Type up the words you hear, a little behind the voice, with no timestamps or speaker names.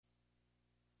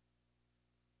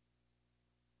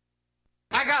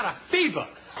got a fever,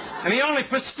 and the only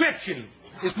prescription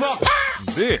is more.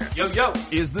 This Yo.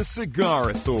 is the Cigar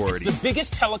Authority. It's the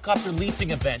biggest helicopter leasing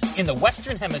event in the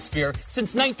Western Hemisphere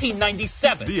since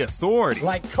 1997. The Authority.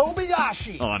 Like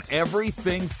Kobayashi. On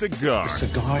everything cigar. A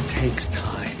cigar takes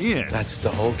time. In. That's the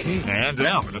whole key. And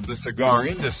out of the cigar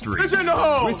industry. It's in the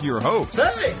hole. With your host.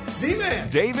 Hey, D-Man.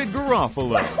 David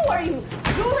Garofalo. Who are you,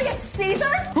 Julius Caesar?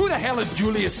 Who the hell is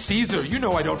Julius Caesar? You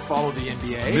know I don't follow the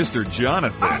NBA. Mr.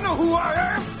 Jonathan. I know who I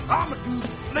am. I'm a dude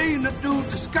playing a dude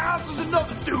disguised as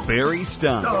another dude. Barry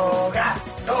Stein.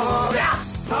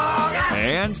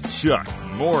 And Chuck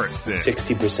Morrison.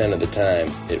 60% of the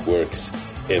time, it works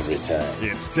every time.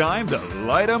 It's time to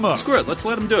light 'em up. Screw it, let's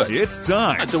let him do it. It's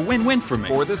time. It's a win-win for me.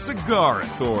 For the Cigar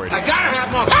Authority. I gotta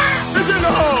have more. It's in the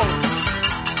hole.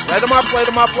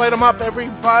 Light 'em up,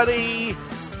 everybody.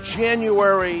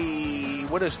 January.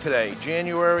 What is today?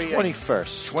 January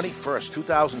 21st,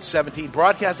 2017.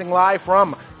 Broadcasting live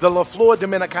from the La Flor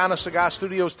Dominicana Cigar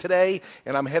Studios today.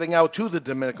 And I'm heading out to the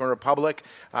Dominican Republic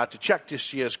to check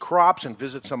this year's crops and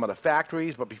visit some of the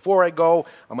factories. But before I go,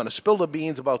 I'm going to spill the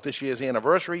beans about this year's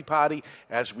anniversary party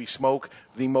as we smoke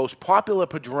the most popular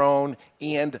Padron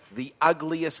and the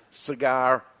ugliest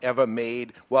cigar ever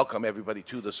made. Welcome, everybody,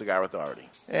 to the Cigar Authority.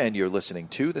 And you're listening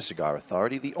to the Cigar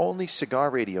Authority, the only cigar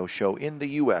radio show in the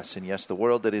U.S. and, yes, the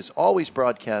world that is always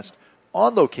broadcast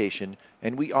on location,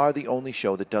 and we are the only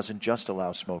show that doesn't just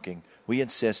allow smoking. We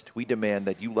insist, we demand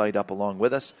that you light up along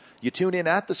with us. You tune in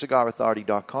at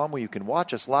thecigarauthority.com where you can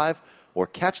watch us live or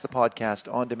catch the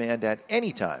podcast on demand at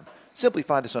any time. Simply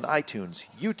find us on iTunes,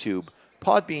 YouTube,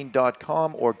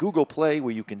 Podbean.com, or Google Play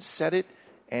where you can set it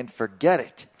and forget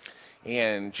it.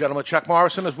 And gentleman Chuck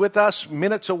Morrison is with us,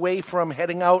 minutes away from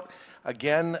heading out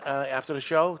again after the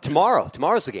show.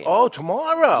 Tomorrow's the game. Oh,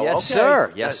 tomorrow. Yes, okay.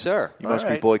 sir. Yes, sir. You must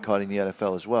right. be boycotting the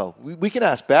NFL as well. We can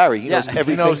ask Barry. He knows Yeah.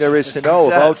 everything there is to know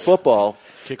about football.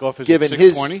 Kickoff is given at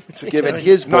his 6:20. given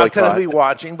his Not boycott. technically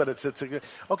watching, but it's a good.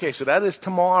 Okay, so that is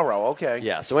tomorrow. Okay.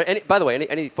 Yeah. So, by the way,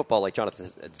 any football, like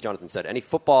Jonathan said, any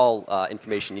football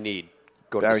information you need,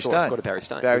 go to Barry the source. Stein. Go to Barry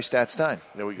Stein. Barry Stat Stein.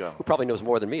 There we go. Who probably knows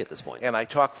more than me at this point. And I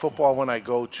talk football when I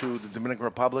go to the Dominican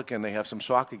Republic and they have some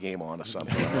soccer game on or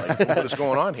something. I'm like, what is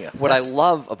going on here? What I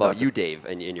love about you, Dave,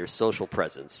 and your social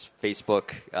presence,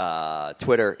 Facebook,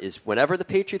 Twitter, is whenever the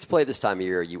Patriots play this time of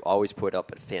year, you always put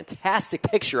up a fantastic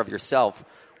picture of yourself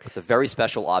with a very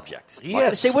special object. I'm not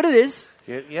going to say what it is.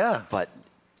 Yeah. But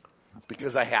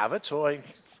because I have it, so I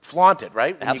flaunt it,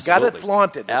 right? When Absolutely. you got it,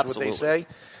 flaunt it, is Absolutely. what they say.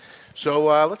 So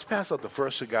let's pass out the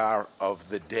first cigar of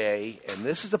the day, and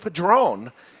this is a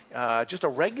Padron, just a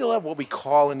regular, what we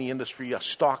call in the industry, a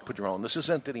stock Padron. This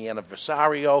isn't the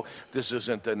Anniversario, this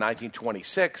isn't the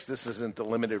 1926, this isn't the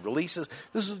limited releases.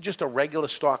 This is just a regular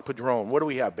stock Padron. What do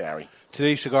we have, Barry?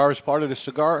 Today's cigar is part of the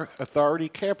Cigar Authority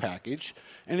Care Package,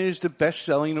 and it is the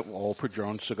best-selling of all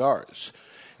Padron cigars.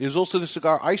 It is also the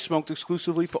cigar I smoked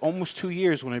exclusively for almost 2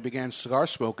 years when I began cigar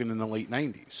smoking in the late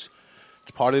 90s. It's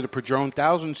part of the Padron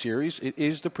 1000 series. It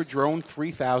is the Padron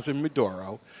 3000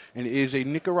 Maduro, and it is a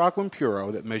Nicaraguan puro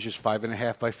that measures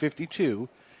 5.5 by 52,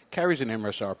 carries an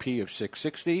MSRP of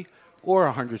 $660 or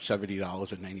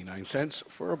 $170.99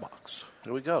 for a box.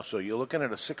 There we go. So you're looking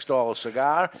at a $6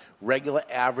 cigar, regular,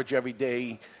 average,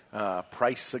 everyday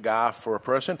price cigar for a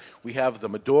person. We have the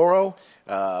Maduro.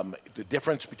 The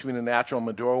difference between a natural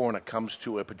Maduro when it comes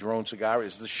to a Padron cigar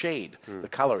is the shade, the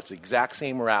color. It's the exact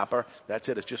same wrapper. That's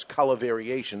it. It's just color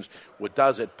variations what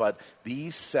does it. But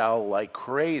these sell like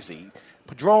crazy.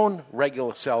 Padron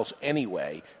regular sells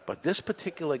anyway, but this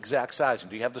particular exact size, and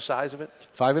do you have the size of it?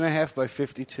 5.5 by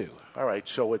 52. All right,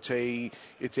 so it's a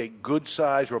good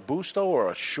size Robusto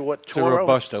or a short Toro? It's a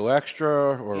Robusto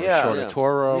Extra or a shorter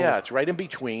Toro. Yeah, it's right in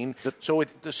between. So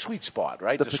it's the sweet spot,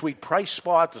 right? The sweet price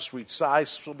spot, the sweet size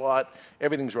spot,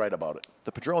 everything's right about it.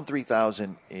 The Padron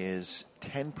 3000 is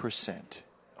 10%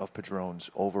 of Padron's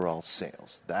overall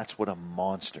sales. That's what a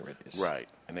monster it is. Right.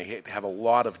 And they have a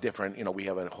lot of different, we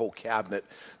have a whole cabinet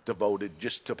devoted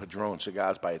just to Padron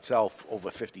cigars by itself, over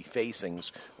 50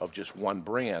 facings of just one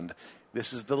brand.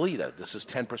 This is the leader. This is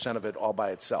 10% of it all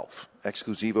by itself.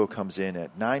 Exclusivo comes in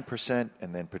at 9%,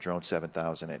 and then Padron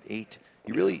 7000 at 8%.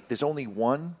 There's only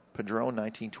one Padron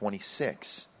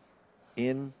 1926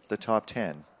 in the top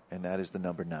 10, and that is the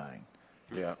number 9.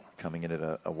 Yeah. Coming in at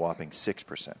a whopping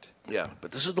 6%. Yeah,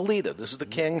 but this is the leader. This is the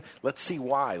king. Let's see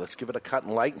why. Let's give it a cut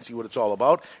and light and see what it's all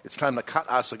about. It's time to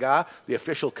cut our cigar. The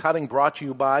official cutting brought to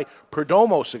you by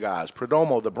Perdomo Cigars.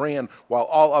 Perdomo, the brand, while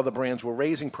all other brands were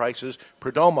raising prices,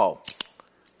 Perdomo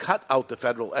cut out the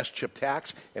federal S-chip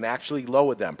tax and actually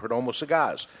lowered them. Perdomo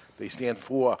Cigars. They stand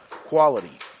for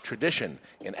quality, tradition,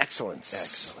 and excellence.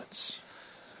 Excellence.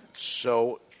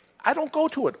 So I don't go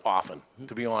to it often,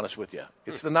 to be honest with you.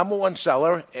 It's the number one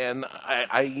seller, and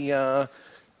I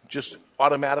just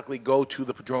automatically go to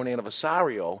the Padron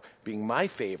Anniversario, being my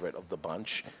favorite of the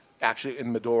bunch. Actually,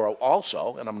 in Maduro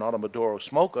also, and I'm not a Maduro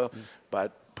smoker,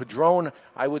 but Padron,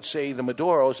 I would say the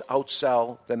Maduros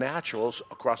outsell the naturals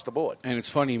across the board. And it's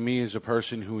funny, me as a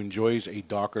person who enjoys a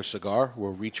darker cigar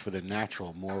will reach for the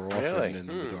natural more often than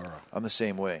the Maduro. I'm the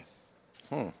same way.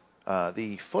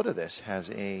 The foot of this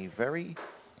has a very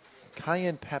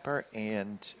cayenne pepper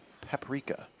and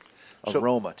paprika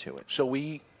aroma to it. So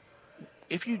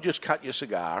if you just cut your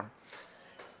cigar,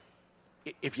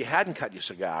 if you hadn't cut your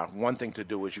cigar, one thing to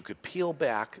do is you could peel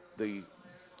back the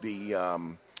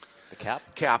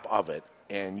cap of it,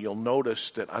 and you'll notice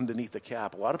that underneath the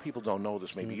cap, a lot of people don't know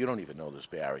this. Maybe you don't even know this,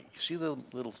 Barry. You see the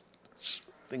little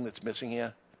thing that's missing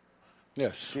here?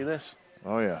 Yes. See this?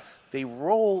 Oh, yeah. They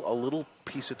roll a little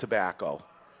piece of tobacco,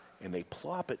 and they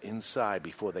plop it inside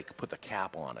before they put the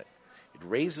cap on it. It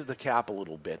raises the cap a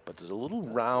little bit, but there's a little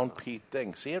round piece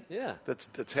thing. See it? Yeah.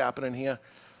 That's happening here.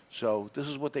 So this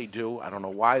is what they do. I don't know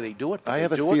why they do it. But I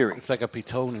have they a do theory. It's like a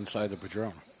piton inside the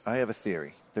Padron. I have a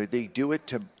theory. They do it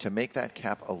to make that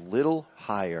cap a little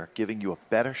higher, giving you a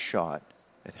better shot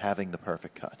at having the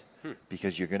perfect cut.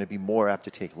 Because you're going to be more apt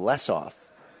to take less off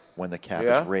when the cap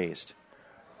is raised.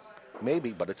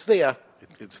 Maybe, but it's there.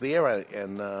 It's there.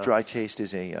 And Dry taste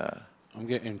is a I'm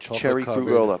getting chocolate cherry fruit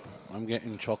roll-up. I'm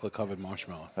getting chocolate-covered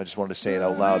marshmallow. I just wanted to say it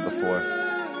out loud before.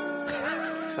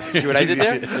 See what I did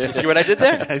there? You see what I did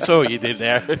there? I saw what you did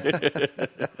there.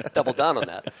 Double down on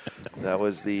that. That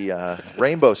was the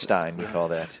Rainbow Stein, we call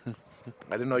that.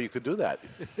 I didn't know you could do that.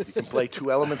 You can play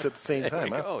two elements at the same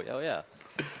time. There you go. Oh, yeah.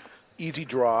 Easy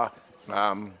draw.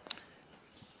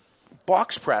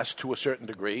 Box press to a certain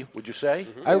degree, would you say?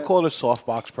 I would call it a soft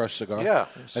box press cigar. Yeah.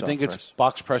 I think it's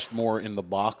box pressed more in the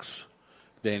box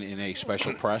than in a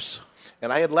special press.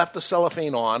 And I had left the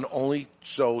cellophane on only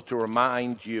so to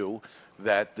remind you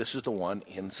that this is the one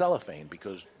in cellophane,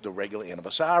 because the regular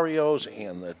Anniversarios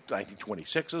and the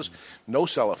 1926s, no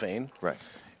cellophane. Right.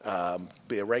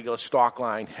 The regular stock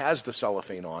line has the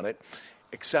cellophane on it,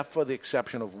 except for the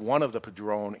exception of one of the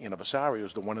Padron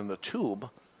Anniversarios, the one in the tube,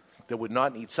 that would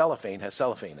not need cellophane, has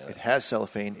cellophane in it. It has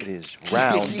cellophane. It is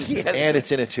round, Yes. and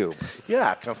it's in a tube.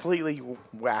 Yeah, completely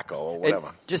wacko or whatever.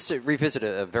 And just to revisit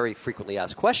a very frequently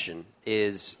asked question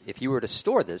is, if you were to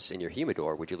store this in your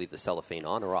humidor, would you leave the cellophane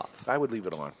on or off? I would leave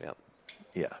it on. Yeah.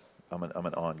 Yeah, I'm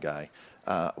an on guy.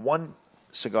 One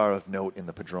cigar of note in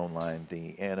the Padron line,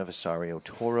 the Anniversario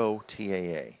Toro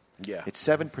TAA. Yeah. It's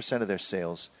 7% of their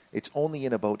sales. It's only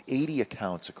in about 80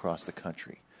 accounts across the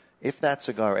country. If that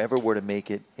cigar ever were to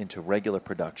make it into regular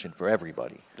production for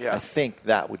everybody, I think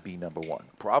that would be number one.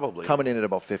 Probably. Coming in at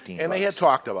about $15. And they had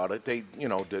talked about it. They,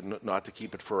 did not to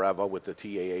keep it forever with the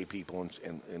TAA people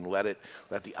and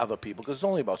let the other people, because there's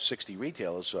only about 60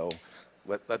 retailers, so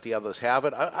let the others have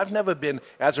it. I've never been,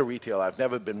 as a retailer, I've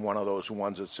never been one of those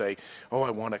ones that say, oh, I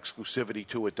want exclusivity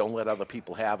to it, don't let other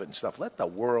people have it and stuff. Let the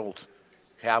world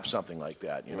have something like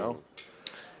that,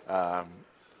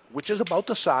 which is about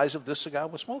the size of this cigar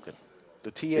we're smoking.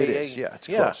 The TAA. It is, it's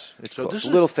close. It's close. This a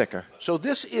little thicker. So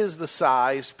this is the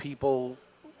size people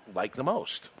like the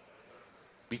most.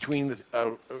 Between,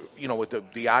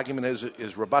 with the argument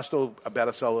is Robusto a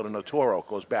better seller than a Toro? It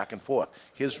goes back and forth.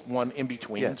 Here's one in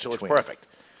between, Yeah, it's so between. it's perfect.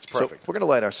 It's perfect. So we're going to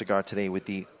light our cigar today with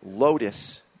the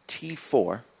Lotus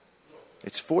T4.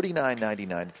 It's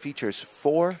 $49.99. It features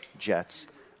 4 jets,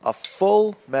 a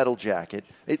full metal jacket.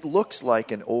 It looks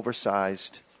like an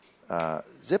oversized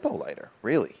Zippo lighter,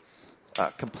 really.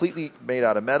 Completely made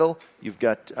out of metal. You've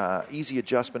got easy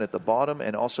adjustment at the bottom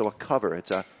and also a cover.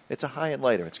 It's a high-end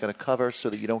lighter. It's got a cover so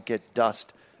that you don't get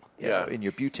dust in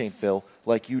your butane fill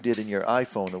like you did in your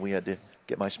iPhone that we had to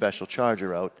get my special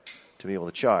charger out to be able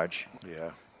to charge.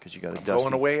 Yeah. Because you got a I'm dusty.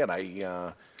 going away, and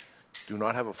I do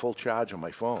not have a full charge on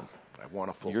my phone. I want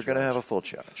a full charge. You're going to have a full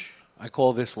charge. I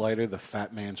call this lighter the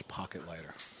fat man's pocket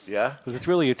lighter. Yeah? Because it's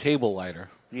really a table lighter.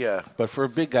 Yeah. But for a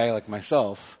big guy like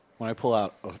myself, when I pull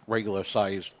out a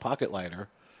regular-sized pocket lighter,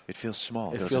 it feels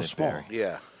small. It feels small. Barry?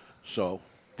 Yeah. So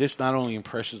this not only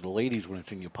impresses the ladies when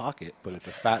it's in your pocket, but it's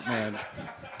a fat man's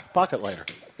pocket lighter.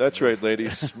 That's right,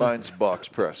 ladies. Mine's box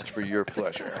pressed for your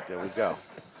pleasure. There we go.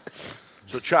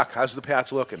 So, Chuck, how's the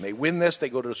Pats looking? They win this, they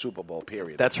go to the Super Bowl,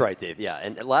 period. That's right, Dave, yeah.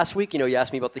 And last week, you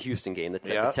asked me about the Houston game, the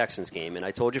Texans game, and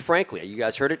I told you frankly, you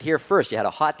guys heard it here first. You had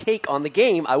a hot take on the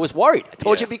game. I was worried. I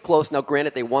told you it'd be close. Now,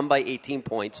 granted, they won by 18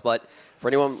 points, but for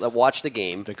anyone that watched the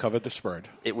game, they covered the spread.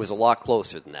 It was a lot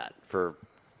closer than that for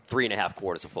 3.5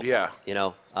 quarters of football.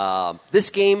 Yeah. This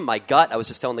game, my gut, I was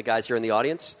just telling the guys here in the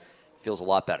audience, feels a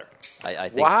lot better. I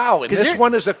think. Wow, and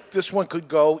this one could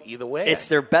go either way. It's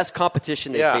their best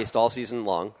competition they've faced all season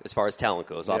long, as far as talent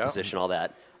goes, opposition, all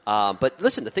that. But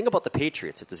listen, the thing about the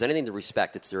Patriots, if there's anything to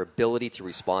respect, it's their ability to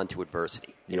respond to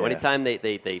adversity. You know, anytime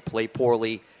they play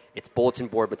poorly, it's bulletin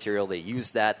board material. They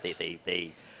use that.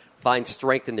 They find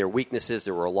strength in their weaknesses.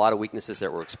 There were a lot of weaknesses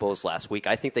that were exposed last week.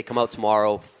 I think they come out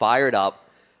tomorrow fired up,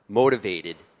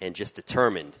 motivated, and just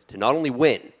determined to not only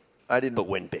win, but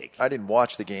win big. I didn't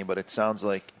watch the game, but it sounds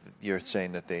like you're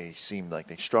saying that they seemed like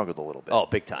they struggled a little bit. Oh,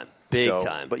 big time. Big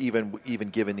time. But even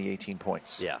given the 18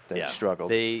 points, they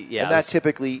struggled. And that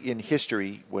typically, in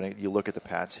history, when you look at the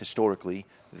Pats, historically,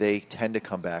 they tend to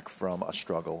come back from a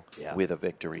struggle with a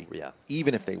victory,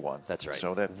 even if they won. That's right.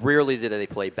 So that rarely did they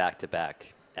play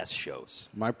back-to-back S shows.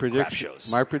 My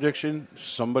prediction,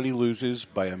 somebody loses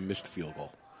by a missed field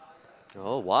goal.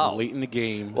 Oh, wow. Late in the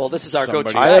game. Well, this is our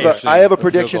go-to. I have a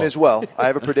prediction as well. I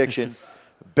have a prediction.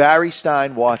 Barry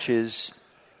Stein watches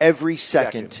every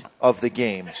second of the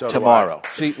game tomorrow.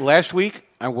 See, last week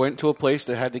I went to a place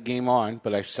that had the game on,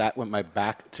 but I sat with my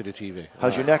back to the TV.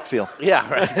 How's your neck feel? Yeah,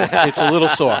 right. It's a little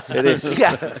sore. It is.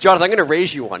 Yeah. Jonathan, I'm going to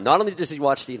raise you one. Not only does he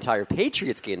watch the entire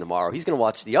Patriots game tomorrow, he's going to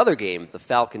watch the other game, the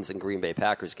Falcons and Green Bay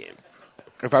Packers game.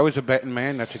 If I was a betting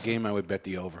man, that's a game I would bet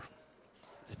the over.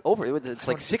 Over. It's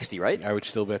like 60, right? I would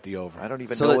still bet the over. I don't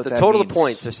even know what that means. So the total of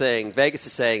points are saying, Vegas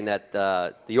is saying that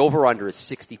the over-under is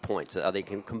 60 points. They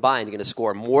can combine, they're going to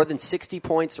score more than 60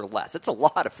 points or less. That's a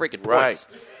lot of freaking points.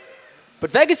 Right.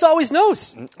 But Vegas always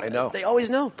knows. I know. They always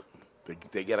know.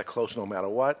 They get it close no matter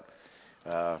what.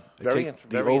 The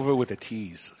over with a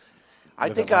tease. I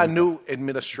think our new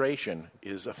administration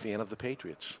is a fan of the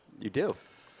Patriots. You do.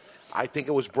 I think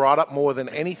it was brought up more than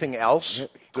anything else.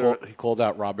 He called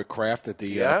out Robert Kraft at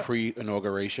the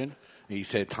pre-inauguration. He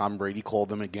said Tom Brady called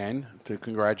him again to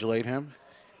congratulate him.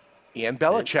 And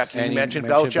Belichick. And he mentioned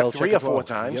Belichick Belichick 3 or 4 well.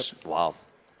 times. Yep. Wow.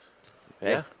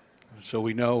 Yeah. So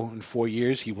we know in 4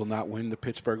 years he will not win the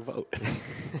Pittsburgh vote.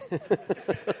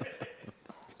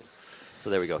 So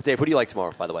there we go. Dave, who do you like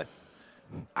tomorrow, by the way?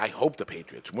 I hope the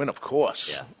Patriots win, of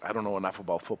course. Yeah. I don't know enough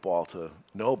about football to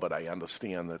know, but I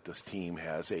understand that this team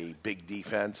has a big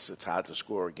defense. It's hard to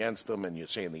score against them, and you're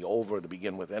saying the over to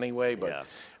begin with anyway. But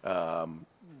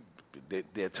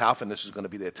they're tough, and this is going to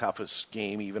be their toughest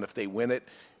game. Even if they win it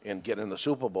and get in the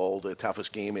Super Bowl, their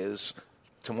toughest game is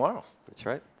tomorrow. That's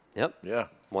right. Yep. Yeah.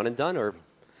 One and done, or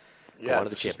go on to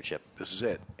the championship. This is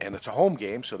it. And it's a home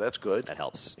game, so that's good. That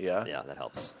helps. Yeah. Yeah, that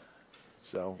helps.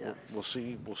 So we'll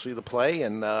see. We'll see the play,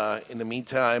 and in the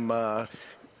meantime,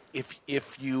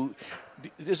 if you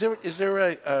is there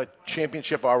a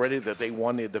championship already that they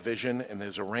won their division, and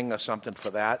there's a ring or something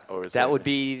for that, or is that would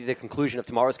be the conclusion of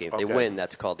tomorrow's game. If they win,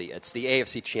 that's called the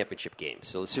AFC Championship game.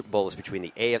 So the Super Bowl is between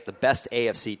the best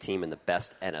AFC team and the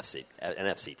best NFC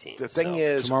team. The thing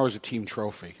is, tomorrow's a team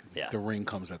trophy. Yeah. The ring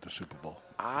comes at the Super Bowl.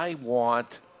 I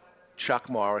want Chuck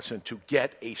Morrison to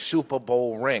get a Super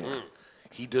Bowl ring.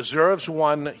 He deserves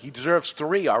one. He deserves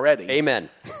 3 already. Amen.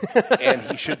 And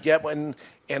he should get one.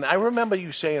 And I remember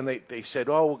you saying they said,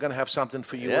 "Oh, we're going to have something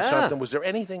for you or something." Was there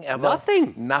anything ever?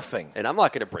 Nothing. And I'm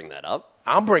not going to bring that up.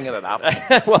 I'm bringing it up.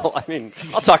 Well, I mean,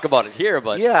 I'll talk about it here,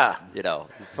 but yeah, in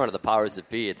front of the powers that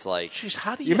be, it's like, jeez,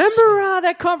 how do you remember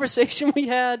that conversation we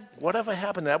had? Whatever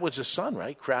happened? That was his son,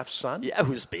 right? Kraft's son. Yeah,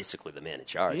 who's basically the man in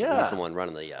charge. Yeah, he's the one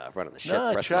running the ship.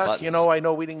 No, pressing Chuck, the buttons. I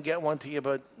know we didn't get one to you,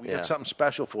 but we got something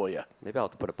special for you. Maybe I'll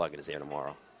have to put a bug in his ear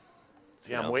tomorrow.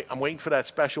 Yeah, I'm waiting for that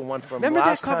special one from remember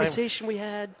last that conversation we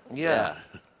had? Yeah.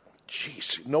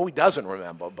 Jeez. No, he doesn't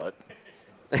remember, but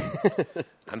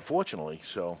unfortunately.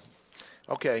 So,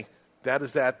 okay, that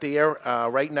is that there.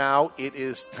 Right now, it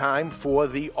is time for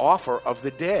the offer of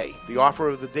the day. The offer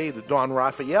of the day, the Don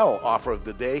Raphael offer of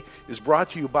the day, is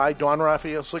brought to you by Don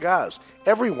Raphael Cigars.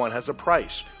 Everyone has a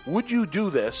price. Would you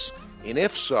do this? And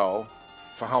if so,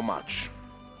 for how much?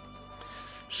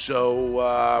 So,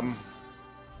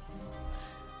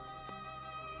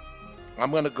 I'm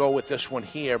going to go with this one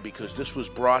here because this was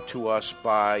brought to us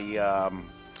by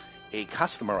a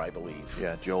customer, I believe.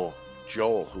 Yeah, Joel.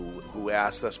 Joel, who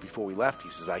asked us before we left.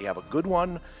 He says, I have a good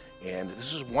one, and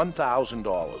this is $1,000.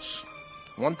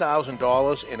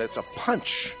 $1,000, and it's a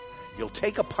punch. You'll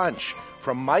take a punch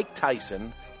from Mike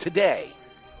Tyson today.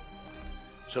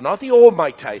 So not the old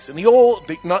Mike Tyson, not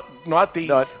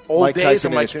the old Mike days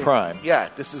Tyson of Mike in his prime. Yeah,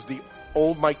 this is the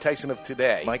old Mike Tyson of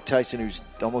today. Mike Tyson, who's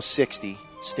almost 60,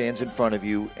 stands in front of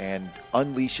you and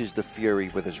unleashes the fury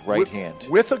with his right hand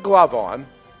with a glove on.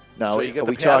 Now, so are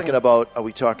we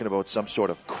talking about some sort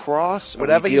of cross?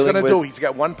 Whatever he's going to do, he's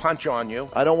got one punch on you.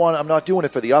 I'm not doing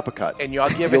it for the uppercut. And you're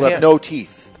giving He'll have no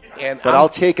teeth. But I'll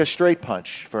take a straight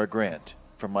punch for $1,000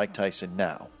 from Mike Tyson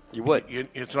now. You would.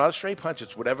 It's not a straight punch.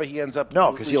 It's whatever he ends up.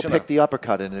 No, because he'll pick the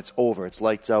uppercut and it's over. It's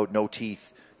lights out, no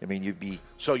teeth. I mean, you'd be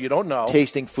so you don't know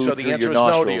tasting food so the through answer your is no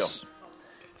nostrils.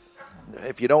 to you.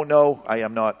 If you don't know,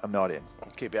 I'm not in.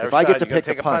 Okay, if I get to pick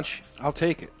the punch, I'll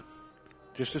take it.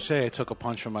 Just to say I took a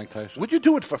punch from Mike Tyson. Would you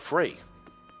do it for free?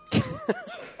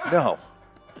 No.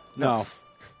 No.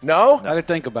 No? I didn't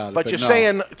think about it. But you're no.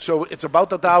 saying, so it's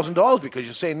about the $1,000 because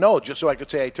you're saying no, just so I could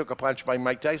say I took a punch by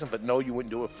Mike Tyson, but no, you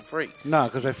wouldn't do it for free. No,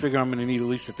 because I figure I'm going to need at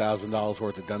least $1,000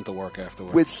 worth of dental work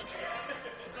afterwards.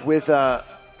 With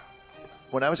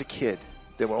when I was a kid,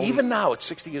 there were only... Even now, at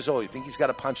 60 years old, you think he's got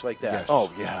a punch like that? Yes.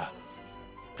 Oh, yeah.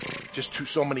 Just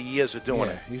so many years of doing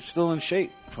Yeah, it. he's still in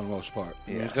shape for the most part. I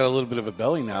mean, Yeah. he's got a little bit of a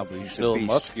belly now, but he's still a beast.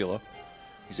 muscular.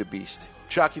 He's a beast.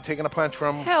 Chuck, you taking a punch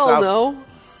from... Hell no.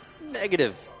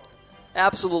 Negative.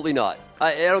 Absolutely not.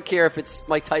 I don't care if it's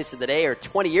Mike Tyson today or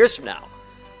 20 years from now.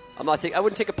 I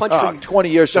wouldn't take a punch from... 20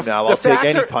 years from now, I'll take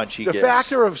any punch he gives. gets. The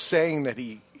factor of saying that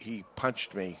he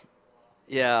punched me...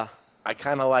 Yeah. I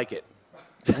kind of like it.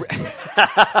 Do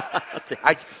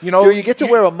you get to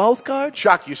wear a mouth guard?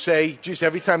 Chuck, you say, geez,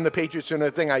 every time the Patriots are in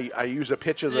a thing, I use a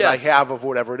picture that Yes. I have of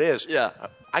whatever it is. Yeah.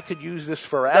 I could use this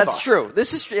forever. That's true.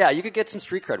 This is, you could get some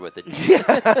street cred with it.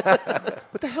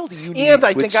 What the hell do you need And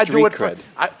I with think I'd do it street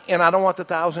for... and I don't want the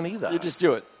 1,000 either. You just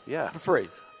do it. Yeah. For free.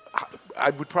 I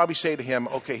would probably say to him,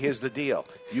 okay, here's the deal.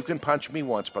 You can punch me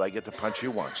once, but I get to punch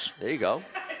you once. There you go.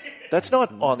 That's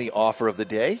not on the offer of the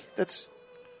day.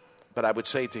 But I would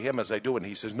say to him as I do it, and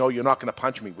he says, no, you're not going to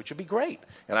punch me, which would be great.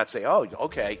 And I'd say, oh,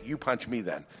 okay, you punch me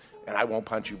then, and I won't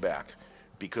punch you back.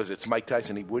 Because it's Mike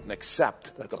Tyson, he wouldn't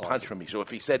accept the punch from me. So if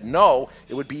he said no,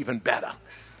 it would be even better.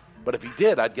 But if he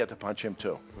did, I'd get to punch him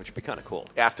too. Which would be kind of cool.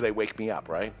 After they wake me up,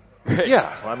 right?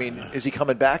 Yeah. I mean, is he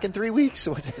coming back in 3 weeks?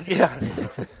 Yeah.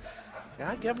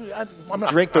 I'm not,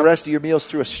 Drink the rest of your meals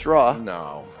through a straw.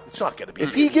 No. It's not going to be.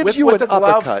 If he gives you an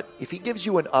uppercut,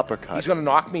 he's going to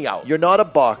knock me out. You're not a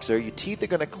boxer. Your teeth are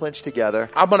going to clinch together.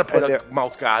 I'm going to put a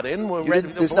mouth guard in. We're ready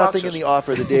to There's nothing in the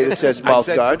offer of the day that says mouth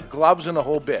guard. Gloves and a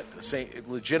whole bit. The same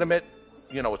legitimate.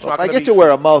 It's not. If I get to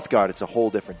wear a mouth guard, it's a whole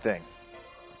different thing.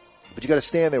 But you got to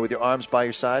stand there with your arms by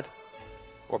your side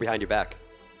or behind your back.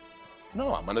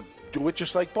 No, I'm going to do it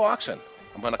just like boxing.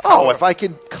 I'm going to. If I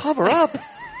can cover up,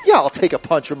 yeah, I'll take a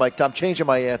punch from Mike. I'm changing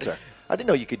my answer. I didn't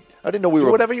know you could. I didn't know we do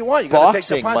were whatever you want. You got to take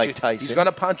the boxing punch. Mike Tyson. He's going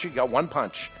to punch you. You got one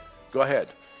punch. Go ahead.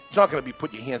 He's not going to be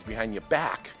put your hands behind your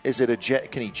back. Is it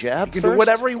can he jab? He can first? do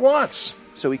whatever he wants.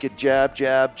 So he could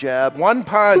jab. One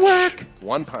punch. Thwack.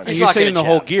 One punch. And you're saying the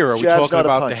whole gear. Are we Jab's talking not a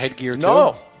about punch. the headgear too?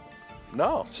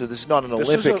 No. So this is not an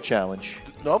Olympic challenge.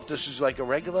 Nope. This is like a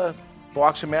regular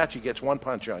boxing match. He gets one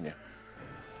punch on you.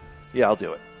 Yeah, I'll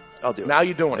do it. Now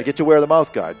you're doing it. I get to wear the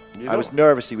mouth guard. You I was don't.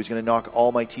 nervous he was going to knock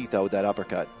all my teeth out with that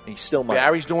uppercut. And he still might.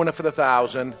 Barry's doing it for the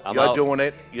 1,000. I'm You're out. doing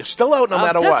it. You're still out no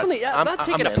matter what. I'm not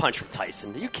taking I'm a punch from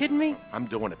Tyson. Are you kidding me? I'm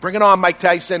doing it. Bring it on, Mike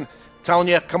Tyson. Telling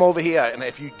you, come over here, and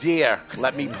if you dare,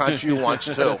 let me punch you once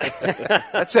too.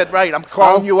 That's it, right? I'm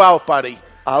calling you out, buddy.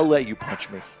 I'll let you punch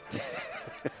me.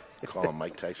 Call him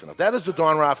Mike Tyson. That is the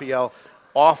Don Raphael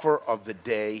offer of the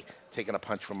day. Taking a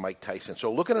punch from Mike Tyson.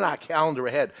 So looking at our calendar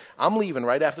ahead, I'm leaving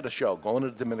right after the show, going to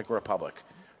the Dominican Republic.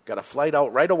 Got a flight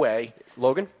out right away.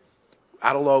 Logan?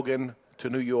 Out of Logan to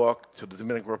New York to the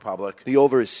Dominican Republic. The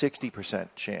over is 60%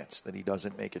 chance that he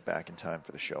doesn't make it back in time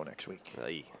for the show next week.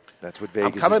 Aye. That's what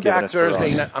Vegas I'm coming is giving back us for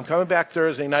Thursday us. night. I'm coming back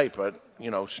Thursday night, but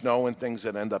snow and things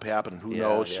that end up happening. Who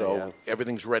knows? So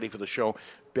everything's ready for the show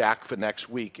back for next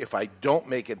week. If I don't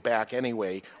make it back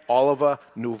anyway, Oliver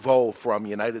Nouveau from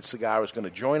United Cigar is going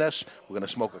to join us. We're going to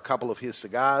smoke a couple of his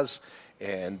cigars,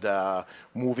 and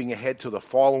moving ahead to the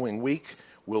following week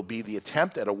will be the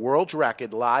attempt at a world's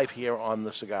record live here on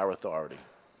the Cigar Authority.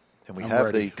 And we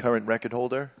have the current record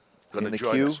holder in the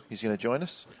queue. Us. He's going to join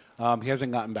us? He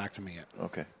hasn't gotten back to me yet.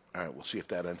 Okay. All right, we'll see if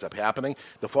that ends up happening.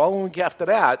 The following week after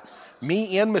that,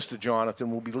 me and Mr. Jonathan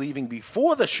will be leaving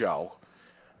before the show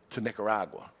to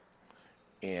Nicaragua.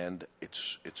 And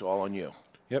it's all on you.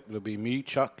 Yep, it'll be me,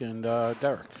 Chuck, and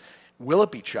Derek. Will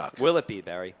it be Chuck? Will it be,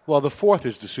 Barry? Well, the 4th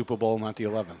is the Super Bowl, not the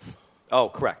 11th. Oh,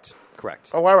 correct.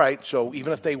 Oh, all right. So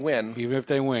even if they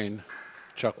win,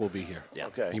 Chuck will be here. Yeah.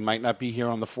 Okay. He might not be here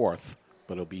on the 4th,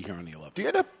 but he'll be here on the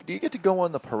 11th. Do you get to go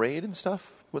on the parade and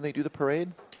stuff when they do the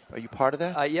parade? Are you part of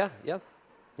that? Yeah.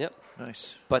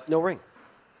 Nice. But no ring.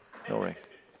 No ring.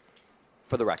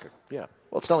 For the record. Yeah.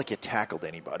 Well, it's not like you tackled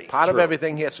anybody. Part of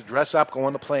everything, he has to dress up, go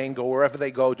on the plane, go wherever they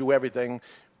go, do everything.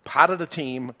 Part of the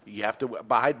team, you have to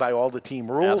abide by all the team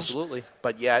rules. Absolutely.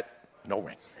 But yet, no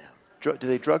ring. Do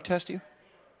they drug test you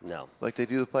No. like they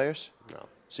do the players? No.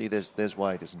 See, there's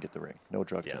why he doesn't get the ring. No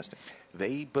drug testing.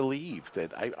 They believe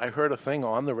that I heard a thing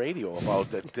on the radio about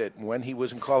that when he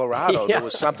was in Colorado, there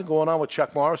was something going on with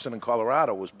Chuck Morrison in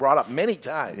Colorado. It was brought up many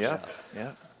times. Yeah.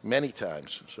 Many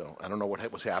times. So I don't know what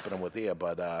was happening with there,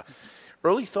 but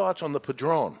early thoughts on the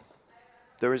Padron.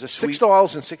 There is a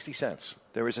 $6.60.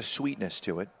 There is a sweetness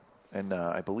to it, and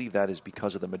I believe that is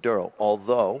because of the Maduro.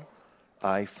 Although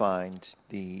I find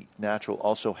the natural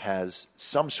also has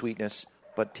some sweetness,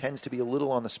 but tends to be a little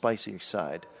on the spicier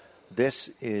side. This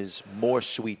is more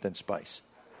sweet than spice.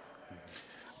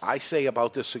 I say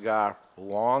about this cigar,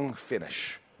 long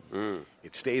finish.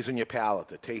 It stays on your palate.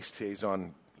 The taste stays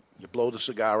on. You blow the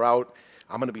cigar out.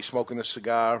 I'm going to be smoking this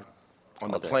cigar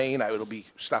on the plane. It'll be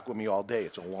stuck with me all day.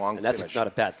 It's a long finish. And that's not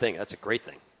a bad thing. That's a great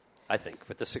thing, I think,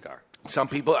 with this cigar. Some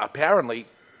people, apparently,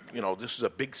 this is a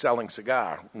big selling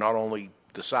cigar. Not only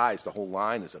the size, the whole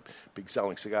line is a big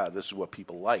selling cigar. This is what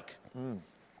people like.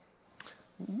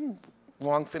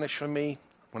 Long finish for me.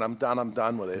 When I'm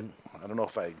done with it. I don't know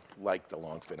if I like the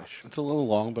long finish. It's a little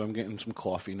long, but I'm getting some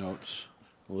coffee notes,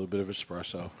 a little bit of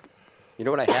espresso. You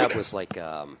know what I have was like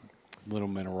little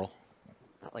mineral,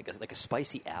 like a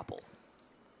spicy apple.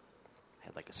 I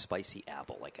had like a spicy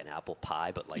apple, like an apple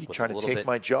pie, but like you with trying a to little take bit.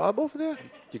 my job over there?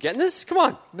 You getting this? Come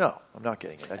on. No, I'm not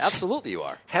getting it. Absolutely, you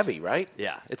are. Heavy, right?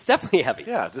 Yeah, it's definitely heavy.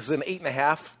 Yeah, this is an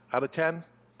 8.5 out of 10.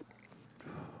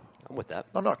 I'm with that.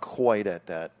 I'm not quite at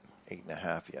that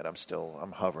 8.5 yet.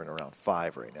 I'm hovering around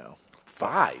 5 right now.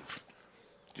 5?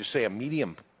 Just say a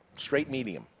medium, straight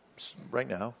medium. Right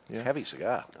now, yeah. Heavy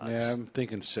cigar. Yeah, I'm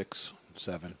thinking 6,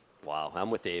 7. Wow, I'm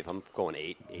with Dave. I'm going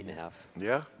 8, 8.5.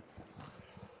 Yeah.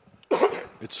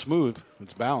 It's smooth.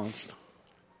 It's balanced.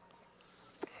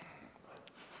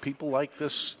 People like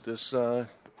this.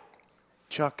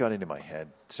 Chuck got into my head.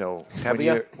 So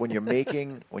Heavier? when you're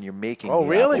making Oh, the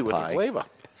really? apple With pie, the flavor?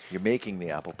 You're making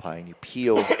the apple pie and you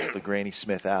peel the Granny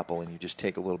Smith apple and you just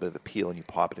take a little bit of the peel and you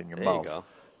pop it in your There you mouth. go.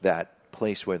 That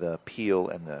place where the peel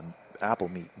and the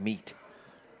apple meet.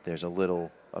 There's a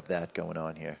little of that going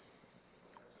on here.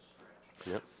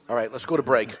 Yep. All right, let's go to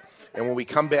break. And when we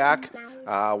come back,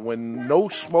 when no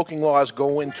smoking laws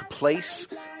go into place,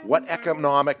 what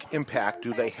economic impact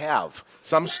do they have?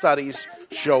 Some studies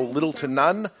show little to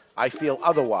none. I feel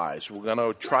otherwise. We're going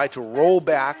to try to roll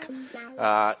back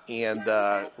and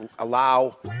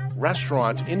allow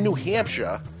restaurants in New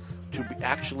Hampshire to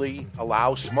actually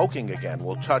allow smoking again.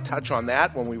 We'll touch on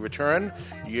that when we return.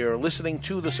 You're listening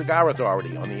to the Cigar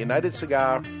Authority on the United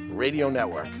Cigar Radio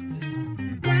Network.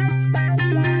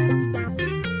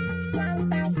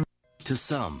 To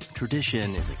some,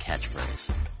 tradition is a catchphrase.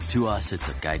 To us, it's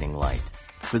a guiding light.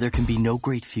 For there can be no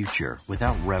great future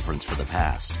without reverence for the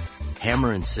past.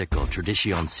 Hammer and Sickle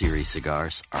Tradition Series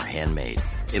cigars are handmade,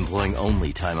 employing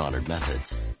only time-honored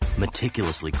methods.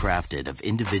 Meticulously crafted of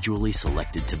individually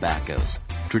selected tobaccos,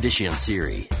 Tradition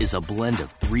Series is a blend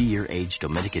of 3-year aged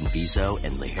Dominican Viso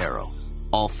and Ligero,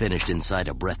 all finished inside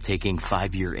a breathtaking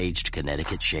 5-year aged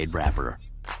Connecticut shade wrapper.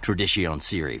 Tradition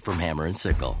Series from Hammer and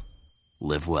Sickle.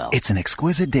 Live well. It's an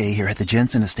exquisite day here at the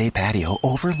Jensen Estate patio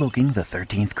overlooking the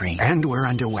 13th green. And we're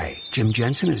underway. Jim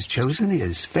Jensen has chosen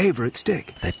his favorite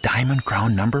stick. The Diamond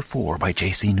Crown No. 4 by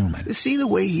J.C. Newman. See the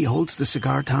way he holds the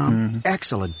cigar, Tom? Mm-hmm.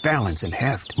 Excellent balance and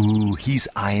heft. Ooh, he's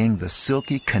eyeing the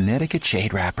silky Connecticut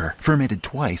shade wrapper, fermented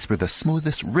twice for the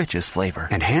smoothest, richest flavor.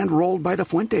 And hand-rolled by the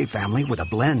Fuente family with a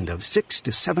blend of 6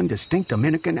 to 7 distinct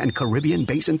Dominican and Caribbean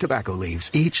basin tobacco leaves.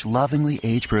 Each lovingly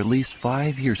aged for at least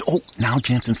 5 years. Oh, now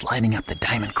Jensen's lighting up the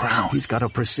Diamond Crown. He's got a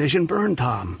precision burn,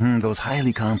 Tom. Those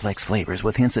highly complex flavors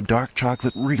with hints of dark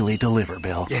chocolate really deliver,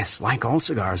 Bill. Yes, like all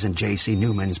cigars in J.C.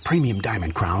 Newman's premium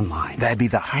Diamond Crown line. That'd be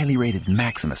the highly rated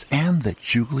Maximus and the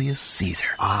Julius Caesar.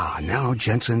 Ah, now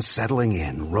Jensen's settling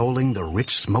in, rolling the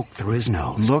rich smoke through his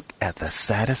nose. Look at the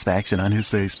satisfaction on his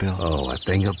face, Bill. Oh, a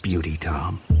thing of beauty,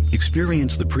 Tom.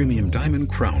 Experience the premium Diamond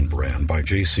Crown brand by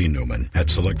J.C. Newman at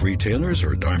select retailers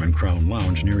or Diamond Crown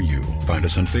Lounge near you. Find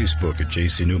us on Facebook at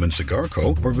J.C. Newman Cigar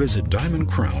Co. or visit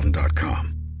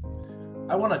diamondcrown.com.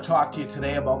 I want to talk to you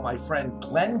today about my friend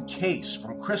Glenn Case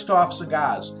from Christoph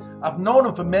Cigars. I've known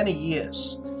him for many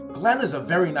years. Glenn is a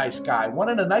very nice guy, one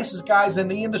of the nicest guys in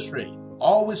the industry.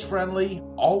 Always friendly,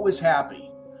 always happy.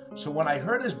 So when I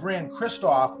heard his brand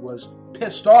Christoph was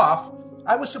pissed off,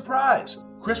 I was surprised.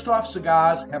 Christoph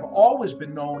Cigars have always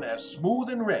been known as smooth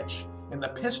and rich, and the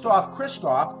pissed off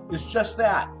Christoph is just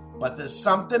that. But there's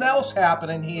something else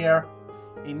happening here.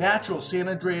 A natural San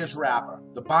Andreas wrapper,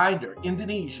 the binder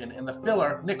Indonesian, and the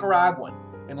filler Nicaraguan.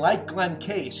 And like Glenn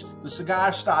Case, the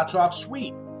cigar starts off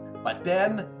sweet, but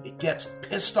then it gets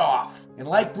pissed off. And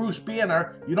like Bruce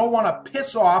Banner, you don't want to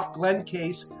piss off Glenn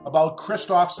Case about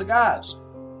Christoph Cigars.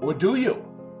 Or do you?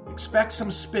 Expect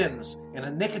some spins and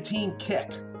a nicotine kick.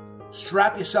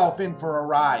 Strap yourself in for a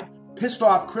ride. Pissed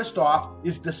Off Christoph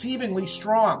is deceivingly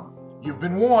strong. You've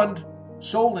been warned.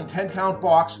 Sold in 10-count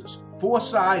boxes. 4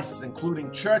 sizes,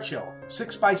 including Churchill,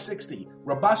 6x60,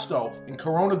 Robusto, and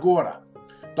Corona Gorda.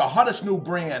 The hottest new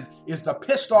brand is the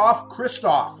Pissed Off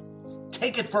Christoph.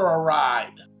 Take it for a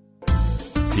ride.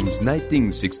 Since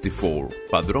 1964,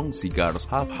 Padron Cigars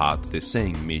have had the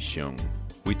same mission.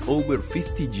 With over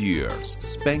 50 years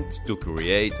spent to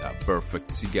create a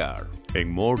perfect cigar, and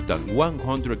more than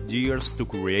 100 years to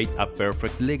create a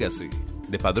perfect legacy,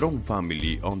 the Padron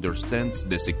family understands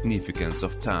the significance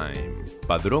of time.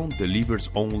 Padron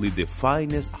delivers only the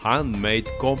finest handmade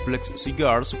complex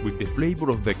cigars with the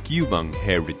flavor of the Cuban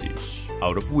heritage,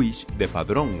 out of which the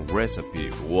Padron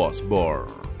recipe was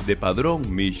born. The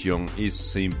Padron mission is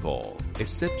simple: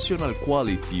 exceptional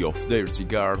quality of their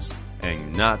cigars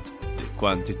and not the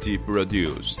quantity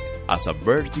produced. As a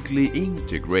vertically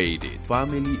integrated,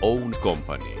 family-owned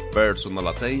company, personal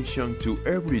attention to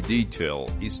every detail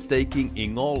is taken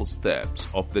in all steps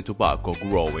of the tobacco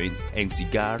growing and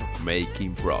cigar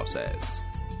making process.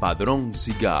 Padron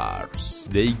Cigars.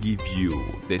 They give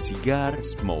you, the cigar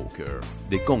smoker,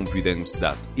 the confidence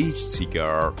that each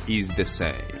cigar is the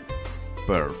same.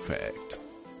 Perfect.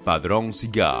 Padron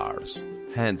Cigars.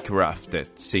 Handcrafted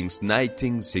since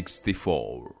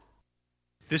 1964.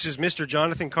 This is Mr.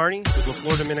 Jonathan Carney with La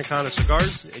Flor Dominicana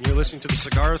Cigars, and you're listening to the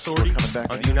Cigar Authority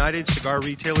on the United Cigar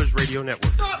Retailers Radio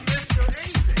Network.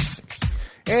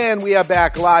 And we are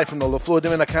back live from the La Flor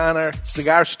Dominicana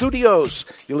Cigar Studios.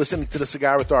 You're listening to the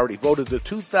Cigar Authority, voted the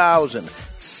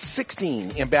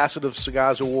 2016 Ambassador of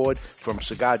Cigars Award from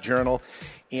Cigar Journal.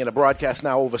 And a broadcast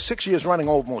now over 6 years running,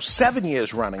 almost 7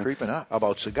 years running, creeping up,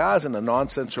 about cigars and the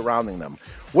nonsense surrounding them.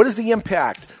 What is the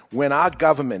impact when our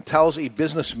government tells a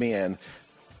businessman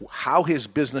how his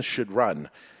business should run?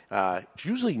 It's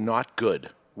usually not good.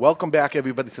 Welcome back,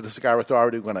 everybody, to the Cigar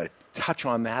Authority. We're going to touch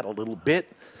on that a little bit.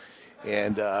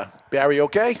 And Barry,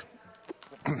 okay?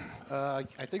 I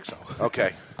think so.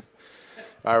 Okay.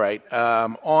 All right.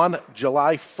 On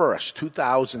July 1st,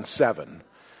 2007,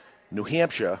 New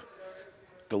Hampshire,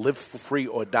 the live free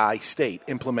or die state,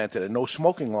 implemented a no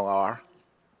smoking law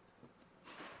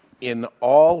in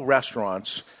all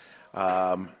restaurants,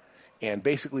 and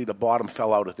basically the bottom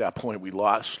fell out at that point. We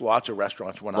lost lots of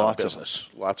restaurants went out of business.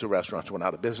 Lots of restaurants went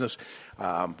out of business.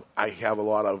 I have a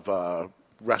lot of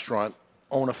restaurant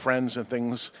owner friends and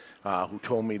things who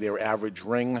told me their average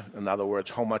ring, in other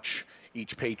words, how much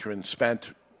each patron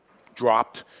spent,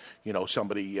 dropped. You know,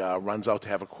 somebody runs out to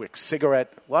have a quick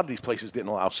cigarette. A lot of these places didn't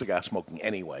allow cigar smoking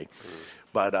anyway,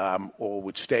 but or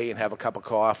would stay and have a cup of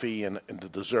coffee and the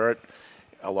dessert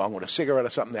along with a cigarette or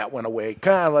something. That went away.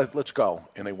 Let's go.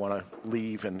 And they want to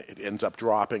leave, and it ends up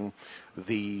dropping.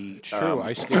 It's true.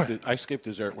 I skip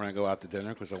dessert when I go out to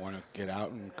dinner because I want to get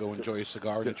out and go enjoy a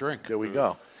cigar and a drink. There we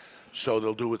go. So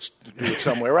they'll do it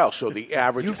somewhere else. So the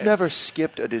average... You've never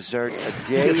skipped a dessert a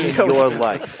day in your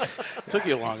life. Took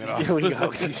you long enough. Here we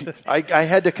go. I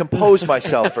had to compose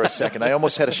myself for a second. I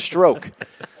almost had a stroke.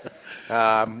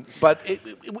 But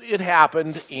it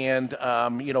happened, and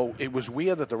it was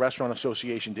weird that the Restaurant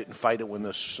Association didn't fight it when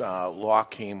this law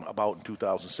came about in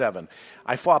 2007.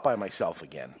 I fought by myself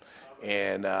again,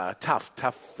 and tough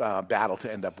battle to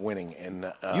end up winning.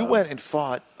 And you went and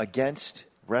fought against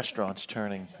restaurants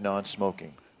turning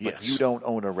non-smoking. But yes. You don't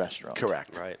own a restaurant.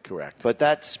 Correct. Right. Correct. But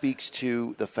that speaks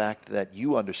to the fact that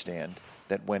you understand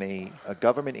that when a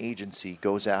government agency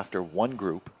goes after one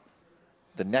group,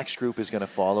 the next group is going to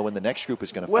follow, and the next group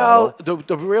is going to follow. Well,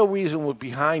 the real reason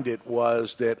behind it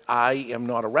was that I am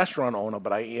not a restaurant owner,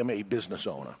 but I am a business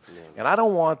owner. Yeah. And I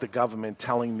don't want the government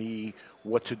telling me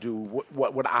what to do,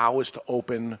 what hours to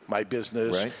open my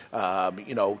business, right.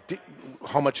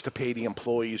 How much to pay the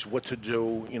employees, what to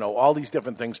do, all these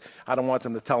different things. I don't want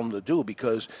them to tell them to do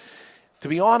because, to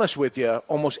be honest with you,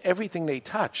 almost everything they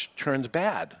touch turns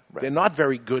bad. Right. They're not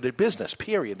very good at business,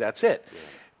 period. That's it. Yeah.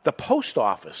 The post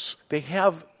office,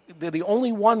 they're the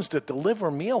only ones that deliver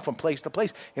mail from place to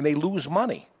place, and they lose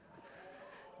money.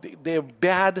 They're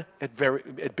bad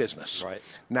at business. Right.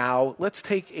 Now, let's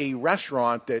take a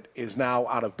restaurant that is now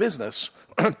out of business.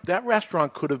 That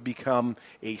restaurant could have become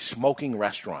a smoking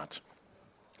restaurant.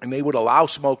 And they would allow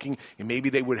smoking, and maybe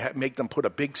they would make them put a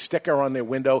big sticker on their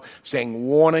window saying,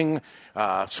 warning,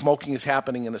 smoking is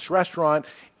happening in this restaurant.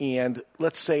 And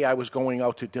let's say I was going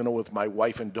out to dinner with my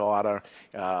wife and daughter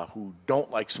who don't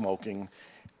like smoking.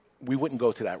 We wouldn't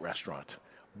go to that restaurant.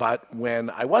 But when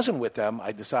I wasn't with them,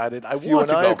 I decided I If you want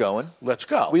and to I go. are going, Let's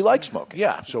go. we like smoking.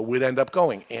 Yeah, so we'd end up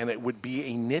going, and it would be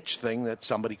a niche thing that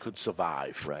somebody could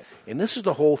survive. Right. And this is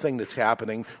the whole thing that's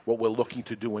happening, what we're looking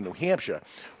to do in New Hampshire.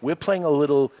 We're playing a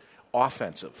little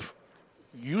offensive.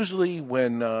 Usually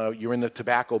when you're in the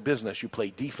tobacco business, you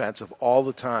play defensive all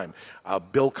the time. A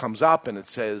bill comes up, and it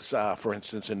says, for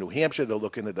instance, in New Hampshire, they're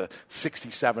looking at a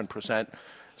 67%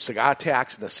 cigar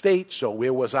tax in the state. So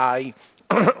where was I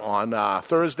on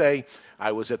Thursday?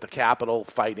 I was at the Capitol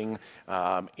fighting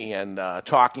and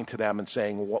talking to them and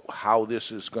saying how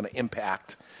this is going to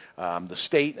impact the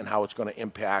state and how it's going to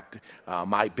impact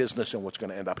my business and what's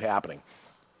going to end up happening.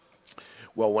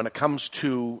 Well, when it comes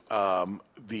to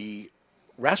the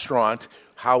restaurant,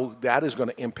 how that is going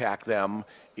to impact them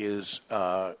is,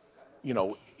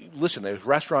 listen, there's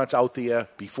restaurants out there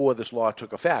before this law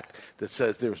took effect that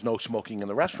says there's no smoking in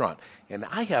the restaurant. And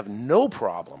I have no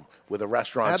problem with a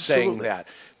restaurant saying that.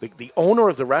 The owner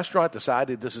of the restaurant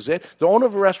decided this is it. The owner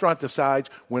of the restaurant decides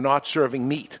we're not serving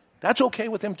meat. That's okay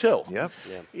with them, too. Yep.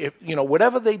 If,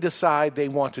 whatever they decide they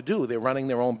want to do, they're running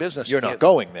their own business. You're not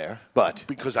going there, but...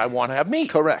 Because I want to have meat.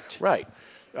 Correct. Right.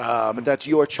 But that's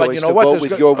your choice to vote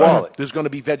with your wallet. There's going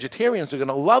to be vegetarians that are going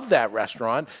to love that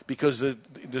restaurant because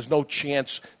there's no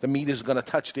chance the meat is going to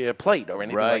touch their plate or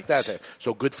anything like that.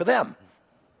 So good for them.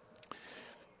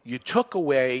 You took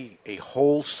away a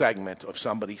whole segment of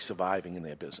somebody surviving in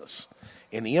their business.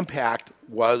 And the impact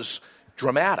was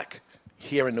dramatic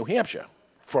here in New Hampshire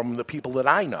from the people that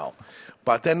I know.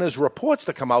 But then there's reports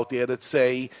that come out there that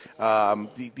say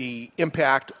the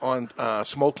impact on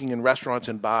smoking in restaurants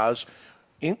and bars,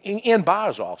 and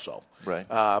bars also,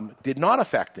 did not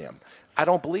affect them. I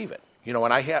don't believe it. And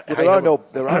there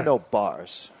are no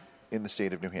bars in the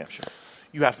state of New Hampshire.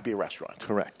 You have to be a restaurant.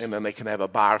 Correct. And then they can have a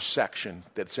bar section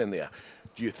that's in there.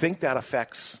 Do you think that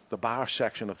affects the bar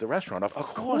section of the restaurant? Of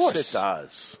course it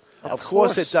does. Of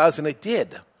course it does, and it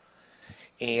did.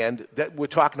 And that we're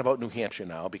talking about New Hampshire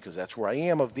now because that's where I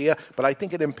am of there. But I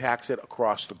think it impacts it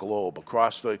across the globe,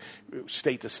 across the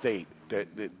state to state.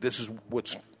 That this is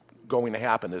what's going to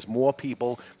happen. There's more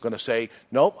people going to say,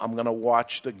 nope, I'm going to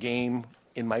watch the game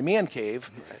in my man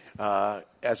cave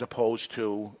as opposed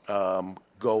to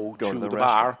go to the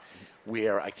bar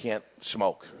where I can't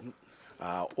smoke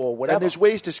or whatever. And there's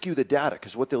ways to skew the data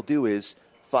because what they'll do is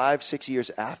 5-6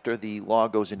 years after the law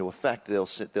goes into effect, they'll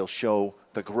show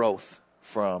the growth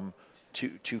from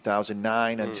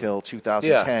 2009 until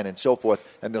 2010 and so forth,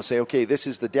 and they'll say, okay, this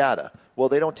is the data. Well,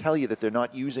 they don't tell you that they're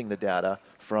not using the data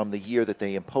from the year that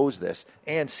they impose this,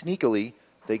 and sneakily,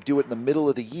 they do it in the middle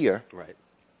of the year. Right.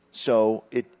 So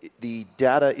the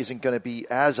data isn't going to be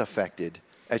as affected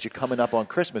as you're coming up on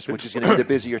Christmas, which is going to be the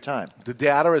busier time. The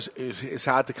data is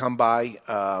hard to come by.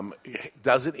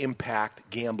 Does it impact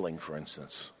gambling, for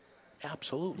instance?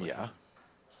 Absolutely. Yeah.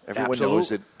 Everyone knows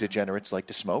that degenerates like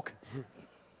to smoke.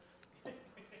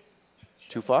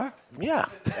 Too far? Yeah,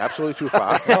 absolutely too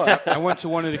far. I went to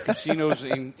one of the casinos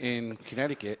in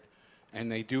Connecticut,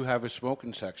 and they do have a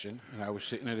smoking section, and I was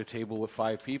sitting at a table with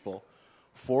 5 people,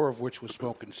 4 of which were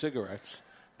smoking cigarettes.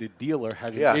 The dealer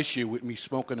had an issue with me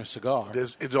smoking a cigar.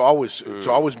 It's always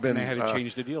been. And they had to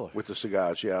change the dealer with the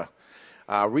cigars. Yeah.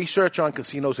 Research on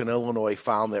casinos in Illinois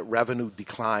found that revenue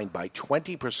declined by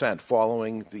 20%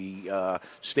 following the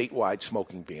statewide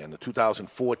smoking ban. In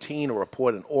 2014, a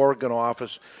report in Oregon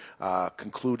office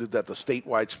concluded that the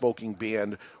statewide smoking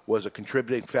ban was a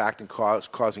contributing factor in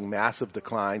causing massive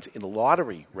declines in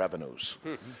lottery revenues.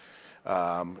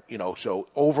 So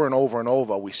over and over and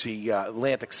over, we see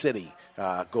Atlantic City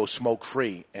go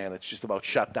smoke-free, and it's just about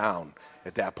shut down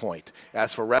at that point.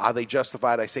 As for are they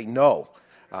justified, I say no.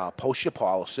 Post your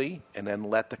policy and then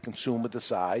let the consumer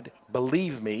decide.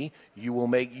 Believe me,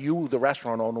 the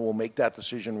restaurant owner, will make that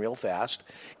decision real fast.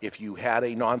 If you had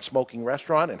a non-smoking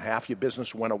restaurant and half your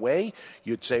business went away,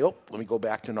 you'd say, oh, let me go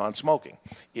back to non-smoking.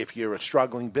 If you're a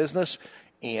struggling business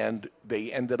and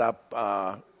they ended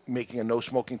up making a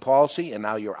no-smoking policy and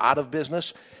now you're out of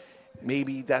business,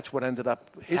 maybe that's what ended up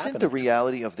happening. Isn't the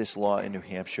reality of this law in New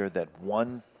Hampshire that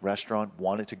one restaurant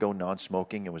wanted to go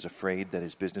non-smoking and was afraid that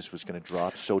his business was going to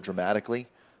drop so dramatically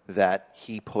that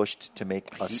he pushed to make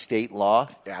a state law?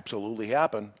 Absolutely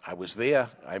happened. I was there.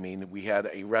 I mean, we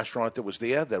had a restaurant that was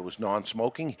there that was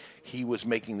non-smoking. He was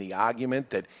making the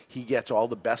argument that he gets all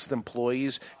the best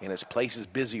employees and his place is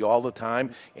busy all the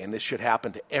time, and this should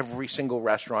happen to every single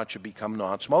restaurant should become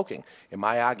non-smoking. And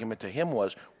my argument to him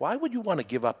was, why would you want to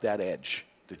give up that edge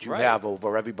that you have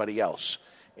over everybody else?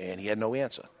 And he had no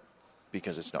answer.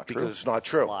 Because it's not true. Because it's not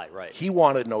true. a lie, right. He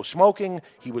wanted no smoking.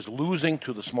 He was losing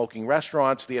to the smoking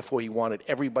restaurants. Therefore, he wanted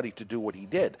everybody to do what he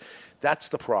did. That's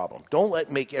the problem.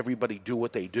 Don't make everybody do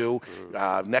what they do.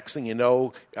 Next thing you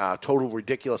know, total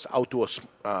ridiculous outdoor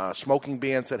smoking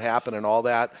bans that happen and all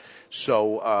that.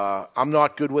 So I'm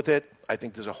not good with it. I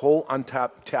think there's a whole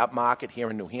untapped market here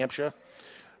in New Hampshire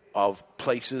of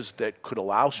places that could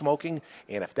allow smoking.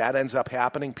 And if that ends up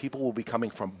happening, people will be coming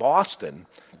from Boston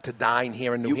to dine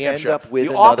here in New Hampshire. You end up with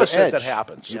the another opposite edge. that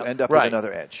happens. You end up with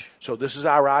another edge. So this is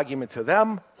our argument to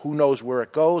them. Who knows where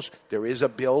it goes? There is a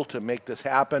bill to make this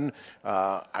happen.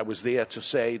 I was there to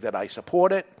say that I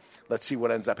support it. Let's see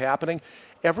what ends up happening.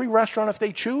 Every restaurant, if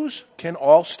they choose, can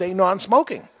all stay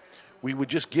non-smoking. We would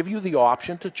just give you the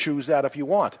option to choose that if you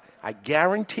want. I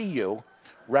guarantee you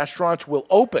restaurants will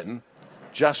open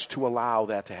just to allow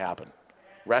that to happen.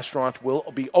 Restaurants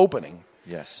will be opening.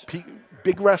 Yes.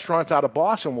 Big restaurants out of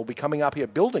Boston will be coming up here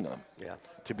building them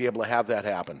to be able to have that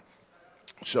happen.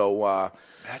 So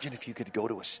imagine if you could go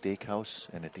to a steakhouse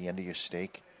and at the end of your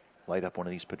steak, light up one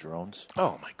of these Padrones.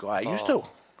 Oh, my God.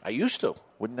 I used to.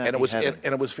 Wouldn't that and be heaven?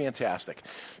 And it was fantastic.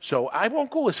 So I won't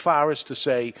go as far as to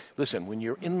say, listen, when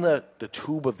you're in the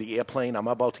tube of the airplane, I'm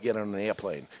about to get on an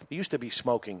airplane. There used to be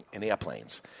smoking in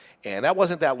airplanes. And that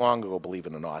wasn't that long ago, believe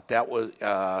it or not. That was...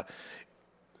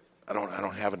 I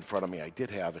don't have it in front of me. I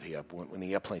did have it here when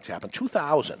the airplanes happened.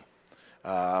 2000.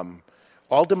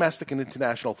 All domestic and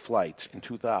international flights in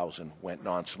 2000 went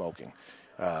non-smoking.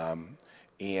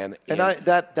 And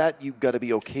that you've got to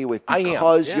be okay with I am.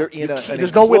 because Yeah. you're in an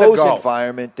There's nowhere to enclosed go.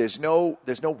 environment. There's no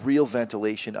real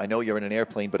ventilation. I know you're in an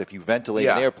airplane, but if you ventilate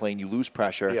an airplane, you lose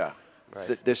pressure. Yeah.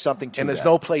 There's something to and there's that.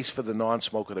 no place for the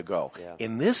non-smoker to go. Yeah.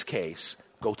 In this case,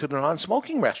 go to the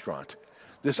non-smoking restaurant.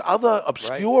 This other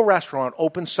obscure restaurant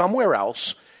open somewhere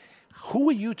else. Who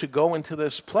are you to go into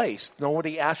this place?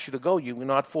 Nobody asked you to go. You were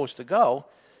not forced to go,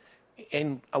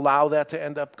 and allow that to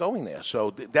end up going there. So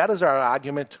that is our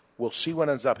argument. We'll see what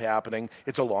ends up happening.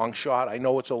 It's a long shot. I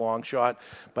know it's a long shot,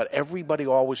 but everybody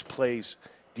always plays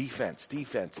defense,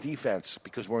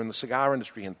 because we're in the cigar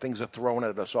industry and things are thrown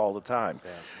at us all the time.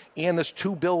 Yeah. And there's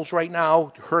two bills right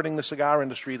now hurting the cigar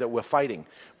industry that we're fighting.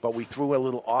 But we threw a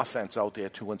little offense out there,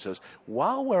 too, and says,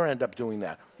 while we end up doing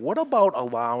that, what about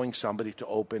allowing somebody to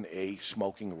open a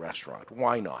smoking restaurant?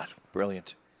 Why not?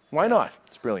 Brilliant. Why not?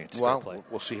 It's brilliant. Well,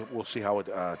 we'll see how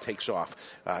it takes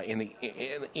off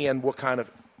and what kind of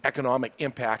economic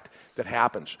impact that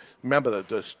happens. Remember,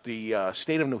 the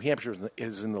state of New Hampshire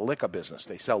is in the liquor business.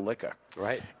 They sell liquor.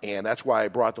 Right. And that's why I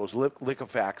brought those liquor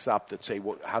facts up that say,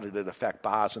 well, how did it affect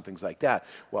bars and things like that?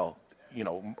 Well,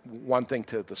 one thing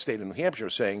to the state of New Hampshire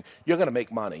is saying, you're going to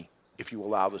make money if you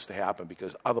allow this to happen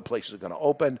because other places are going to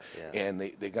open and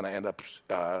they're going to end up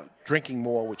drinking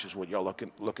more, which is what you're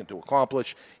looking to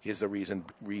accomplish. Here's the reasoning.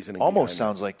 Almost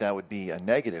sounds like that would be a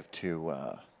negative to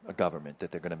a government,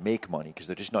 that they're going to make money because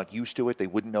they're just not used to it. They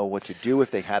wouldn't know what to do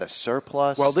if they had a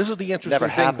surplus. Well, this is the interesting Never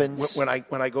thing. happens. When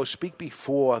I go speak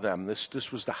before them,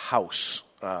 this was the House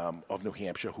of New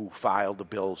Hampshire who filed the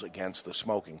bills against the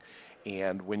smoking.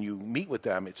 And when you meet with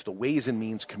them, it's the Ways and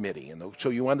Means Committee. And so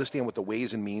you understand what the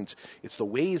Ways and Means, it's the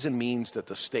Ways and Means that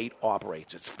the state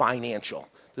operates. It's financial.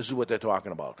 This is what they're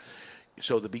talking about.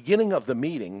 So the beginning of the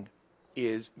meeting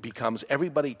becomes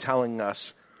everybody telling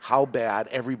us how bad,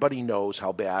 everybody knows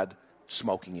how bad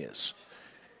smoking is.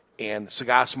 And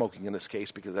cigar smoking in this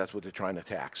case, because that's what they're trying to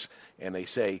tax. And they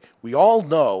say, we all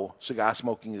know cigar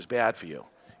smoking is bad for you.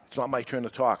 It's not my turn to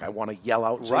talk. I want to yell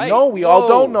out and say, no, we all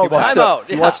don't know that.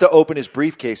 He wants to open his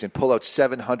briefcase and pull out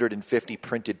 750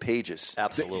 printed pages.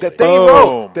 Absolutely. That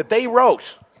they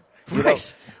wrote.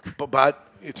 Right. But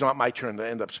it's not my turn to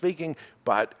end up speaking.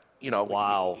 But,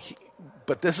 wow.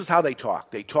 But this is how they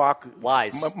talk. They talk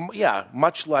lies.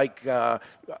 Much like a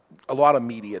lot of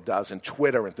media does, and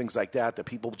Twitter and things like that. That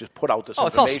people just put out this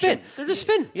information. Oh, it's all spin. They're just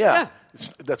spin. Yeah.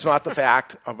 That's not the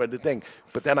fact of the thing.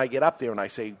 But then I get up there and I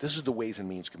say, "This is the Ways and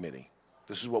Means Committee.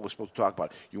 This is what we're supposed to talk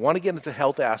about. You want to get into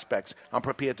health aspects? I'm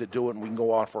prepared to do it, and we can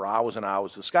go on for hours and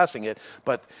hours discussing it.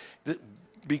 But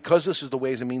because this is the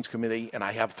Ways and Means Committee, and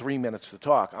I have 3 minutes to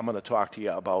talk, I'm going to talk to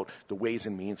you about the ways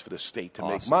and means for the state to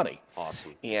make money.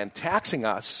 Awesome. And taxing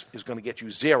us is going to get you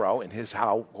zero, and here's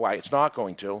why it's not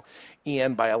going to.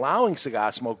 And by allowing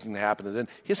cigar smoking to happen, then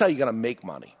here's how you're going to make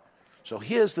money. So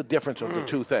here's the difference of the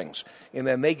two things. And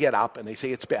then they get up and they say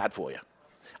it's bad for you.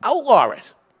 Outlaw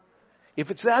it.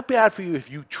 If it's that bad for you, if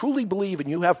you truly believe and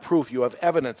you have proof, you have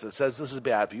evidence that says this is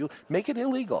bad for you, make it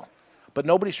illegal. But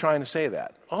nobody's trying to say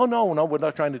that. Oh, no, we're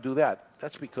not trying to do that.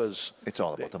 That's because it's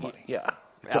all about the money. Yeah.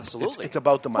 Absolutely. It's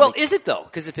about the money. Well, is it, though?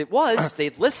 Because if it was,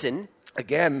 they'd listen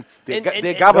Again, their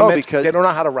No, government, because- they don't know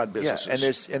how to run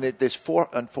businesses. Yeah, and there's four.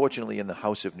 Unfortunately, in the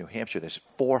House of New Hampshire, there's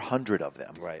 400 of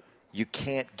them. Right. You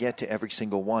can't get to every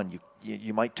single one.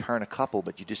 You might turn a couple,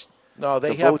 but you just No, they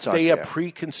the have votes aren't there.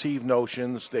 preconceived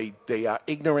notions. They are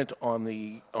ignorant on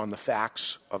the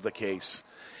facts of the case,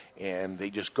 and they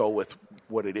just go with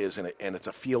what it is, and it's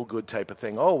a feel good type of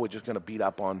thing. Oh, we're just going to beat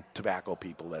up on tobacco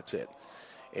people. That's it.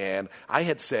 And I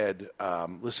had said,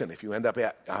 listen, if you end up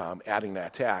adding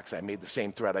that tax, I made the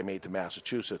same threat I made to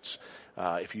Massachusetts.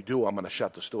 If you do, I'm going to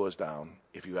shut the stores down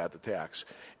if you add the tax.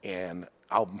 And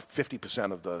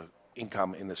 50% of the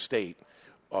income in the state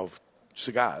of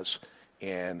cigars.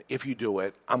 And if you do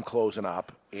it, I'm closing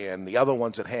up. And the other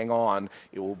ones that hang on,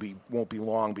 won't be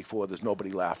long before there's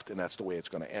nobody left, and that's the way it's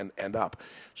going to end up.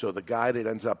 So the guy that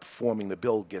ends up forming the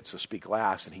bill gets to speak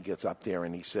last, and he gets up there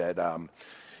and he said,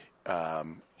 I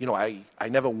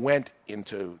never went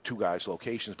into Two Guys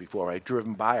locations before. I'd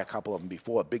driven by a couple of them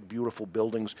before, big, beautiful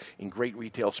buildings in great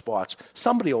retail spots.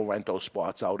 Somebody will rent those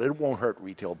spots out. It won't hurt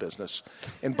retail business.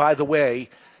 And by the way,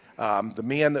 the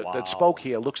man that spoke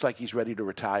here looks like he's ready to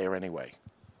retire anyway.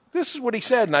 This is what he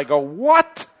said, and I go,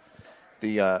 what?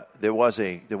 There was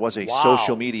a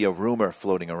social media rumor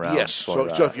floating around. Yes,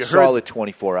 for, so if you heard, solid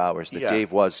 24 hours that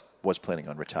Dave was planning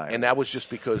on retiring, and that was just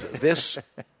because this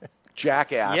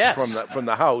jackass from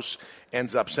the House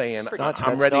ends up saying,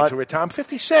 I'm ready to retire. I'm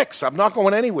 56. I'm not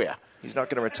going anywhere. He's not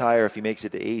going to retire if he makes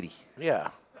it to 80.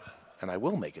 Yeah, and I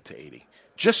will make it to 80.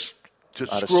 Just to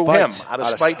Out of screw spite. him. Out of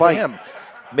spite to him.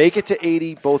 Make it to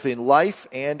 80, both in life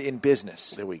and in business.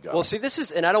 There we go. Well, see, this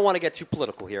is, and I don't want to get too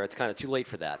political here. It's kind of too late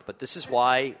for that. But this is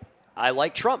why I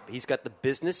like Trump. He's got the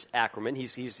business acumen.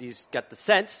 He's got the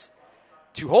sense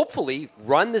to hopefully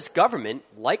run this government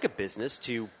like a business,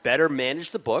 to better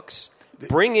manage the books,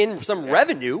 bring in some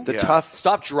revenue,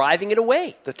 stop driving it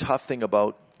away. The tough thing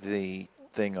about the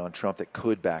thing on Trump that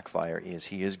could backfire is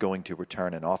he is going to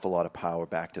return an awful lot of power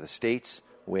back to the states,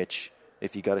 which,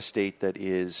 if you got a state that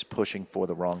is pushing for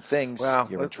the wrong things,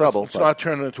 you're in trouble. Let's not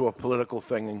turn it into a political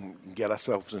thing and get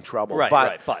ourselves in trouble.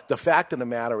 Right, but the fact of the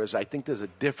matter is, I think there's a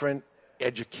different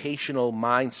educational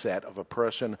mindset of a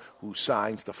person who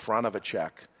signs the front of a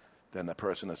check than the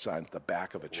person that signs the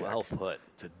back of a check. Well put.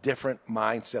 It's a different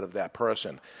mindset of that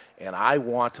person. And I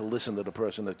want to listen to the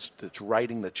person that's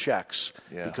writing the checks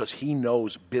because he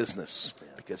knows business,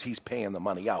 because he's paying the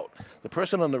money out. The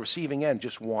person on the receiving end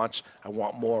just wants, I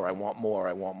want more, I want more,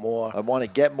 I want more. I want to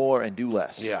get more and do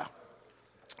less. Yeah.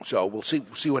 So we'll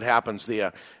see what happens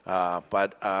there.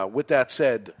 But with that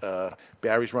said,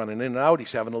 Barry's running in and out.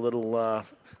 He's having a little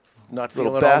not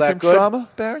feeling all that bathroom good. trauma,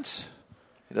 Barron's?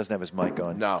 He doesn't have his mic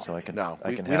on. No, so I can.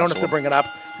 we don't have to bring it up,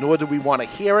 nor do we want to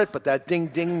hear it, but that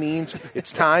ding-ding means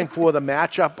it's time for the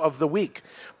matchup of the week.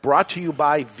 Brought to you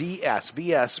by VS.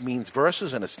 VS means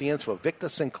Versus, and it stands for Victor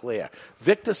Sinclair.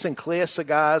 Victor Sinclair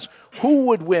Cigars. Who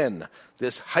would win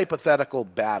this hypothetical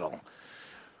battle?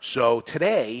 So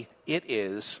today it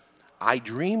is I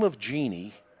Dream of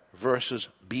Jeannie versus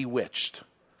Bewitched.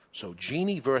 So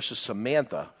Jeannie versus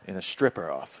Samantha. In a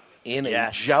stripper-off. In a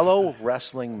Jello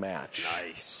wrestling match.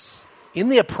 Nice. In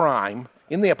their prime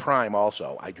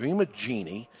also, I Dream of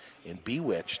Jeannie in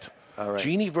Bewitched. All right.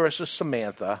 Jeannie versus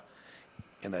Samantha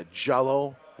in a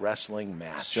Jello wrestling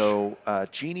match. So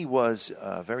Jeannie was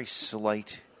a very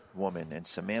slight woman, and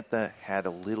Samantha had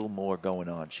a little more going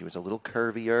on. She was a little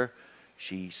curvier.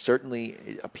 She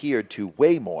certainly appeared to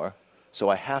weigh more, so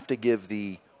I have to give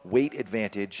the weight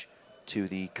advantage to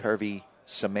the curvy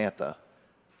Samantha.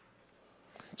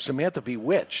 Samantha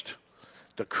Bewitched.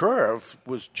 The curve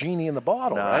was Jeannie in the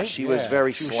bottle, right? She was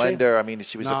very slender. I mean,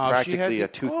 she was practically a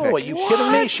toothpick. Oh, are you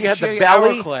kidding me? She had the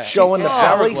belly showing the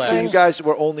belly. So you guys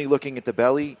were only looking at the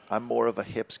belly. I'm more of a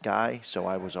hips guy, so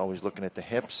I was always looking at the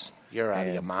hips. You're out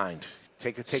of your mind.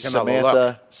 Take another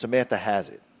look. Samantha has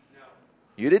it.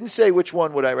 You didn't say which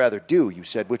one would I rather do. You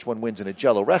said which one wins in a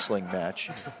Jello wrestling match.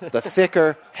 The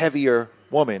thicker, heavier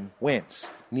woman wins.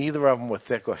 Neither of them were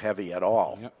thick or heavy at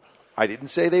all. Yep. I didn't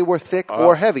say they were thick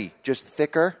or heavy, just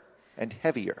thicker and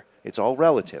heavier. It's all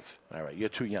relative. All right, you're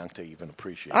too young to even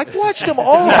appreciate I've this. watched them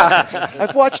all.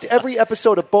 I've watched every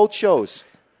episode of both shows.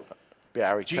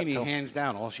 Barry, Jeannie, hands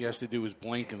down, all she has to do is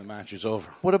blink and the match is over.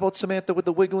 What about Samantha with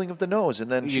the wiggling of the nose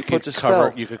and then she puts a cover,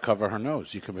 spell? You could cover her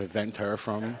nose. You could prevent her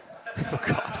from... Oh,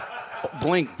 God.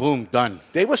 Blink, boom, done.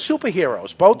 They were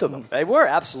superheroes, both of them. They were,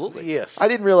 absolutely. Yes. I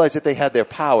didn't realize that they had their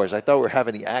powers. I thought we were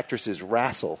having the actresses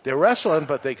wrestle. They're wrestling,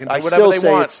 but they can do whatever they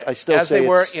want as they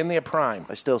were in their prime.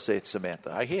 I still say it's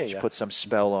Samantha. I hear you. She put some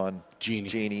spell on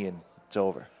Jeannie and it's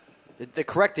over. The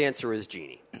correct answer is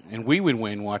Jeannie. And we would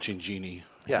win watching Jeannie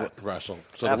Yeah. Russell.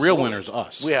 So the real winner's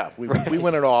us. Yeah, we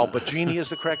win it all, but Jeannie is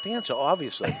the correct answer,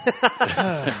 obviously.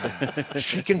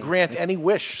 She can grant any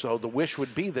wish, so the wish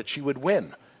would be that she would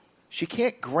win. She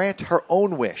can't grant her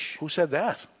own wish. Who said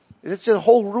that? It's a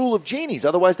whole rule of genies.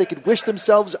 Otherwise, they could wish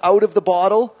themselves out of the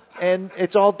bottle, and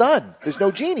it's all done. There's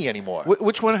no genie anymore.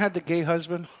 Which one had the gay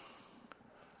husband?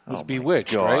 It was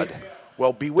Bewitched, God. right?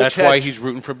 Well, Bewitched. That's why he's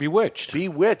rooting for Bewitched.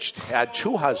 Bewitched had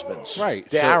two husbands, Right.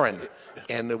 Darren,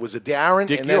 and there was a Darren,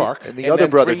 Dick and then, York. And the other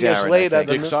brother, 3 years Darren, I later,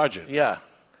 think. Dick Sargent. Yeah.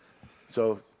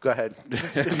 So go ahead.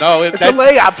 No, it's a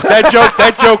layup.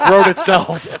 That joke wrote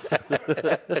itself.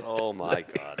 Oh my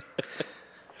God.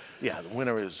 Yeah, the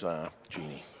winner is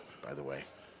Jeannie, by the way.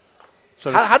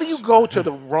 So how do you go to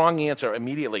the wrong answer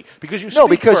immediately? Because you No,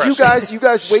 speak because first. you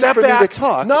guys wait Step for back. me to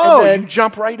talk. No, and then, you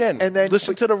jump right in. And then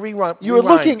listen to the rerun. You were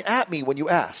rewind. looking at me when you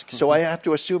asked, so I have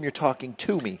to assume you're talking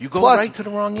to me. You go Plus- right to the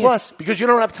wrong answer. Plus, because you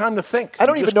don't have time to think. I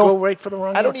don't You even just know. Go right for the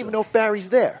wrong I don't answer. even know if Barry's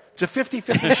there. It's a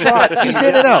 50-50 shot. He's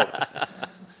in and out.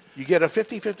 You get a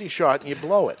 50-50 shot and you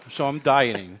blow it. So I'm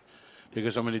dieting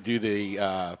because I'm going to do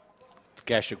the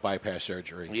gastric bypass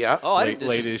surgery. Yeah. Oh, later Are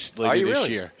this you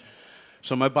year.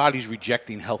 So my body's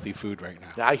rejecting healthy food right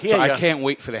now. I hear so I ya. can't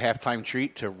wait for the halftime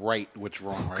treat to right what's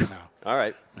wrong right now. All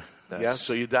right. Yeah,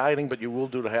 so you're dieting, but you will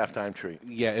do the halftime treat.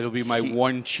 Yeah, it'll be my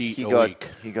one cheat a got, week.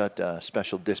 He got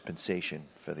special dispensation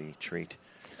for the treat.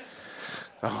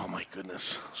 Oh, my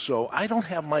goodness. So I don't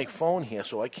have my phone here,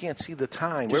 so I can't see the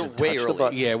time. We're way touch the early.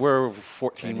 button. Yeah, we're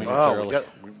 14 minutes Oh, early.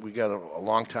 we got a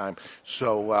long time.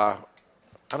 So, I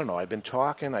don't know. I've been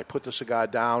talking. I put the cigar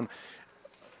down.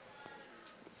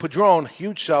 Padron,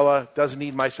 huge seller, doesn't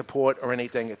need my support or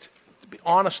anything.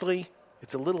 Honestly,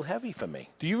 it's a little heavy for me.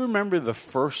 Do you remember the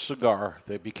first cigar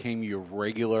that became your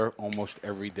regular, almost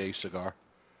everyday cigar?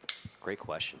 Great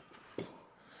question.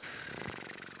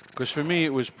 Because for me,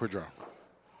 it was Padron.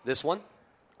 This one?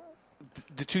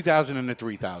 The 2000 and the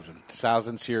 3000.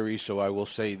 1000 series, so I will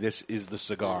say this is the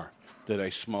cigar that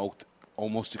I smoked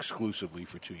almost exclusively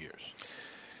for 2 years.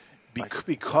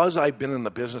 Because I've been in the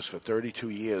business for 32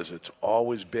 years, it's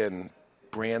always been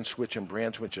brand switching.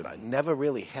 I never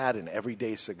really had an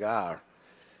everyday cigar.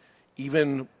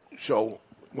 Even so,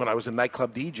 when I was a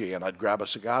nightclub DJ and I'd grab a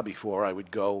cigar before I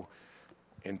would go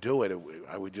and do it,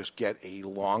 I would just get a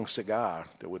long cigar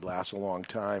that would last a long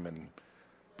time and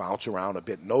bounce around a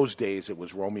bit. In those days, it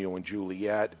was Romeo and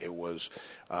Juliet, it was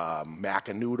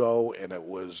Macanudo, and it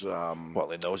was...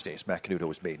 well, in those days, Macanudo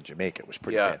was made in Jamaica. It was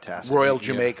pretty fantastic. Royal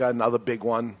Jamaica, another big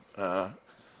one. But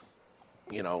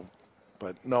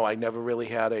no, I never really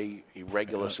had a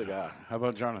regular cigar. How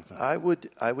about Jonathan? I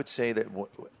would say that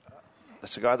the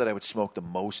cigar that I would smoke the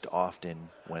most often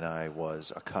when I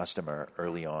was a customer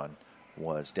early on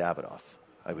was Davidoff.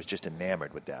 I was just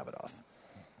enamored with Davidoff.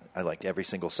 I liked every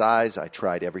single size. I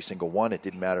tried every single one. It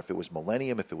didn't matter if it was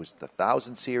Millennium, if it was the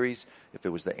 1000 series, if it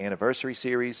was the Anniversary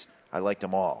series. I liked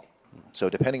them all. So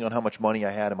depending on how much money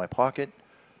I had in my pocket,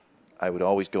 I would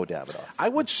always go Davidoff. I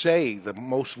would say the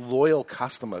most loyal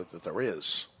customer that there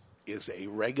is a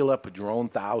regular Padron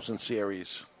 1000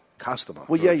 series customer.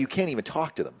 Well, yeah, you can't even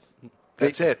talk to them.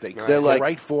 That's it. They're like, like,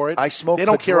 right for it. I smoke They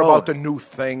don't care Padron. about the new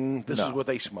thing. This No. is what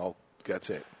they smoke. That's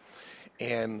it.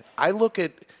 And I look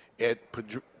at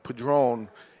Padron.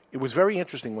 It was very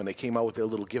interesting when they came out with their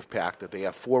little gift pack that they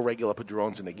have 4 regular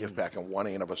Padrons in the gift pack and 1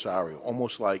 Anniversario.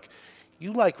 Almost like,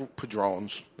 you like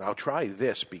Padrons, now try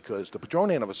this, because the Padron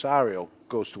Anniversario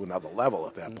goes to another level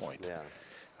at that point.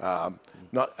 Yeah.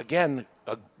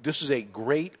 This is a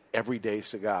great everyday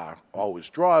cigar. Always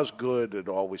draws good. It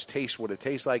always tastes what it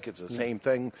tastes like. It's the same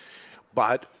thing,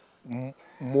 but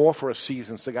more for a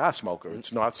seasoned cigar smoker.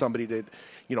 It's not somebody that,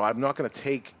 I'm not going to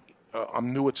take.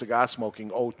 I'm new at cigar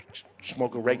smoking. Oh,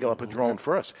 smoke a regular Padron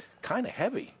first. Kind of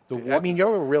heavy.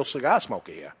 You're a real cigar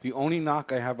smoker here. The only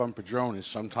knock I have on Padron is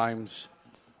sometimes,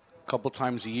 a couple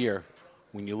times a year,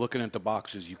 when you're looking at the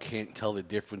boxes, you can't tell the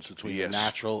difference between the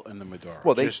natural and the Maduro.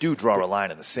 Well, they do draw a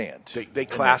line in the sand. They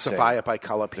classify it by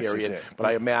color, period. But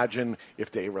I imagine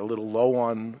if they were a little low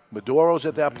on Maduros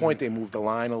at that point, they moved the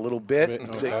line a little bit.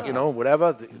 And say,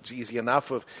 whatever. It's easy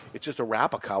enough. It's just a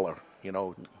wrapper color,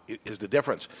 is the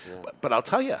difference. Yeah. But I'll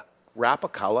tell you, wrapper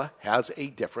color has a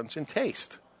difference in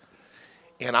taste.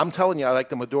 And I'm telling you, I like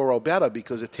the Maduro better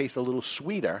because it tastes a little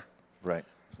sweeter. Right.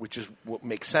 Which is what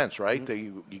makes sense, right?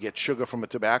 You get sugar from a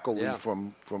tobacco leaf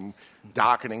from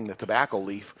darkening the tobacco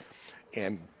leaf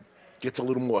and gets a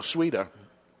little more sweeter.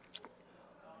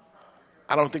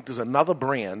 I don't think there's another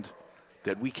brand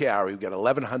that we carry. We've got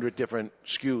 1,100 different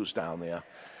SKUs down there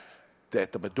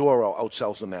that the Maduro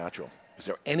outsells the natural. Is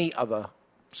there any other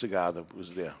cigar that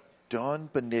was there? Don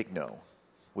Benigno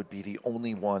would be the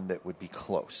only one that would be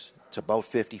close. It's about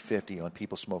 50-50 on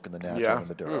people smoking the natural and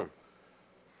Maduro.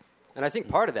 And I think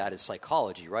part of that is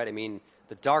psychology, right? I mean,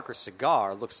 the darker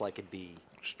cigar looks like it'd be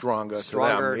stronger,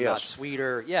 not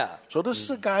sweeter. Yeah. So this is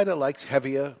a guy that likes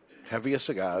heavier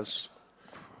cigars.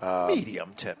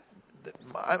 Medium tip.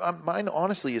 Mine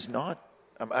honestly is not.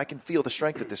 I can feel the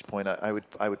strength at this point. I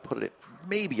would put it at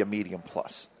maybe a medium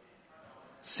plus.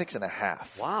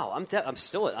 6.5. Wow, I'm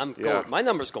going. My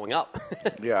number's going up.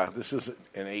 Yeah, this is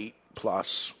an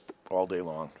 8+ all day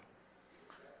long.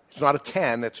 It's not a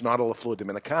 10. It's not a La Flor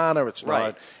Dominicana. It's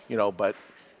not, but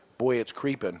boy, it's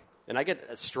creeping. And I get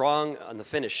a strong on the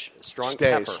finish,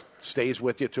 pepper. Stays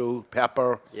with you too.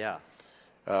 Pepper. Yeah.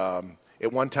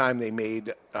 At one time, they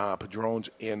made Padrones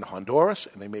in Honduras,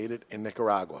 and they made it in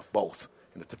Nicaragua, both.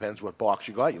 And it depends what box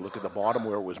you got. You look at the bottom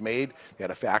where it was made. They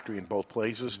had a factory in both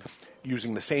places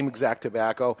using the same exact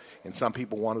tobacco. And some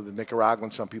people wanted the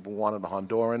Nicaraguan, some people wanted the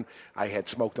Honduran. I had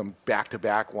smoked them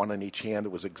back-to-back, one in each hand.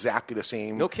 It was exactly the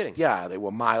same. No kidding. Yeah, they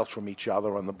were miles from each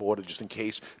other on the border just in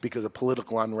case because of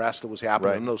political unrest that was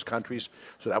happening in those countries.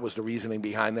 So that was the reasoning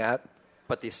behind that.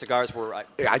 But the cigars were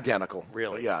identical.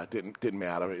 Really? Yeah, it didn't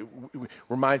matter. It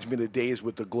reminds me of the days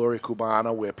with the Gloria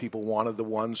Cubana where people wanted the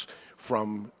ones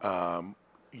from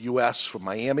U.S., from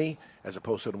Miami, as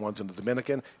opposed to the ones in the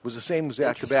Dominican. It was the same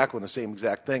exact tobacco and the same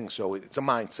exact thing. So it's a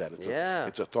mindset.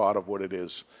 It's a thought of what it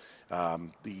is.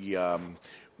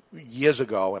 Years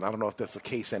ago, and I don't know if that's the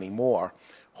case anymore,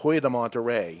 Hoya de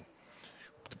Monterrey,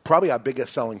 probably our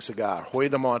biggest selling cigar, Hoya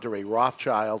de Monterrey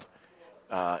Rothschild,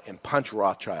 and Punch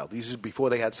Rothschild. These is before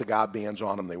they had cigar bands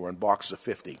on them. They were in boxes of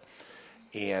 50.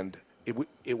 And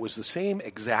it was the same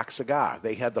exact cigar.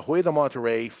 They had the Hoya de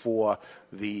Monterrey for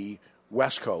the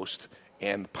West Coast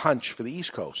and Punch for the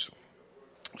East Coast.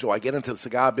 So I get into the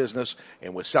cigar business,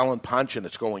 and we're selling Punch, and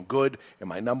it's going good. And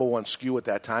my number one SKU at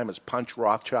that time is Punch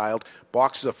Rothschild,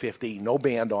 boxes of 50, no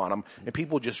band on them, and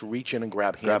people just reach in and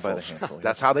grab handfuls. By the handful,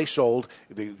 That's how they sold.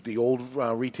 The old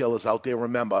retailers out there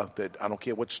remember that I don't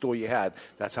care what store you had,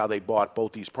 that's how they bought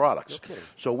both these products. Okay.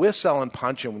 So we're selling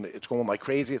Punch, and it's going like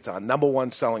crazy. It's our number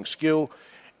one selling SKU,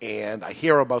 and I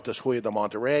hear about this Hoya de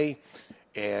Monterrey.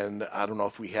 And I don't know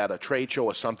if we had a trade show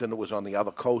or something that was on the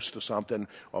other coast or something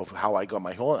of how I got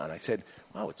my whole. And I said,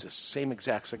 wow, it's the same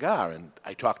exact cigar. And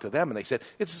I talked to them, and they said,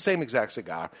 it's the same exact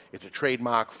cigar. It's a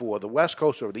trademark for the West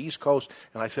Coast or the East Coast.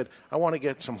 And I said, I want to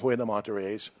get some Hoya de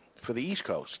Monterreys for the East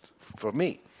Coast, for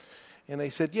me. And they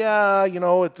said, yeah,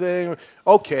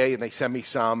 okay. And they sent me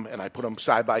some, and I put them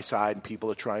side by side, and people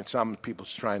are trying some, and people are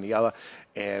trying the other.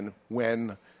 And when,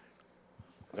 I'm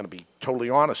going to be totally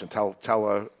honest and tell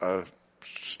a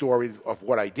story of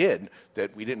what I did,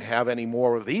 that we didn't have any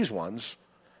more of these ones,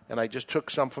 and I just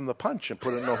took some from the Punch and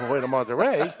put it in the Hoya de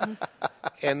Monterrey,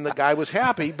 and the guy was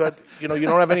happy, but, you don't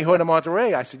have any Hoya de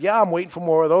Monterrey. I said, yeah, I'm waiting for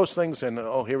more of those things, and,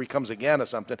 here he comes again or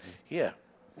something. Here.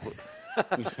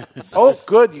 Oh,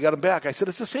 good, you got him back. I said,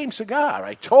 it's the same cigar.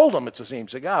 I told him it's the same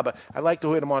cigar, but I like the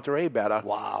Hoya de Monterrey better.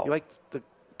 Wow. You like the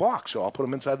box, so I'll put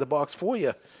them inside the box for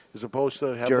you, as opposed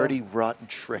to have dirty, rotten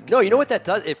trick. No, you know what that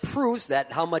does? It proves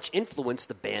that how much influence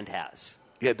the band has.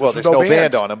 Yeah, well, there's no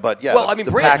band on them, but yeah. Well, I mean,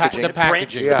 the brand, packaging. the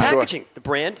packaging, Yeah, the sure. packaging, the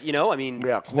brand. I mean,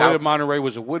 Yeah. Hoya de Monterrey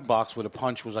was a wood box with a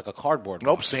Punch was like a cardboard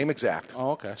Nope, box. same exact.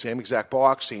 Oh, okay. Same exact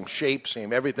box, same shape,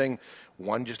 same everything.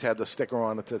 One just had the sticker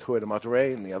on it that Hoya de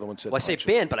Monterrey, and the other one said well, I say Punch.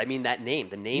 band, but I mean that name.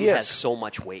 The name Yes. has so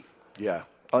much weight. Yeah.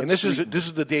 And this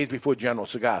is the days before General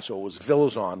Cigar, so it was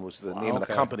Villazon was the name of the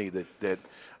okay. company that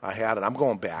I had, and I'm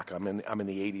going back. I'm in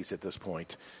the 80s at this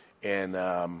point, and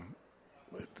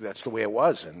that's the way it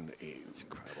was. And it's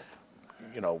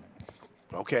incredible.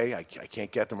 Okay, I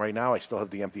can't get them right now. I still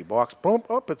have the empty box. Boom,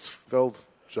 up, it's filled.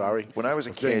 Sorry. When I was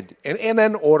a kid, and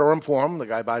then order them for him. The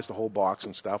guy buys the whole box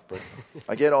and stuff. But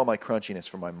I get all my crunchiness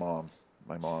from my mom.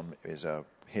 My mom is a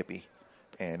hippie,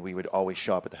 and we would always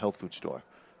shop at the health food store.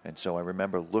 And so I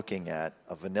remember looking at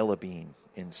a vanilla bean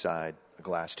inside a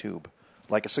glass tube,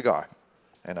 like a cigar.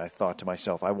 And I thought to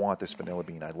myself, I want this vanilla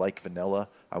bean. I like vanilla.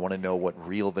 I want to know what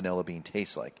real vanilla bean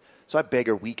tastes like. So I beg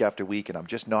her week after week, and I'm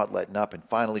just not letting up. And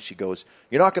finally she goes,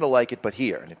 you're not going to like it, but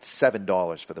here. And it's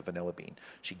 $7 for the vanilla bean.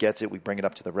 She gets it. We bring it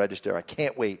up to the register. I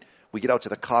can't wait. We get out to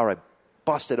the car. I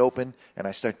bust it open, and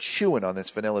I start chewing on this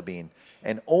vanilla bean.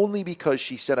 And only because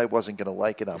she said I wasn't going to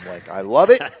like it, I'm like, I love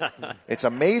it. It's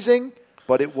amazing.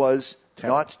 But it was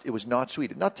not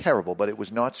sweet. Not terrible, but it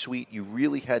was not sweet. You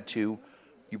really had to.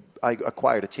 I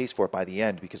acquired a taste for it by the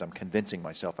end because I'm convincing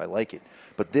myself I like it.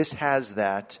 But this has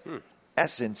that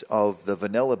essence of the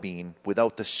vanilla bean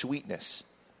without the sweetness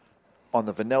on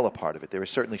the vanilla part of it. There is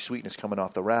certainly sweetness coming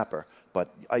off the wrapper,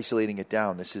 but isolating it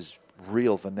down, this is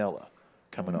real vanilla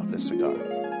coming off this cigar.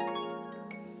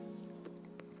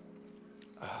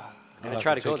 I'm going to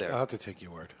try to go there. I'll have to take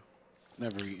your word.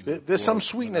 Never eaten. There's some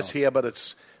sweetness here, but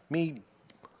it's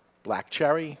black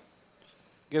cherry.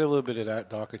 Get a little bit of that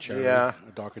darker cherry. Yeah.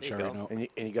 A darker cherry note. And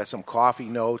you got some coffee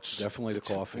notes. Definitely the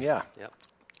coffee. Yeah. Yep.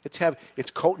 It's heavy.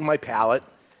 It's coating my palate.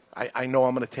 I know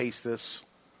I'm going to taste this.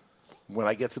 When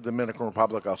I get to the Dominican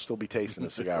Republic, I'll still be tasting the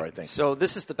cigar, I think. So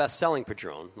this is the best-selling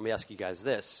Padron. Let me ask you guys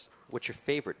this. What's your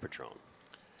favorite Padron?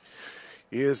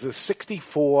 Is the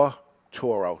 64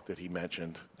 Toro that he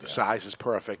mentioned. The size is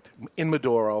perfect. In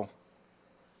Maduro.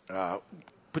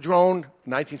 Padron,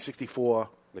 1964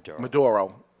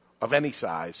 Maduro of any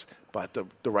size, but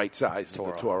the right size Toro.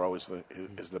 is the Toro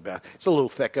is the best. It's a little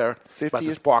thicker, but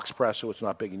it's box press, so it's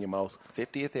not big in your mouth.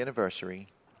 50th anniversary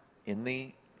in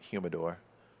the humidor,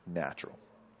 natural,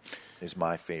 is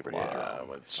my favorite.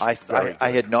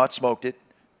 I had not smoked it,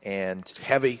 and it's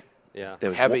heavy. Yeah,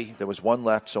 there was one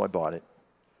left, so I bought it,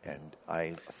 and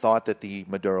I thought that the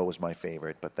Maduro was my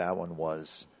favorite, but that one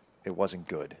wasn't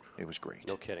good. It was great.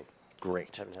 No kidding.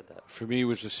 Great. Haven't had that. For me, it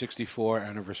was the 64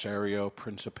 Anniversario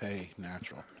Principe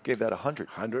Natural. Gave that 100.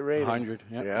 100 rating. 100,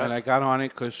 yeah. Yeah. And I got on it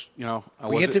because,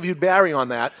 we interviewed Barry on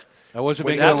that. I wasn't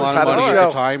Was making a that lot the of money show? at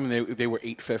the time, and they were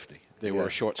 $8.50. They were Yeah. a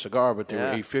short cigar, but they were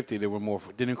Yeah. $8.50. They were more,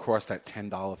 didn't cross that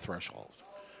 $10 threshold.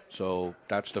 So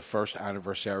that's the first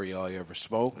Anniversario I ever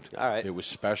smoked. All right. It was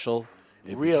special.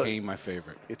 It Really? became my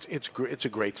favorite. It's a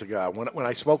great cigar. When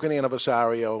I smoke an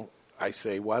Anniversario, I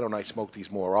say, why don't I smoke these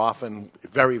more often?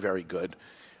 Very, very good.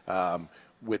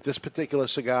 With this particular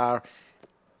cigar,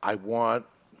 I want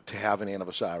to have an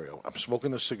Anniversario. I'm smoking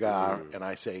the cigar, and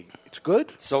I say, it's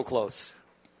good, So close.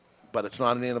 but it's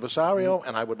not an Anniversario,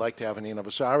 and I would like to have an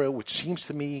Anniversario, which seems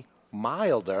to me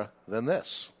milder than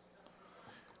this.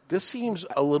 This seems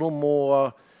a little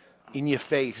more in your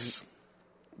face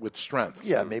with strength.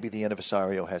 Yeah, maybe the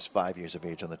Anniversario has 5 years of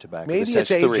age on the tobacco. Maybe This it's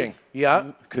has 3. aging.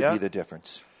 Yeah. Could yeah. be the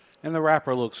difference. And the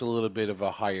wrapper looks a little bit of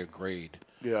a higher grade.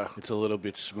 Yeah. It's a little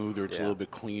bit smoother. It's a Yeah. little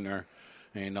bit cleaner.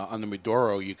 And on the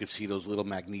Maduro, you could see those little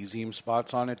magnesium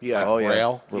spots on it. Yeah. that Oh, yeah.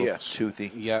 braille. Little Yes.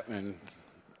 toothy. Yeah, and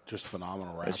just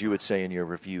phenomenal wrapper. As you would say in your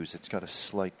reviews, it's got a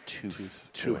slight tooth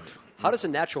to it. How does a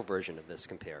natural version of this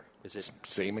compare? Is it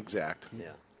Same exact.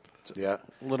 yeah, Yeah.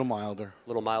 a little milder. a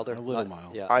little milder? A little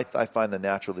mild. Yeah. I find the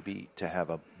natural to have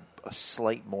a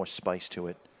slight more spice to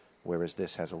it, whereas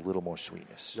this has a little more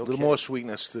sweetness. A little more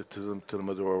sweetness to the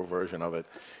Maduro version of it.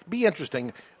 Be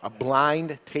interesting, a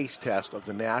blind taste test of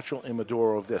the natural and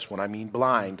Maduro of this. When I mean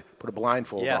blind, put a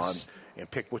blindfold Yes. on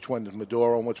and pick which one's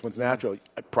Maduro and which one's natural.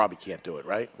 I probably can't do it,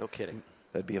 right? No kidding.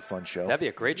 That'd be a fun show. That'd be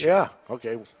a great show. Yeah.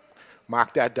 Okay.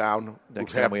 Mark that down.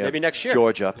 Next We'll time we have Maybe next year.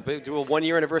 George up. We'll do a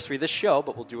 1-year anniversary of this show,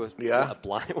 but we'll do Yeah. a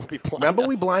blind. We'll be blind. Remember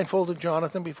we blindfolded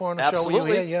Jonathan before on the show? Were Absolutely.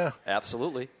 you here? Yeah.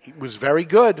 Absolutely. He was very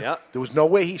good. Yeah. There was no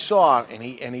way he saw, and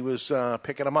he was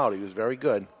picking them out. He was very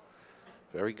good.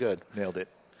 Very good. Nailed it.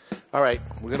 All right,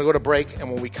 we're going to go to break,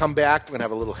 and when we come back, we're going to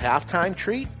have a little halftime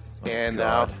treat and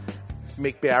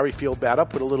make Barry feel better,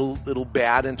 put a little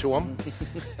bad into him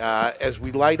as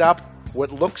we light up what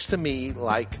looks to me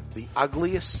like the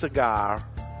ugliest cigar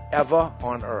ever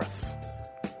on earth.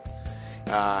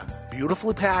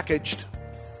 Beautifully packaged.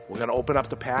 We're going to open up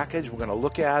the package. We're going to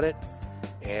look at it.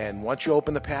 And once you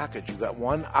open the package, you got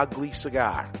one ugly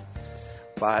cigar.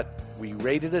 But we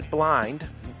rated it blind,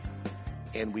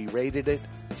 and we rated it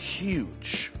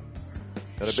huge.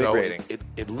 Got a big rating.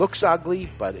 It looks ugly,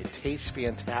 but it tastes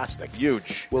fantastic.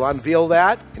 Huge. We'll unveil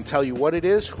that and tell you what it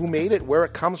is, who made it, where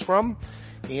it comes from.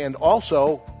 And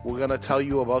also, we're going to tell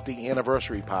you about the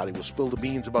anniversary party. We'll spill the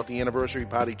beans about the anniversary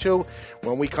party, too,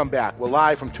 when we come back. We're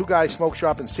live from Two Guys Smoke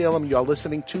Shop in Salem. You're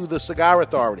listening to the Cigar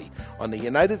Authority on the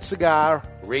United Cigar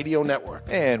Radio Network.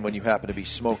 And when you happen to be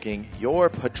smoking your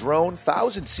Padron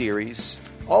 1000 series,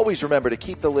 always remember to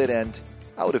keep the lid end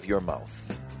out of your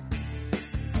mouth.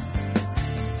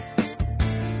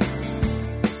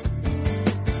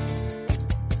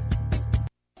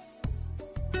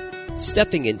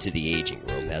 Stepping into the aging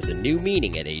room has a new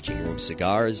meaning at Aging Room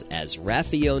Cigars as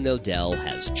Rafael Nodal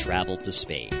has traveled to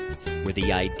Spain, where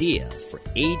the idea for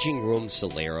Aging Room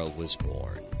Solera was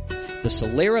born. The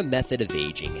Solera method of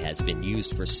aging has been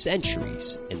used for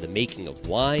centuries in the making of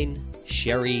wine,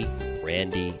 sherry,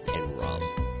 brandy, and rum.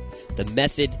 The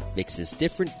method mixes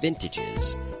different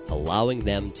vintages, allowing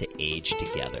them to age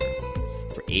together.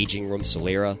 For Aging Room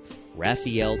Solera,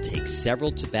 Rafael takes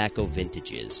several tobacco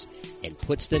vintages and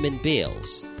puts them in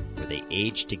bales where they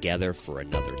age together for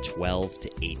another 12 to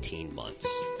 18 months.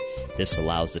 This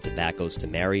allows the tobaccos to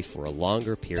marry for a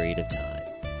longer period of time.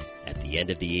 At the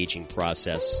end of the aging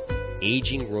process,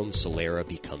 Aging Room Solera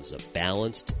becomes a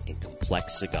balanced and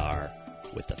complex cigar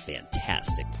with a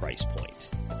fantastic price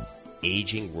point.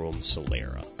 Aging Room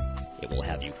Solera, It will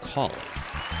have you calling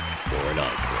for an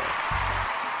encore.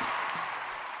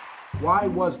 Why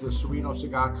was the Sereno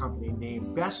Cigar Company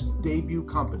named Best Debut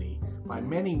Company by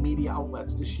many media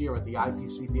outlets this year at the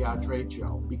IPCPR trade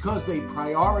show? Because they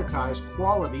prioritize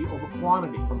quality over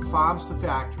quantity, from farms to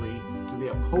factory to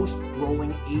their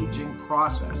post-rolling aging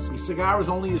process. A cigar is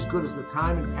only as good as the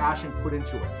time and passion put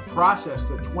into it, a process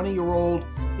that 20-year-old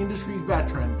industry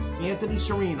veteran Anthony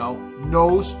Sereno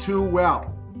knows too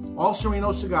well. All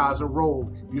Sereno cigars are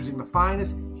rolled using the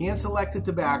finest hand-selected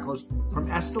tobaccos from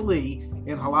Esteli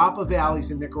and Jalapa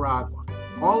Valleys in Nicaragua.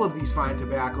 All of these fine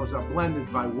tobaccos are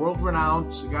blended by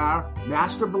world-renowned cigar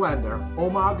master blender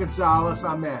Omar Gonzalez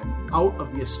Amen out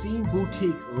of the esteemed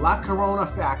boutique La Corona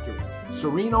factory.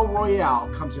 Sereno Royale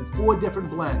comes in 4 different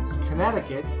blends: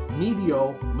 Connecticut,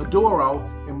 Medio, Maduro,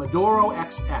 and Maduro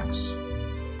XX.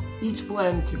 Each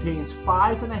blend contains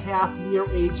 5.5-year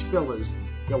age fillers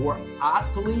that were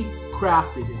artfully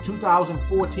crafted in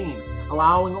 2014,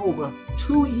 allowing over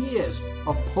 2 years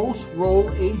of post-roll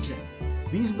aging.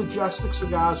 These majestic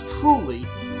cigars truly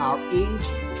are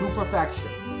aged to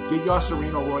perfection. Get your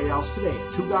Sereno Royales today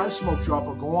at Two Guys Smoke Shop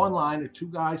or go online at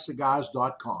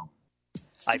twoguyscigars.com.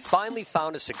 I finally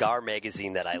found a cigar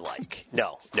magazine that I like.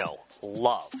 No,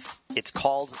 love. It's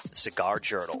called Cigar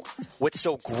Journal. What's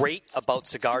so great about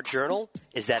Cigar Journal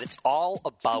is that it's all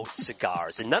about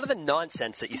cigars and none of the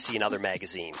nonsense that you see in other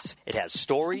magazines. It has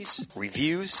stories,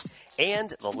 reviews,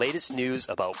 and the latest news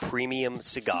about premium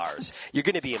cigars. You're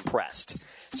going to be impressed.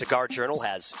 Cigar Journal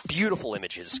has beautiful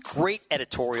images, great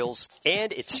editorials,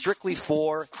 and it's strictly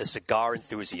for the cigar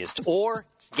enthusiast or,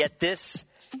 get this,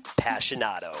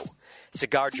 passionado.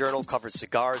 Cigar Journal covers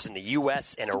cigars in the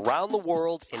U.S. and around the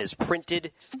world and is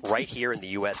printed right here in the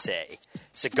USA.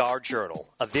 Cigar Journal,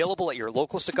 available at your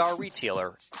local cigar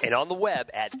retailer and on the web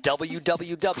at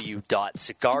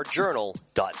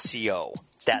www.cigarjournal.co.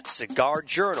 That's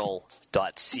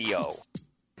cigarjournal.co.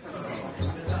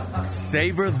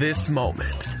 Savor this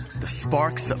moment. The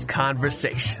sparks of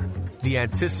conversation. The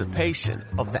anticipation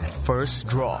of that first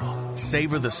draw.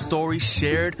 Savor the story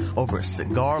shared over a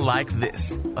cigar like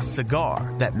this. A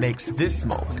cigar that makes this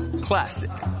moment classic.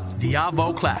 The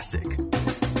Avo Classic.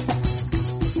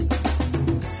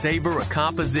 Savor a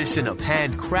composition of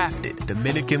handcrafted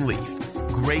Dominican leaf,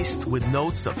 graced with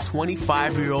notes of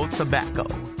 25-year-old tobacco.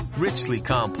 Richly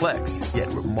complex, yet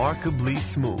remarkably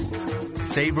smooth.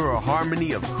 Savor a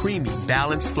harmony of creamy,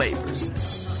 balanced flavors.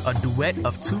 A duet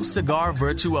of 2 cigar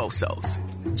virtuosos,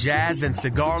 jazz and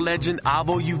cigar legend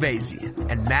Avo Uvazian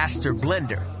and master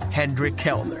blender Hendrik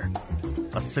Kellner.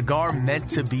 A cigar meant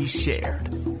to be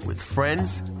shared with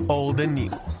friends old and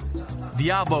new. The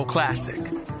Avo Classic.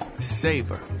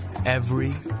 Savor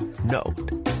every note.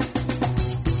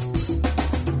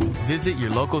 Visit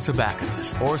your local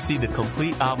tobacconist or see the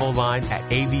complete Avo line at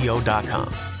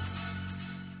avo.com.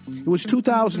 It was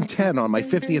 2010 on my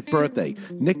 50th birthday.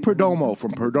 Nick Perdomo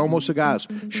from Perdomo Cigars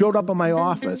showed up in my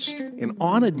office and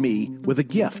honored me with a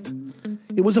gift.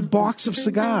 It was a box of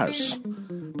cigars.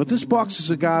 But this box of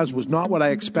cigars was not what I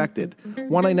expected.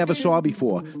 One I never saw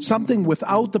before. Something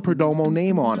without the Perdomo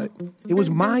name on it. It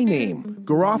was my name,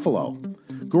 Garofalo.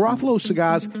 Garofalo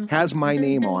Cigars has my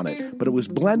name on it, but it was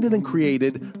blended and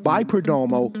created by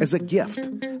Perdomo as a gift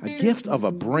of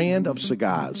a brand of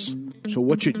cigars. So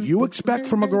what should you expect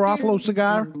from a Garofalo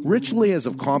cigar? Rich layers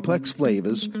of complex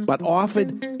flavors, but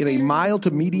offered in a mild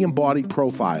to medium body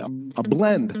profile. A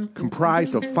blend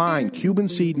comprised of fine Cuban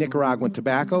seed Nicaraguan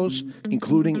tobaccos,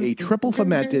 including a triple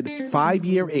fermented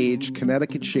 5-year aged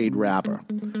Connecticut shade wrapper.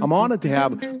 I'm honored to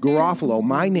have Garofalo,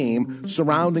 my name,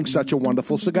 surrounding such a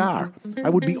wonderful cigar. I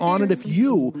would be honored if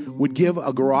you would give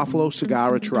a Garofalo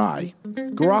cigar a try.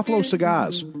 Garofalo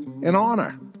Cigars, an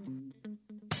honor.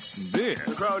 This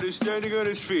The crowd is standing on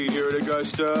its feet here at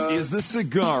Augusta. is the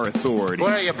Cigar Authority.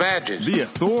 Where are your badges? The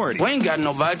authority. We ain't got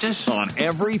no badges. On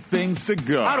everything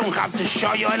cigar. I don't have to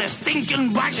show you any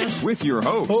stinking badges. With your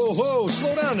host. Ho, ho,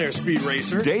 slow down there, Speed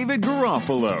Racer. David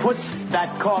Garofalo. Put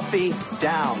that coffee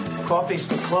down. Coffee's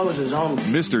for closers only.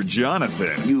 Mr.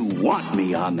 Jonathan. You want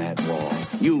me on that wall.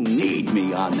 You need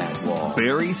me on that wall.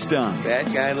 Barry Stein.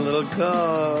 That guy in a little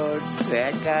coat.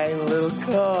 That guy in a little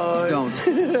coat. Don't.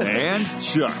 And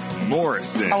Chuck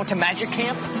Morrison. I went to magic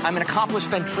camp. I'm an accomplished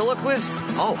ventriloquist.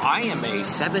 Oh, I am a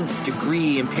 7th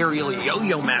degree imperial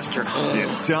yo-yo master.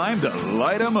 It's time to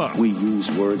light 'em up. We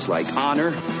use words like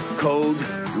honor, code,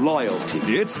 loyalty.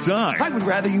 It's time. I would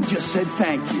rather you just said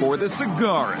thank you. For the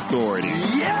Cigar Authority.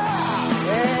 Yeah!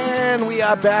 And we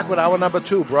are back with hour number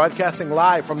 2, broadcasting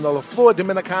live from the La Flor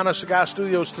Dominicana Cigar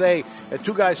Studios today at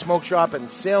Two Guys Smoke Shop in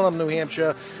Salem, New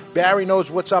Hampshire. Barry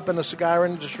knows what's up in the cigar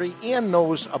industry and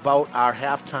knows about our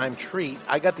halftime treat.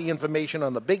 I got the information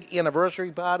on the big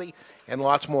anniversary party and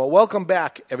lots more. Welcome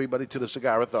back, everybody, to the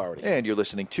Cigar Authority. And you're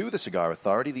listening to the Cigar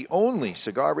Authority, the only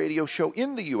cigar radio show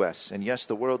in the U.S. and, yes,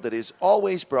 the world that is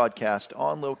always broadcast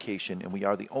on location. And we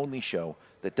are the only show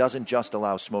that doesn't just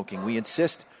allow smoking. We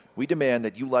insist, we demand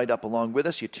that you light up along with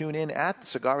us. You tune in at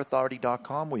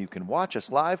cigarauthority.com where you can watch us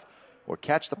live or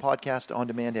catch the podcast on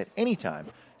demand at any time.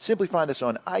 Simply find us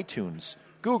on iTunes,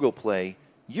 Google Play,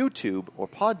 YouTube, or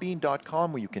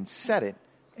podbean.com where you can set it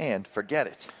and forget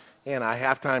it. And our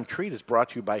halftime treat is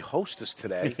brought to you by Hostess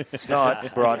today. It's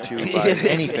not brought to you by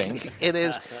anything. It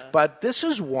is. But this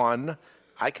is one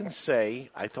I can say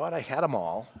I thought I had them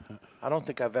all. I don't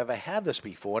think I've ever had this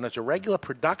before. And it's a regular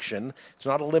production. It's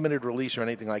not a limited release or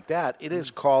anything like that. It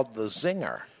is called the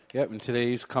Zinger. Yep, and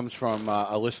today's comes from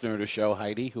a listener of the show,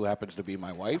 Heidi, who happens to be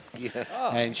my wife. Yeah.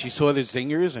 And she saw the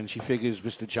zingers, and she figures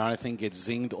Mr. Jonathan gets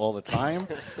zinged all the time.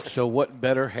 So what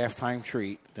better halftime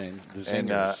treat than the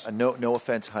zingers? And no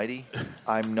offense, Heidi,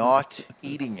 I'm not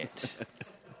eating it.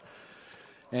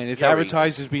 And it's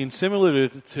advertised as being similar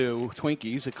to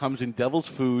Twinkies. It comes in Devil's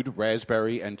Food,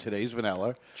 raspberry, and today's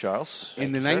vanilla. Charles?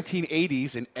 In the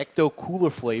 1980s, an Ecto Cooler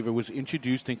flavor was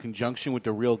introduced in conjunction with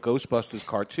the real Ghostbusters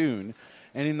cartoon.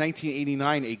 And in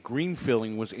 1989, a green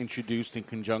filling was introduced in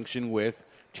conjunction with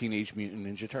Teenage Mutant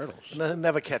Ninja Turtles. And it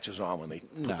never catches on when they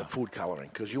put the food coloring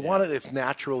because you want it, it's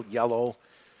natural yellow.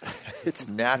 It's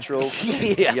natural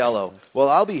yellow. Well,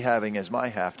 I'll be having as my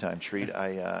halftime treat.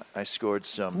 I scored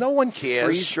some. No one cares.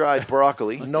 Freeze-dried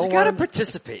broccoli. You got to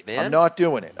participate, man. I'm not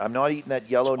doing it. I'm not eating that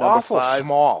yellow It's number awful 5.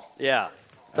 small. Yeah.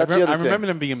 That's the other I thing. remember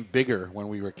them being bigger when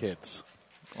we were kids.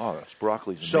 Oh, that's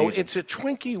broccoli's So amazing. it's a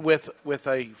Twinkie with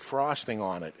a frosting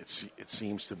on it. It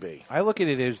seems to be. I look at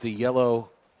it as the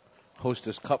yellow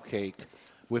Hostess cupcake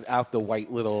without the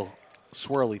white little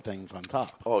swirly things on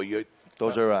top. Oh,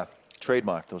 those are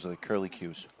trademark. Those are the curly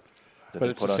cues. But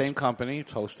it's the same company.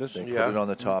 It's Hostess. They put it on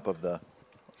the top of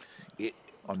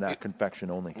on that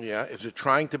confection only. Yeah. Is it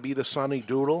trying to be the Sunny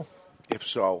Doodle? If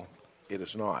so, it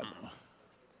is not.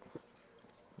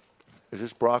 Is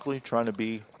this broccoli trying to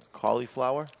be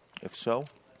cauliflower? If so,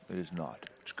 it is not.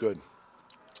 It's good.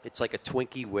 It's like a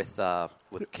Twinkie with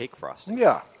cake frosting.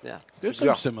 Yeah. Yeah. There's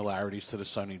some similarities to the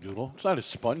Sunny Doodle. It's not as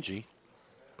spongy,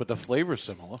 but the flavor's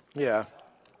similar. Yeah.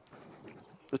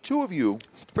 The two of you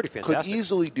pretty could fantastic.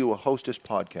 easily do a Hostess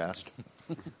podcast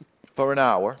for an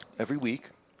hour every week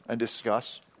and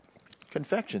discuss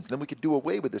confections. Then we could do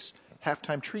away with this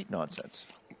halftime treat nonsense.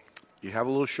 You have a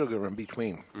little sugar in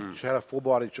between. You should have a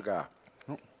full-bodied cigar.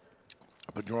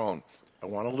 A Padron. I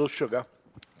want a little sugar.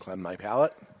 Cleanse my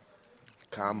palate.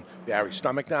 Calm Barry's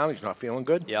stomach down. He's not feeling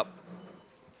good. Yep.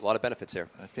 A lot of benefits here.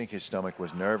 I think his stomach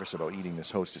was nervous about eating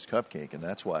this Hostess cupcake, and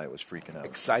that's why it was freaking out.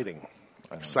 Exciting.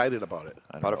 Excited about it.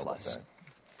 I don't know about Butterflies. that.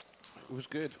 It was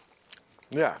good.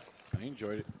 Yeah. I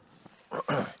enjoyed it.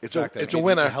 It's In fact, a I made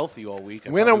winner. it healthy all week. I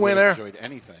Winner, probably would've winner. enjoyed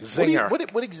anything.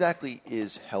 Zinger. What exactly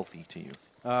is healthy to you?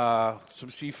 Some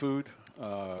seafood,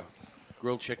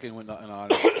 grilled chicken with nothing on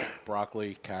it,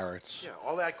 broccoli, carrots. Yeah,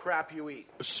 all that crap you eat.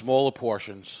 Smaller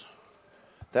portions.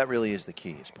 That really is the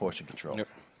key, is portion control. Yep.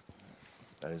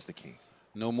 That is the key.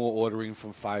 No more ordering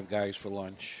from Five Guys for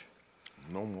lunch.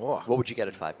 No more. What would you get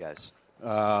at Five Guys?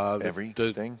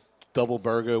 Everything? Double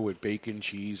burger with bacon,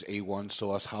 cheese, A1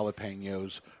 sauce,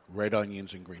 jalapenos, red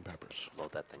onions, and green peppers.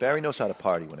 Love that thing. Barry knows how to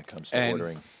party when it comes to And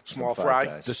ordering small from fry?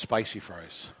 Five Guys. The spicy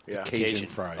fries. Yeah. The Cajun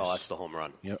fries. Oh, that's the home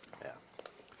run. Yep. Yeah.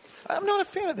 I'm not a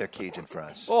fan of their Cajun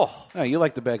fries. Oh. Oh, you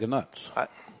like the bag of nuts. Oh,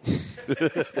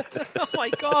 my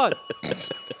God.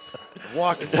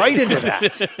 Walked right into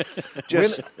that.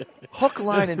 Just hook,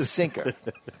 line, and sinker.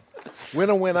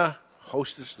 Winner, winner,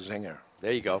 Hostess Zinger.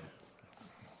 There you go.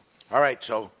 All right,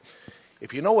 so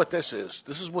if you know what this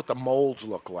is what the molds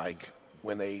look like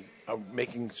when they are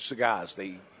making cigars.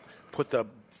 They put the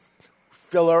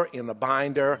filler in the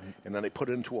binder, and then they put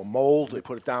it into a mold. They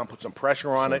put it down, put some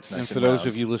pressure on it. And for those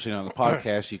of you listening on the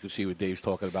podcast, you can see what Dave's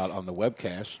talking about on the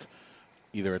webcast,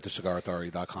 either at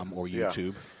thecigarauthority.com or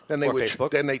YouTube. Then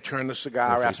they turn the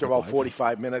cigar Or after Facebook about Live.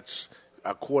 45 minutes,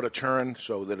 a quarter turn,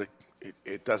 so that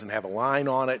it doesn't have a line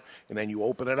on it, and then you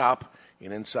open it up,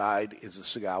 and inside is a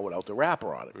cigar without the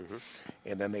wrapper on it. Mm-hmm.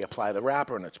 And then they apply the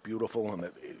wrapper, and it's beautiful.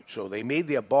 And so they made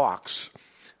their box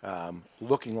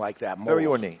looking like that mold. Very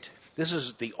ornate. This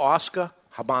is the Oscar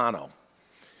Habano,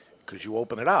 because you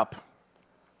open it up,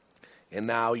 and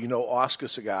now you know Oscar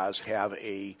cigars have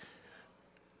a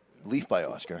Leaf by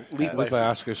Oscar. Leaf by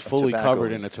Oscar is fully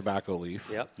covered in a tobacco leaf.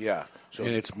 Yep. Yeah. So,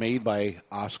 and it's made by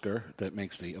Oscar that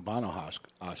makes the Habano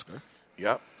Oscar.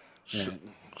 Yep.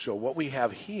 So what we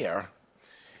have here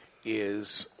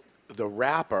is the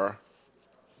wrapper,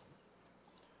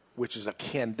 which is a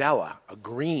candela, a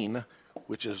green,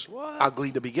 which is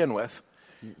ugly to begin with.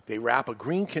 They wrap a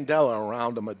green candela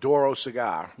around a Maduro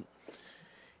cigar.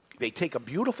 They take a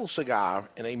beautiful cigar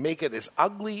and they make it as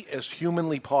ugly as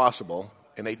humanly possible,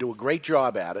 and they do a great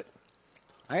job at it.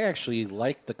 I actually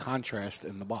like the contrast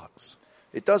in the box.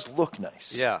 It does look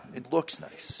nice. Yeah. It looks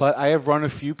nice. But I have run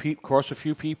across a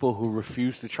few people who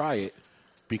refuse to try it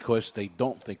because they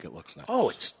don't think it looks nice. Oh,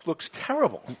 it looks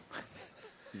terrible.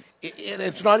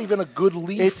 It's not even a good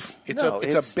leaf. It's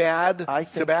a bad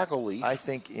tobacco leaf. I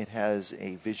think it has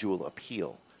a visual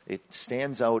appeal. It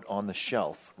stands out on the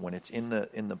shelf when it's in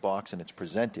the box and it's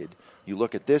presented. You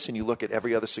look at this and you look at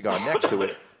every other cigar next to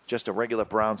it, just a regular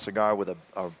brown cigar with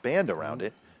a band around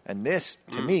it. And this,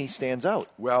 to me, stands out.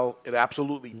 Well, it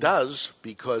absolutely does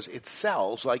because it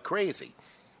sells like crazy.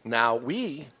 Now,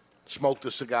 we smoked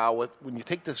the cigar with, when you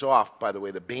take this off, by the way,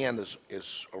 the band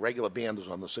is a regular band is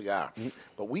on the cigar.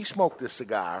 But we smoked this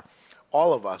cigar,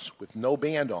 all of us, with no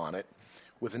band on it,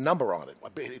 with a number on it.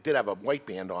 It did have a white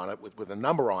band on it with a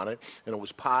number on it, and it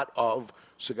was part of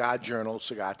Cigar Journal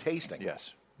Cigar Tasting.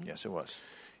 Yes, it was.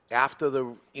 After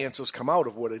the answers come out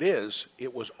of what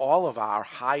it was all of our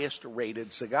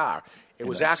highest-rated cigar. It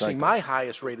was actually my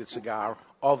highest-rated cigar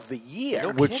of the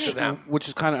year. Which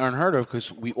is kind of unheard of because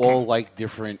we all like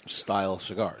different style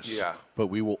cigars. Yeah. But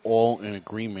we were all in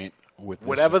agreement with this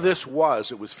whatever cigar. this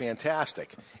was, it was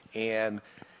fantastic. And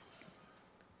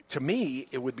to me,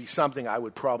 it would be something I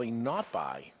would probably not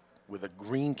buy with a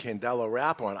green Candela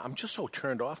wrapper on it. I'm just so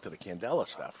turned off to the Candela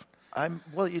stuff.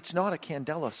 Well, it's not a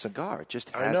Candela cigar. It just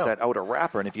has that outer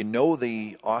wrapper. And if you know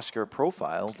the Oscar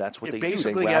profile, that's what they do.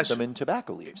 They wrap them in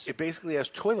tobacco leaves. It basically has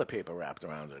toilet paper wrapped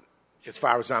around it, as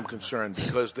far as I'm concerned,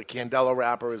 because the Candela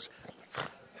wrapper is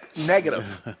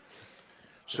negative.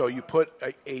 So you put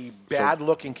a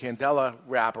bad-looking Candela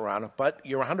wrapper on it, but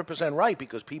you're 100% right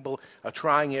because people are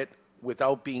trying it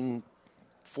without being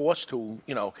forced to,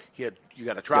 here, you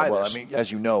got to try this. Well, I mean,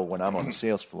 as you know, when I'm on the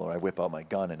sales floor, I whip out my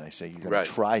gun and I say, "You got to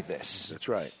try this." That's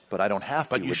right. But I don't have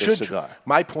to But you with should this cigar.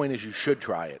 My point is, you should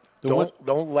try it.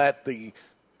 Don't let the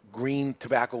green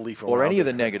tobacco leaf Or around any of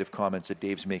it. the negative comments that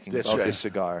Dave's making That's about right. this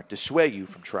cigar dissuade you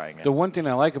from trying it. The one thing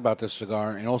I like about this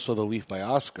cigar, and also the Leaf by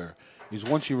Oscar, is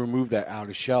once you remove that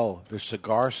outer shell, the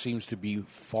cigar seems to be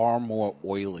far more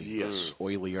oily,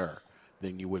 oilier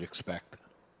than you would expect.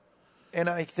 And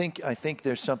I think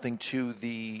there's something to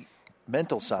the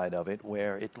mental side of it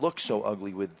where it looks so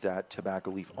ugly with that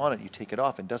tobacco leaf on it. You take it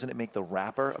off, and doesn't it make the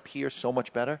wrapper appear so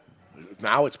much better?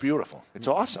 Now it's beautiful. It's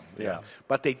awesome. Yeah.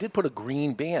 But they did put a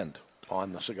green band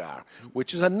on the cigar,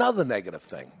 which is another negative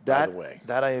thing, by the way.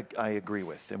 That I agree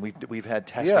with, and we've had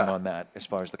testing on that as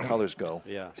far as the colors go.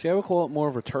 Yeah. See, I would call it more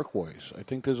of a turquoise. I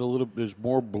think there's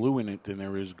more blue in it than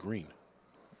there is green.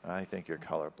 I think you're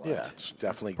colorblind. Yeah, it's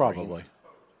definitely Probably. green.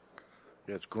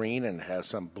 It's green and has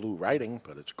some blue writing,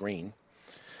 but it's green.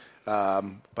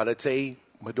 But it's a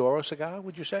Maduro cigar,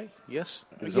 would you say? Yes?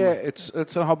 It's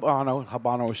a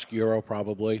Habano Oscuro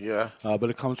probably. Yeah.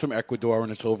 But it comes from Ecuador,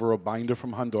 and it's over a binder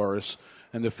from Honduras,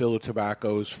 and the fill of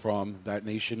tobaccos from that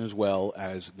nation as well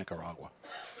as Nicaragua.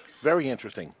 Very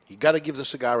interesting. You got to give the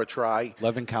cigar a try.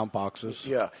 11 count boxes.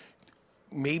 Yeah.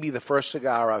 Maybe the first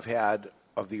cigar I've had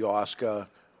of the Oscar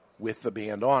with the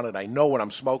band on it. I know what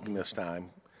I'm smoking this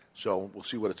time. So we'll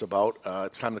see what it's about.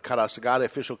 It's time to cut our cigar. The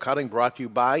official cutting brought to you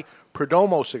by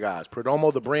Perdomo Cigars.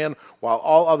 Perdomo, the brand, while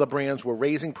all other brands were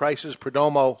raising prices,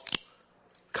 Perdomo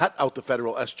cut out the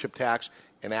federal S-chip tax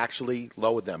and actually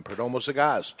lowered them. Perdomo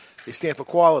Cigars. They stand for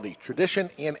quality, tradition,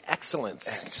 and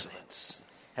excellence.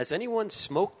 Has anyone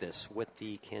smoked this with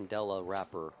the Candela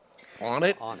wrapper on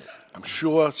it? I'm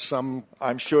sure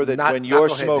that when you're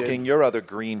smoking your other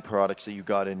green products that you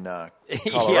got in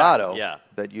Colorado,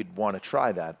 that you'd want to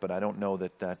try that. But I don't know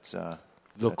that that's a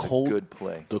good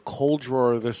play. The cold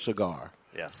drawer of this cigar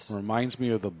Yes. reminds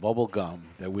me of the bubble gum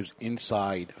that was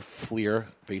inside Fleer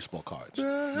baseball cards.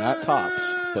 Not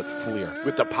Tops, but Fleer.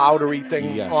 With the powdery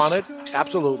thing on it?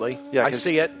 Absolutely. Yeah, I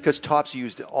see it. Because Tops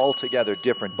used altogether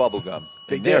different bubble gum.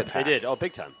 They in their did. pack. They did. Oh,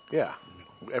 big time. Yeah.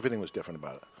 Everything was different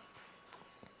about it.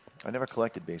 I never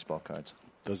collected baseball cards.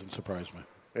 Doesn't surprise me.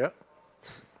 Yeah.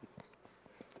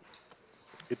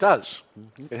 It does.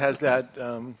 It has that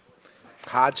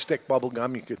hard stick bubble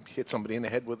gum. You could hit somebody in the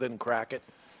head with it and crack it.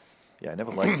 Yeah, I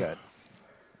never liked that.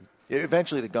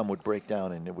 Eventually the gum would break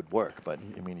down and it would work, but,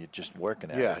 I mean, you're just working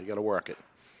at it. Yeah, you got to work it.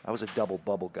 I was a double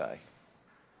bubble guy.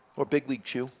 Or Big League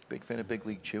Chew. Big fan of Big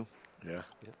League Chew. Yeah.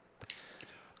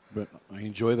 But I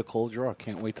enjoy the cold draw.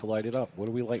 Can't wait to light it up. What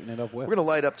are we lighting it up with? We're going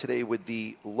to light up today with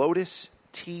the Lotus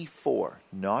T4,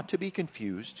 not to be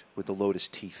confused with the Lotus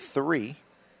T3.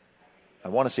 I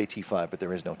want to say T5, but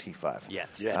there is no T5.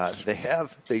 Yes.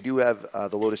 They do have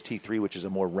the Lotus T3, which is a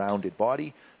more rounded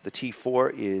body. The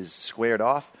T4 is squared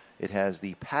off. It has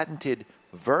the patented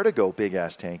Vertigo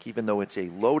big-ass tank, even though it's a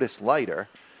Lotus lighter.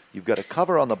 You've got a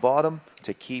cover on the bottom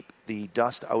to keep the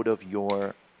dust out of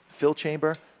your fill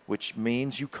chamber, which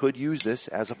means you could use this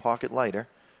as a pocket lighter.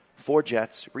 4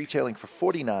 jets, retailing for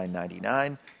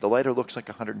 $49.99. The lighter looks like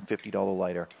a $150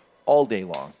 lighter all day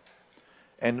long.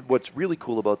 And what's really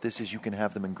cool about this is you can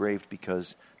have them engraved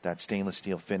because that stainless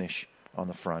steel finish on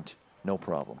the front, no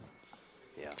problem.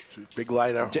 Yeah. Big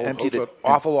lighter, Empty an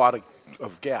awful lot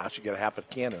of gas. You get a half a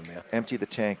can in there. Empty the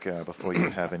tank before you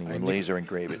have anyone laser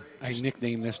engrave it. I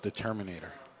nicknamed this the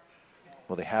Terminator.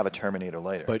 Well, they have a Terminator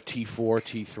lighter. But T4,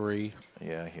 T3.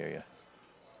 Yeah, I hear you.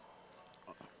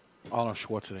 Arnold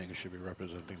Schwarzenegger should be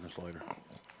representing this later.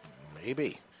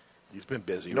 Maybe. He's been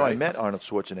busy, You know, right? I met Arnold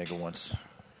Schwarzenegger once.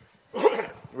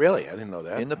 Really? I didn't know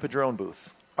that. In the Padron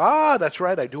booth. Ah, that's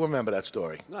right. I do remember that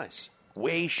story. Nice.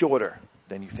 Way shorter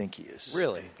than you think he is.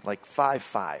 Really? Like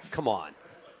 5'5". Come on.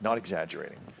 Not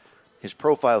exaggerating. His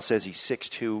profile says he's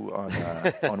 6'2"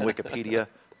 on Wikipedia.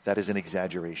 That is an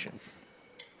exaggeration.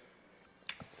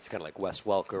 It's kind of like Wes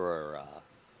Welker or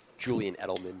Julian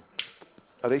Edelman.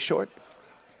 Are they short?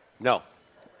 No.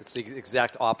 It's the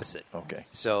exact opposite. Okay.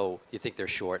 So you think they're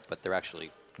short, but they're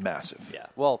actually massive. Yeah.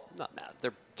 Well, not massive.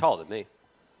 They're taller than me.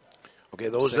 Okay,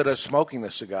 those that are smoking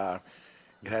the cigar,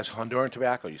 it has Honduran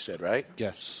tobacco, you said, right?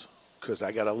 Yes. Because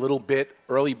I got a little bit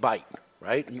early bite,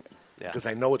 right? Yeah. Because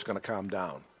I know it's going to calm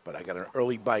down. But I got an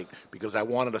early bite because I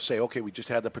wanted to say, okay, we just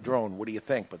had the Padron. What do you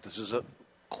think? But this is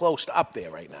close up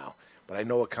there right now. But I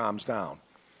know it calms down.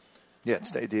 Yeah,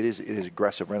 it is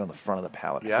aggressive right on the front of the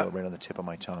palate. Yeah. I feel it right on the tip of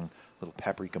my tongue. Little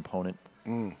peppery component.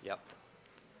 Yep.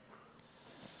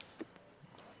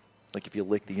 Like if you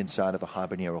lick the inside of a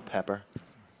habanero pepper.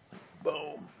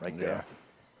 Boom. Right there.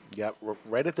 Yeah,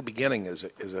 right at the beginning is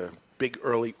a big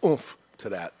early oomph to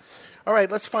that. All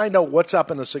right, let's find out what's up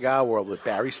in the cigar world with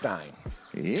Barry Stein.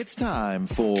 It's time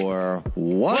for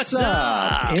What's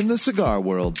Up in the Cigar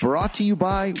World, brought to you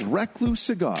by Recluse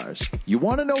Cigars. You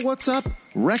want to know what's up?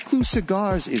 Recluse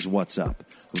Cigars is what's up.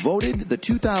 Voted the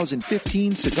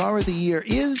 2015 Cigar of the Year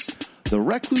is the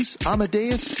Recluse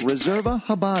Amadeus Reserva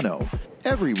Habano.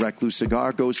 Every Recluse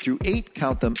cigar goes through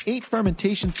 8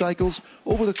 fermentation cycles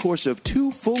over the course of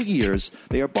 2 full years.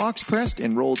 They are box pressed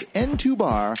and rolled end to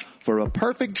bar for a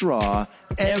perfect draw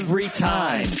every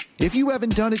time. If you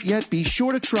haven't done it yet, be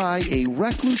sure to try a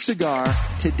Recluse cigar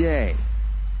today.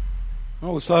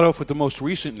 Well, we'll start off with the most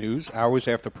recent news. Hours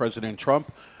after President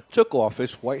Trump took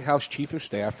office, White House Chief of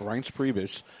Staff Reince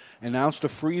Priebus announced a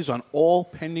freeze on all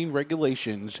pending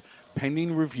regulations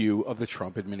pending review of the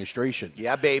Trump administration.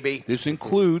 Yeah, baby. This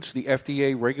includes the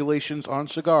FDA regulations on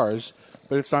cigars,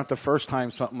 but it's not the first time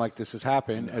something like this has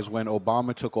happened, as when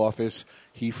Obama took office,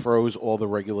 he froze all the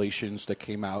regulations that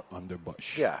came out under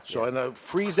Bush. Yeah, so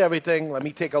freeze everything. Let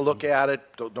me take a look at it.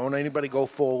 Don't anybody go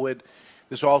forward.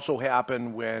 This also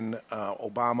happened when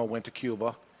Obama went to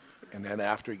Cuba, and then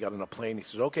after he got on a plane, he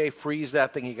says, okay, freeze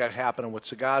that thing you got happening with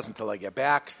cigars until I get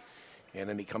back. And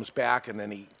then he comes back, and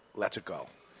then he lets it go.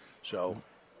 So,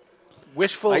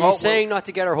 wishful. Are you saying not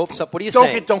to get our hopes up? What are you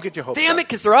don't saying? Don't get your hopes up. Damn it,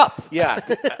 because they're up. Yeah,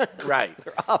 right.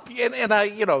 They're up. And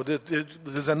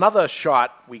there's another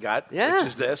shot we got, which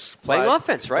is this. Playing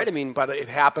offense, right? But it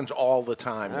happens all the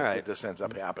time. All right. This ends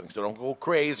up happening. So don't go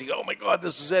crazy. Oh, my God,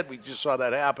 this is it. We just saw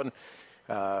that happen.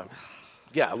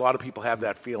 Yeah, a lot of people have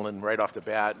that feeling right off the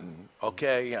bat. And,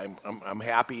 okay, I'm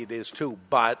happy it is too.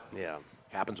 But it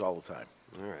happens all the time.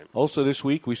 All right. Also this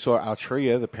week, we saw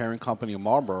Altria, the parent company of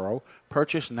Marlboro,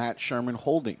 purchase Nat Sherman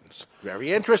Holdings.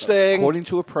 Very interesting. According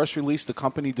to a press release, the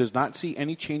company does not see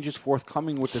any changes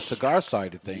forthcoming with the cigar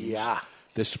side of things. Yeah.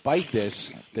 Despite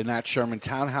this, the Nat Sherman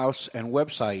townhouse and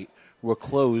website were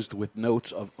closed with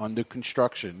notes of under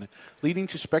construction, leading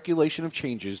to speculation of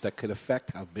changes that could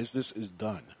affect how business is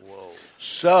done. Whoa.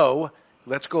 So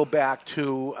let's go back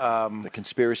to the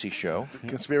conspiracy show. The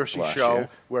conspiracy last show year.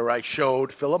 where I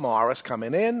showed Philip Morris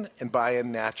coming in and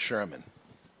buying Nat Sherman.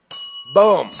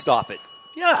 Boom. Stop it.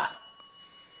 Yeah.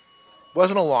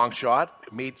 Wasn't a long shot.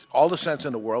 It made all the sense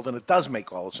in the world, and it does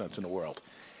make all the sense in the world.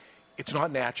 It's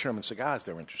not Nat Sherman cigars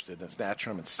they're interested in. It's Nat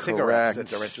Sherman cigarettes that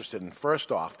they're interested in,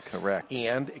 first off. Correct.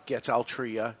 And it gets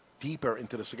Altria deeper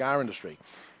into the cigar industry.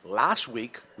 Last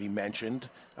week, we mentioned,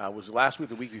 was it last week,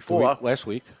 the week before? Last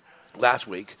week. Last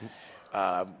week,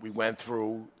 We went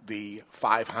through the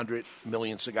 500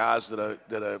 million cigars that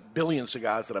are billion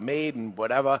cigars that are made and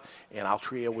whatever. And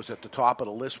Altria was at the top of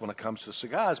the list when it comes to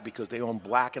cigars because they own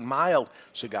Black and Mild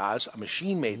cigars, a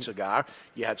machine-made cigar.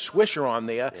 You had Swisher on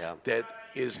there that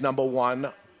is number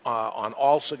one on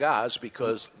all cigars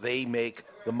because they make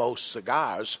the most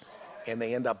cigars, and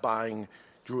they end up buying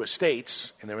Drew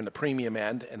Estates, and they're in the premium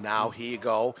end. And now here you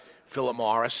go, Philip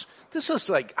Morris. This is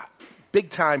like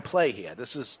big-time play here.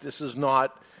 This is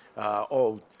not,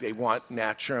 they want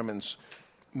Nat Sherman's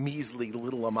measly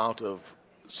little amount of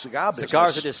cigar business.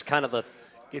 Cigars are just kind of the...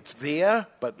 It's there,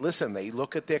 but listen, they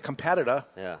look at their competitor,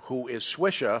 who is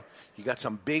Swisher. You got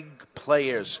some big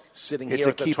players sitting here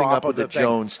at the top of the thing. It's a keeping up with the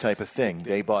Jones type of thing.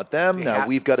 They bought them. Now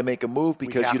we've got to make a move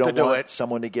because you don't want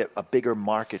someone to get a bigger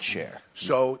market share.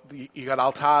 So you got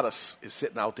Altadas is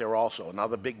sitting out there also,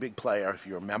 another big player. If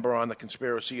you remember on the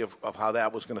conspiracy of how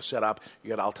that was going to set up,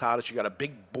 you got Altadas. You got a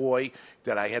big boy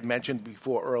that I had mentioned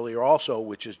before earlier also,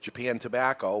 which is Japan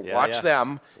Tobacco. Watch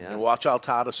them and watch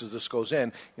Altadas as this goes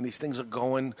in. And these things are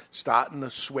starting to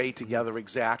sway together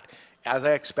exact as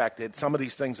I expected. Some of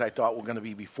these things I thought were going to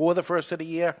be before the first of the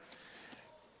year.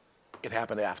 It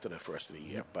happened after the first of the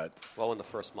year, but in the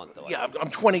first month, though. Yeah, I'm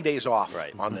 20 days off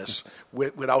on this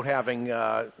without having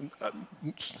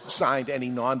signed any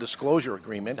non-disclosure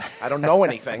agreement. I don't know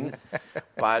anything,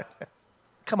 but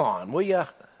come on, will you?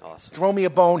 Awesome. Throw me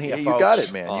a bone here, folks. You got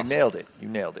it, man. Awesome. You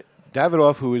nailed it.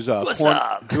 Davidoff, who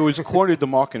has cornered the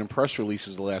market in press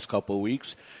releases the last couple of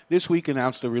weeks, this week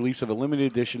announced the release of a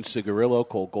limited edition cigarillo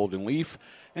called Golden Leaf.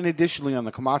 And additionally, on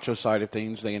the Camacho side of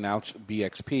things, they announced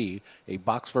BXP, a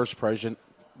box-first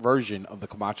version of the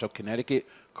Camacho Connecticut,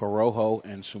 Corojo,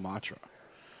 and Sumatra.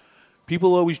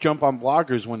 People always jump on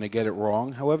bloggers when they get it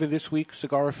wrong. However, this week,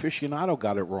 Cigar Aficionado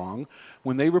got it wrong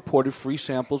when they reported free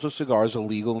samples of cigars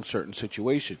illegal in certain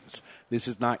situations. This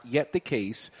is not yet the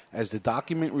case, as the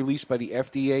document released by the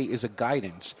FDA is a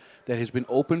guidance that has been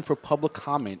open for public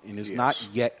comment and is not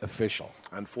yet official.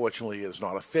 Unfortunately, it is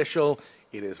not official.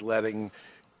 It is letting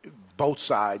both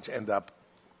sides end up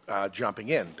jumping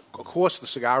in. Of course, the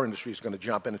cigar industry is going to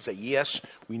jump in and say, yes,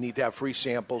 we need to have free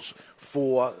samples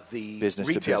for the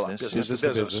retailer, business to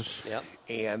business. Yep.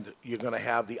 And you're going to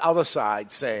have the other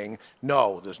side saying,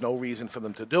 no, there's no reason for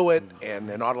them to do it, and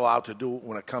they're not allowed to do it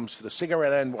when it comes to the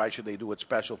cigarette end. Why should they do it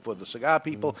special for the cigar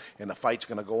people? And the fight's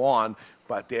going to go on,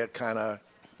 but they're kind of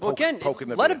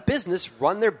let a business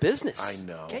run their business. I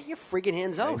know. Get your friggin'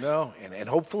 hands out. I know. And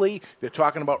hopefully they're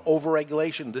talking about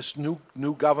overregulation. This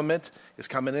new government is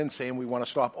coming in saying we want to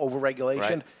stop overregulation.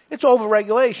 Right. It's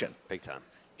overregulation. Big time.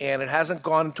 And it hasn't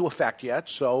gone into effect yet,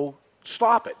 so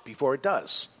stop it before it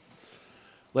does.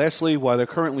 Lastly, while there are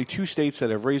currently 2 states that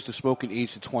have raised the smoking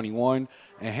age to 21,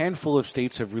 a handful of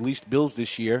states have released bills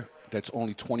this year that's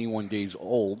only 21 days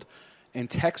old, and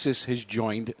Texas has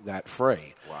joined that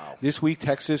fray. Wow. This week,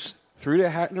 Texas threw their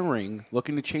hat in the ring,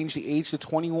 looking to change the age to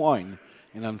 21,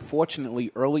 and unfortunately,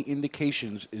 early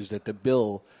indications is that the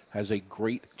bill has a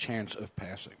great chance of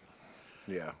passing.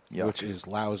 Yeah. Which is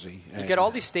lousy. You get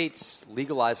all these states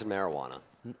legalizing marijuana,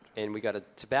 and we got a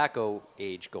tobacco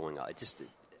age going up.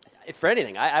 If for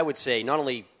anything, I would say not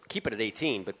only keep it at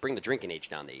 18, but bring the drinking age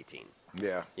down to 18.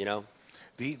 Yeah. You know?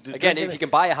 Again, if you can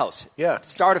buy a house, yeah,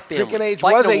 start a family. Drinking age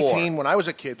was 18 when I was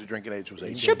a kid. The drinking age was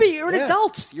 18. It should be. You're an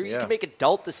adult. You can make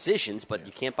adult decisions, but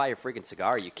you can't buy a friggin'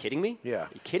 cigar. Are you kidding me? Yeah. Are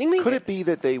you kidding me? Could it be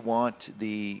that they want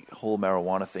the whole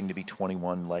marijuana thing to be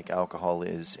 21 like alcohol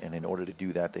is, and in order to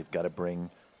do that, they've got to bring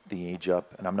the age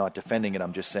up? And I'm not defending it.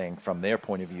 I'm just saying from their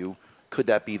point of view, could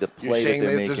that be the play You're saying that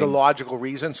they're making? There's a logical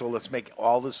reason, so let's make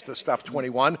all this stuff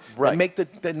 21. Right.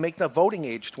 Then make the voting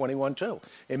age 21 too,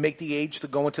 and make the age to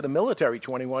go into the military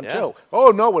 21 Yeah. too.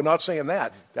 Oh no, we're not saying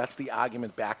that. That's the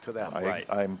argument back to them.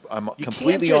 I'm You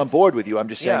completely can't on board with you. I'm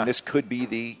just saying Yeah. this could be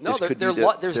the No, this could be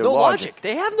there's their no logic. logic.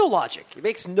 They have no logic. It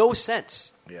makes no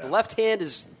sense. Yeah. The left hand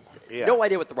is no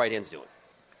idea what the right hand's doing.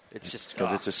 It's just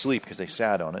because it's asleep because they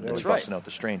sat on it and That's they're busting right. out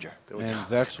the stranger. And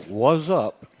that's What's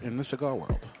Up in the Cigar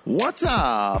World. What's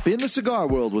Up in the Cigar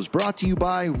World was brought to you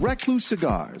by Recluse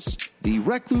Cigars. The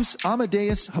Recluse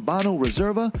Amadeus Habano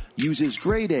Reserva uses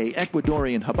grade A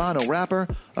Ecuadorian Habano wrapper,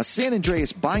 a San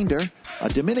Andreas binder, a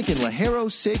Dominican Lajero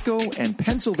Seco, and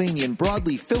Pennsylvanian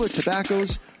broadleaf filler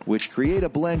tobaccos, which create a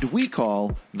blend we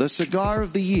call the Cigar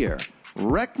of the Year.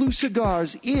 Recluse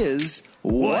Cigars is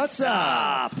What's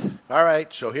Up? All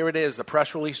right, so here it is. The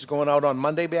press release is going out on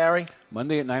Monday, Barry?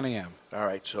 Monday at 9 a.m. All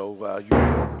right, so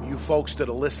you folks that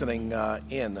are listening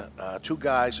Two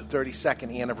Guys'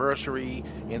 32nd anniversary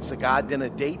and cigar dinner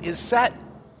date is set.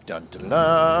 Dun, dun,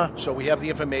 dun. So we have the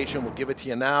information. We'll give it to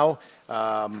you now.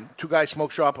 Two Guys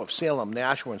Smoke Shop of Salem,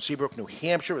 Nashua, and Seabrook, New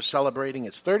Hampshire is celebrating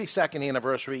its 32nd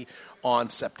anniversary on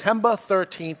September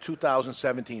 13th,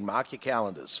 2017. Mark your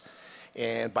calendars.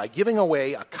 And by giving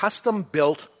away a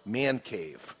custom-built man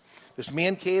cave. This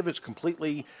man cave is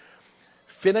completely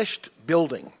finished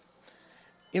building,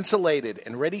 insulated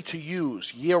and ready to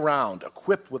use year-round,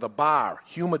 equipped with a bar,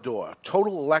 humidor,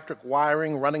 total electric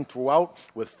wiring running throughout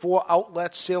with 4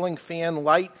 outlets, ceiling fan,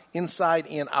 light, inside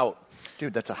and out.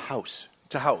 Dude, that's a house.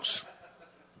 It's a house.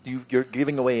 You're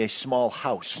giving away a small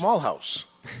house. Small house.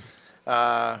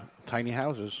 Tiny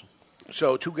houses.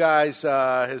 So Two Guys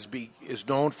is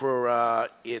known for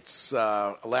its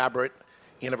elaborate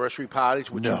anniversary parties,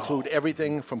 which include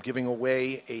everything from giving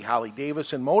away a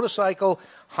Harley-Davidson motorcycle,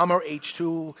 Hummer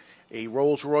H2, a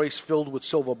Rolls-Royce filled with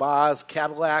silver bars,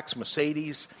 Cadillacs,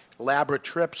 Mercedes, elaborate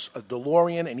trips, a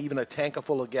DeLorean, and even a tanker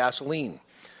full of gasoline.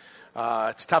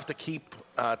 It's tough to keep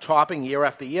topping year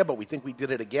after year, but we think we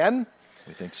did it again.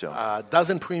 We think so. A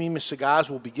dozen premium cigars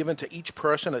will be given to each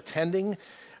person attending,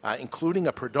 including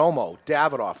a Perdomo,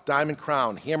 Davidoff, Diamond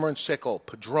Crown, Hammer and Sickle,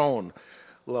 Padron,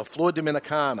 La Flor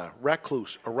Dominicana,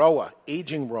 Recluse, Aroa,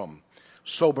 Aging Room,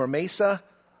 Sobremesa,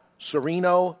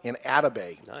 Sereno, and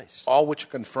Atabay. Nice. All which are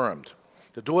confirmed.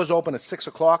 The doors open at 6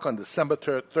 o'clock on December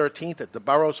 13th at the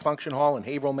Burroughs Function Hall in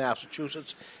Haverhill,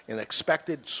 Massachusetts. An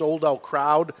expected sold-out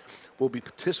crowd will be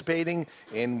participating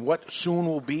in what soon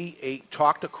will be a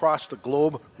talked across the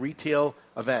globe retail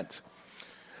event.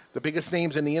 The biggest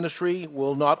names in the industry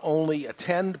will not only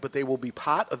attend, but they will be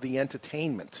part of the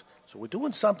entertainment. So we're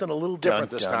doing something a little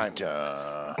different this time.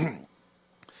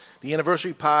 The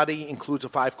anniversary party includes a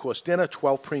 5-course dinner,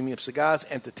 12 premium cigars,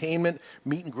 entertainment,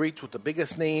 meet and greets with the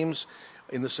biggest names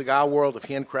in the cigar world of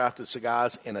handcrafted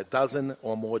cigars, and a dozen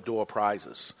or more door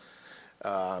prizes.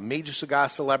 Major cigar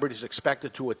celebrities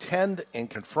expected to attend and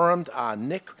confirmed are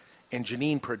Nick and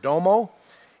Janine Perdomo,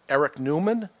 Eric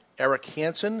Newman, Eric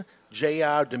Hansen,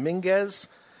 J.R. Dominguez,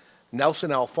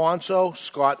 Nelson Alfonso,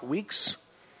 Scott Weeks,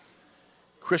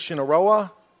 Christian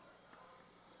Aroa,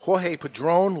 Jorge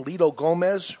Padron, Lito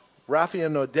Gomez, Rafael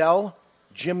Nodell,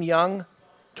 Jim Young,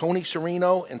 Tony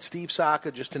Sereno, and Steve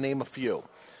Saka, just to name a few.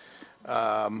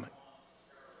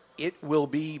 It will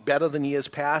be better than years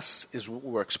past, is what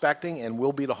we're expecting, and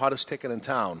will be the hottest ticket in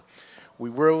town. We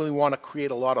really want to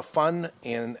create a lot of fun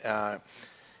and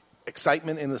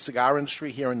excitement in the cigar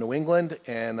industry here in New England,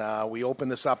 and we open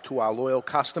this up to our loyal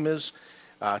customers.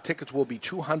 Tickets will be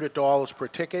 $200 per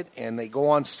ticket, and they go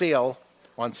on sale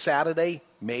on Saturday,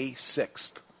 May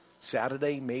 6th.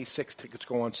 Saturday, May 6th, tickets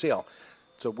go on sale.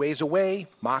 It's a ways away.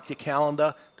 Mark your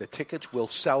calendar. The tickets will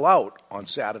sell out on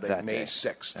Saturday, May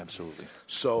 6th. Absolutely.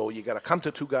 So you got to come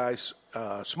to Two Guys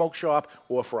Smoke Shop,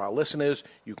 or for our listeners,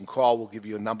 you can call. We'll give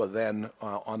you a number then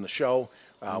on the show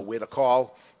where to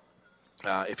call.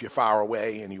 If you're far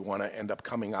away and you want to end up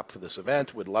coming up for this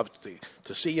event, we'd love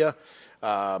to see you.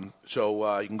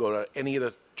 So you can go to any of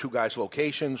the Two Guys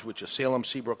locations, which is Salem,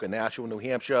 Seabrook, and Nashua, New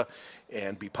Hampshire,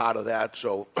 and be part of that.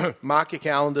 So mark your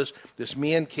calendars. This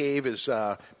man cave is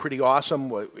pretty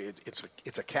awesome.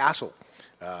 It's a castle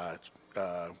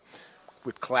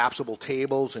with collapsible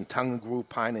tables and tongue-and-groove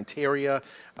pine interior,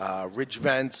 ridge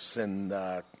vents, and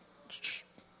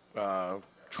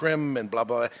trim and blah,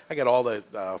 blah. I got all the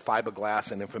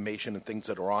fiberglass and information and things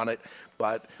that are on it.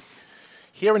 But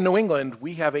here in New England,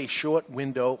 we have a short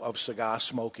window of cigar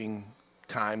smoking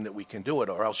time that we can do it,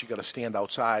 or else you got to stand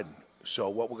outside. So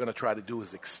what we're going to try to do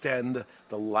is extend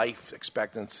the life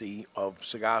expectancy of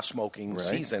cigar smoking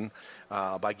season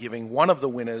by giving one of the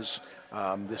winners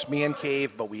this man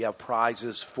cave, but we have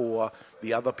prizes for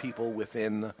the other people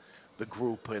within the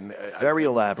group. And very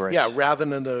elaborate. Yeah, rather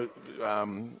than the...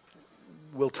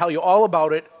 we'll tell you all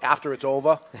about it after it's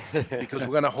over because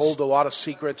we're going to hold a lot of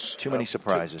secrets. Too many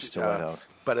surprises to let out.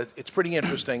 But it's pretty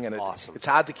interesting, and it's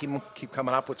hard to keep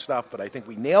coming up with stuff, but I think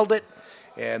we nailed it,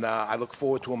 and I look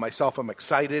forward to it myself. I'm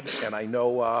excited, and I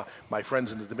know my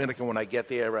friends in the Dominican, when I get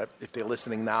there, if they're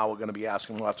listening now, are going to be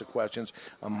asking lots of questions.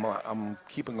 I'm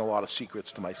keeping a lot of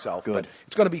secrets to myself. Good. But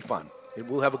it's going to be fun.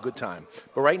 We'll have a good time.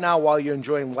 But right now, while you're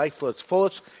enjoying life to its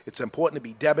fullest, it's important to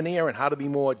be debonair, and how to be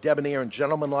more debonair and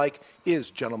gentlemanlike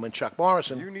is Gentleman Chuck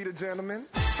Morrison. You need a gentleman?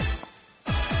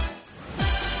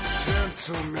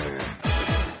 Gentleman.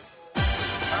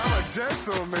 I'm a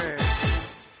gentleman.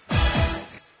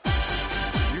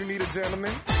 You need a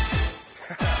gentleman?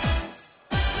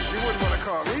 You wouldn't want to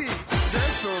call me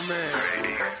gentleman.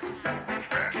 Ladies,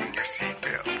 fasten your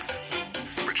seatbelts.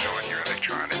 Switch on your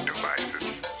electronic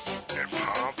devices. And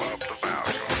pump up the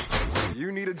volume.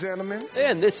 You need a a gentleman?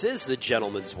 And this is The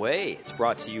Gentleman's Way. It's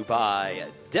brought to you by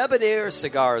Debonair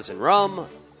Cigars and Rum.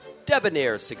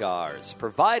 Debonair Cigars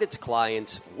provide its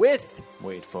clients with...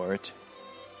 Wait for it.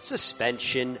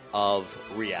 Suspension of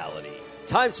reality.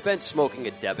 Time spent smoking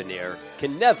a Debonair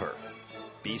can never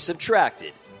be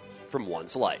subtracted from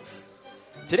one's life.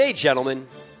 Today, gentlemen,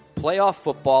 playoff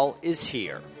football is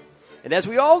here. And as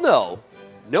we all know,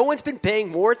 no one's been paying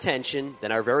more attention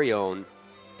than our very own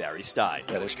Barry Stein.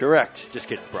 That is correct. Just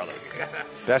kidding, brother.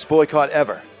 Best boycott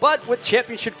ever. But with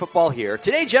championship football here,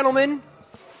 today, gentlemen,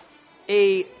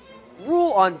 a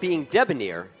rule on being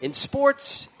debonair in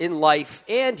sports, in life,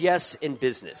 and, yes, in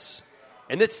business.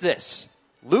 And it's this: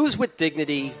 lose with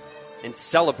dignity and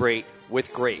celebrate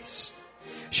with grace.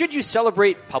 Should you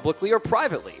celebrate publicly or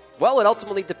privately? Well, it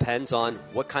ultimately depends on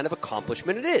what kind of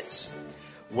accomplishment it is.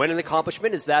 When an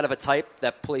accomplishment is that of a type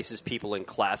that places people in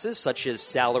classes, such as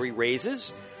salary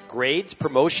raises, grades,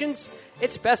 promotions,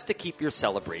 it's best to keep your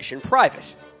celebration private.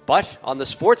 But on the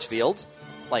sports field,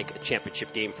 like a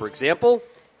championship game, for example,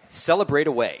 celebrate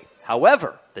away.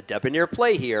 However, the debonair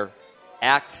play here,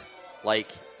 act like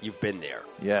you've been there.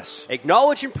 Yes.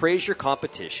 Acknowledge and praise your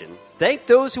competition, thank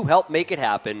those who helped make it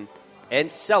happen, and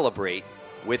celebrate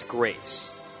with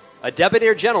grace. A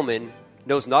debonair gentleman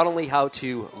knows not only how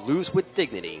to lose with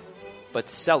dignity, but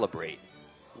celebrate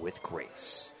with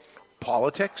grace.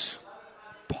 Politics?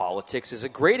 Politics is a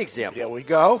great example. Here we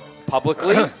go.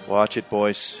 Publicly, watch it,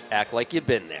 boys. Act like you've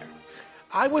been there.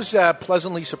 I was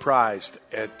pleasantly surprised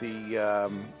at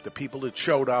the people that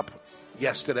showed up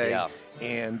yesterday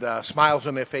and smiles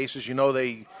on their faces. You know,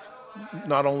 they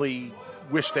not only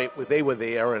wish they were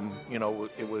there and, you know,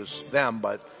 it was them,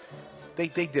 but they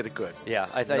did it good. Yeah,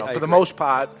 I for the most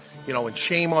part, you know, and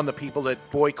shame on the people that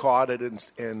boycotted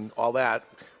and all that.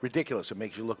 Ridiculous. It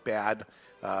makes you look bad.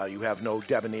 You have no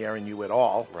debonair in you at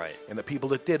all. Right. And the people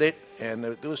that did it, and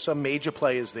there was some major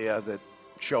players there that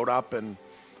showed up and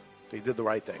they did the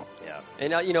right thing. Yeah.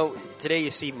 And, you know, today you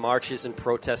see marches and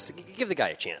protests. Give the guy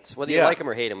a chance. Whether you like him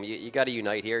or hate him, you got to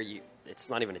unite here. It's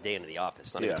not even a day into the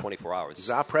office, not even 24 hours. He's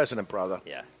our president, brother.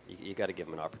 Yeah, you got to give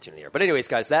him an opportunity here. But anyways,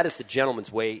 guys, that is The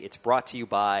Gentleman's Way. It's brought to you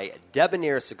by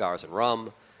Debonair Cigars and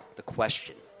Rum. The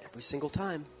question, every single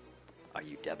time, are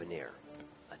you debonair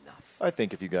enough? I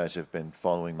think if you guys have been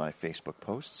following my Facebook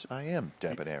posts, I am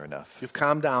debonair enough. You've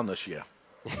calmed down this year.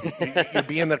 You're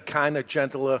being the kind of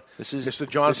gentler Mr.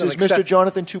 Jonathan. This is Mr.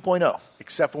 Jonathan 2.0.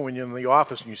 Except for when you're in the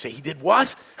office and you say, he did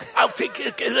what? I'll take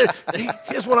it.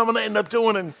 Here's what I'm going to end up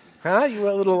doing. And you were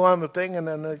a little on the thing, and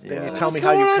then you tell me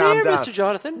how you calmed down. Mr.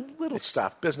 Jonathan? Little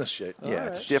stuff, business shit. Yeah,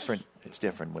 it's different. It's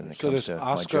different when it So comes this to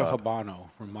Oscar my job. Habano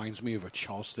reminds me of a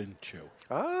Charleston chew.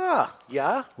 Ah,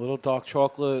 yeah? Little dark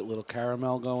chocolate, little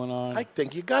caramel going on. I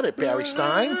think you got it, Barry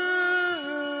Stein.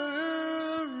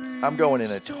 I'm going in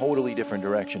a totally different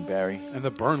direction, Barry. And the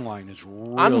burn line is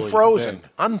really Unfrozen. thin.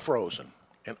 Unfrozen.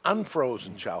 An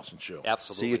unfrozen Charleston chew.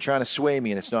 Absolutely. So you're trying to sway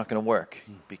me, and it's not going to work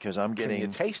because I'm getting Can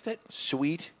you taste it?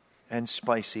 sweet and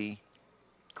spicy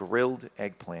grilled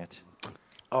eggplant.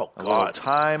 Oh, a little God.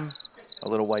 thyme, a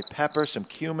little white pepper, some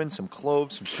cumin, some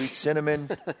cloves, some sweet cinnamon.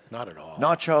 Not at all.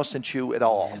 Not Charleston chew at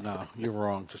all. No, you're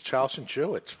wrong. It's a Charleston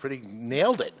chew. It's pretty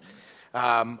nailed it.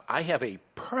 I have a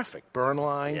perfect burn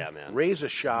line, razor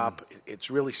sharp.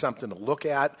 It's really something to look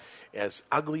at. As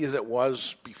ugly as it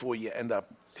was before you end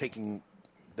up taking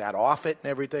that off it and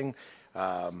everything,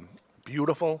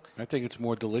 beautiful. I think it's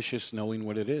more delicious knowing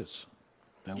what it is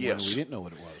than when we didn't know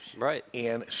what it was. Right.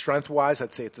 And strength-wise,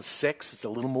 I'd say it's a 6. It's a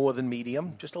little more than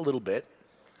medium, just a little bit.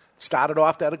 Started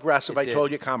off that aggressive. I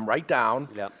told you, come right down.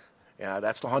 Yep. Yeah,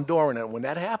 that's the Honduran. And when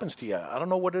that happens to you, I don't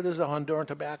know what it is, a Honduran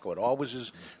tobacco. It always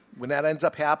is. When that ends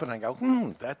up happening, I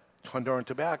go, that's Honduran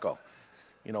tobacco.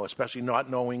 You know, especially not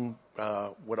knowing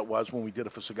what it was when we did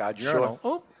it for Cigar Journal.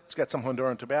 Sure. Oh, it's got some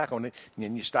Honduran tobacco. And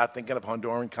then you start thinking of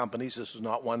Honduran companies. This is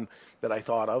not one that I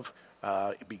thought of.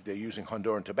 They're using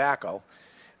Honduran tobacco.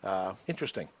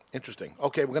 Interesting.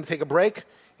 Okay, we're going to take a break.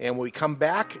 And when we come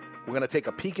back, we're going to take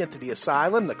a peek into the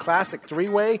asylum, the classic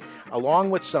three-way,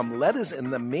 along with some letters in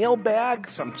the mailbag,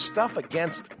 some stuff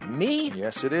against me.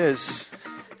 Yes, it is.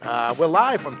 We're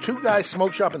live from Two Guys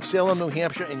Smoke Shop in Salem, New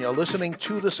Hampshire, and you're listening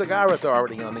to the Cigar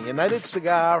Authority on the United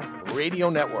Cigar Radio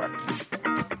Network.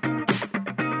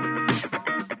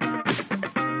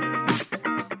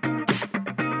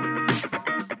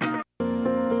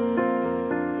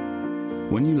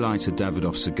 When you light a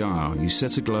Davidoff cigar, you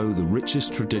set aglow the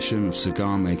richest tradition of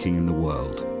cigar making in the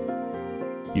world.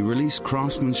 You release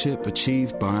craftsmanship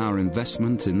achieved by our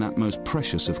investment in that most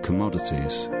precious of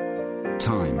commodities,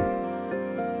 time.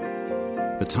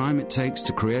 The time it takes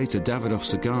to create a Davidoff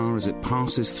cigar as it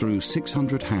passes through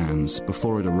 600 hands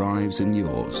before it arrives in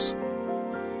yours.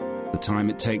 The time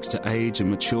it takes to age and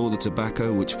mature the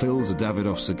tobacco which fills a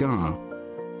Davidoff cigar,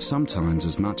 sometimes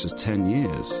as much as 10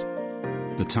 years.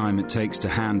 The time it takes to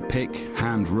hand pick,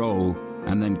 hand roll,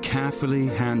 and then carefully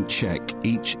hand check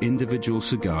each individual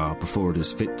cigar before it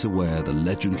is fit to wear the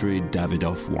legendary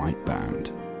Davidoff white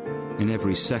band. In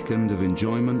every second of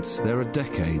enjoyment, there are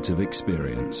decades of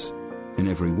experience. In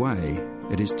every way,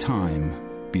 it is time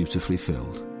beautifully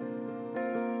filled.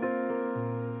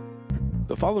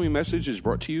 The following message is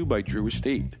brought to you by Drew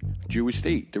Estate. Drew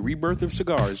Estate, the rebirth of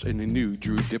cigars in the new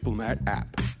Drew Diplomat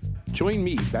app. Join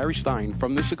me, Barry Stein,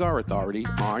 from the Cigar Authority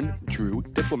on Drew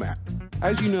Diplomat.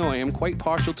 As you know, I am quite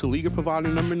partial to Liga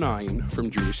Privada number 9 from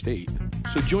Drew Estate.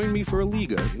 So join me for a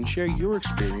Liga and share your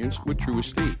experience with Drew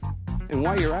Estate. And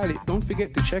while you're at it, don't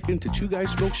forget to check into Two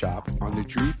Guys Smoke Shop on the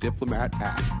Drew Diplomat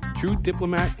app. Drew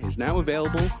Diplomat is now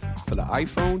available for the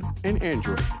iPhone and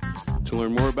Android. To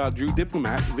learn more about Drew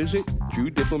Diplomat, visit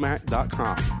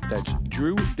drewdiplomat.com. That's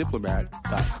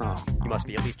drewdiplomat.com. You must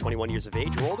be at least 21 years of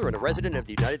age or older and a resident of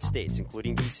the United States,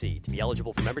 including D.C. To be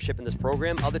eligible for membership in this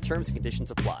program, other terms and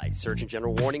conditions apply. Surgeon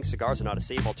General warning, cigars are not a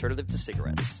safe alternative to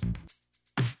cigarettes.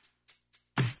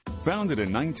 Founded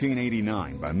in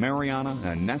 1989 by Mariana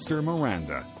and Nestor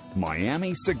Miranda,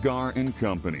 Miami Cigar &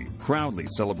 Company proudly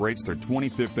celebrates their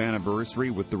 25th anniversary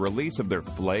with the release of their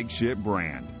flagship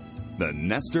brand, the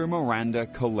Nestor Miranda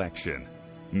Collection.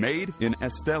 Made in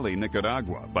Esteli,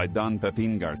 Nicaragua by Don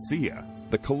Pepin Garcia,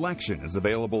 the collection is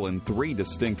available in 3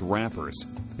 distinct wrappers,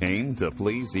 aimed to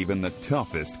please even the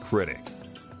toughest critic.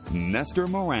 Nestor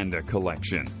Miranda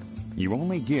Collection. You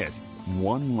only get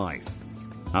one life.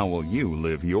 How will you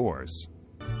live yours?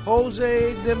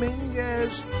 Jose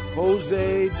Dominguez,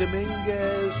 Jose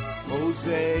Dominguez,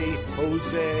 Jose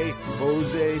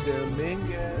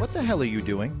Dominguez. What the hell are you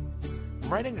doing? I'm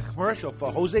writing a commercial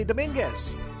for Jose Dominguez.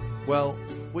 Well,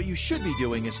 what you should be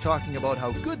doing is talking about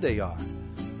how good they are.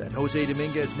 That Jose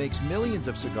Dominguez makes millions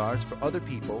of cigars for other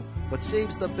people, but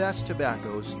saves the best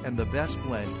tobaccos and the best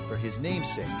blend for his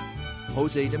namesake,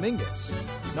 Jose Dominguez.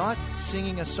 Not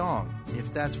singing a song,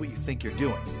 if that's what you think you're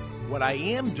doing. What I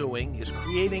am doing is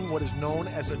creating what is known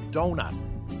as a donut.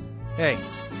 Hey,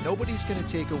 nobody's going to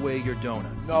take away your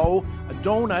donuts. No, a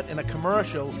donut in a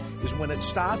commercial is when it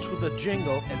starts with a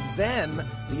jingle and then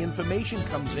the information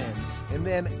comes in and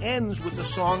then ends with the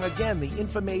song again. The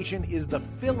information is the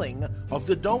filling of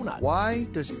the donut. Why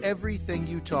does everything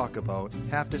you talk about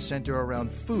have to center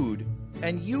around food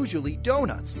and usually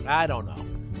donuts? I don't know.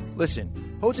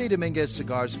 Listen, Jose Dominguez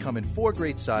cigars come in 4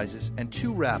 great sizes and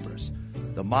 2 wrappers.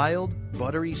 The mild,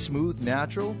 buttery, smooth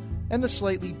natural, and the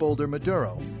slightly bolder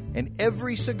Maduro. And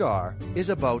every cigar is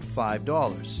about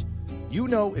 $5. You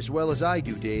know as well as I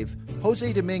do, Dave,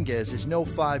 Jose Dominguez is no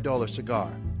 $5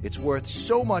 cigar. It's worth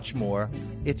so much more,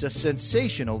 it's a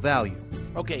sensational value.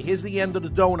 Okay, here's the end of the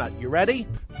donut. You ready?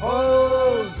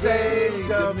 Jose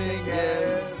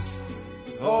Dominguez,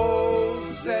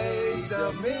 Jose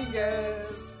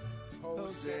Dominguez,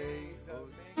 Jose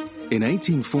Dominguez. In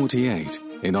 1848,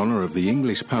 in honor of the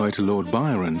English poet Lord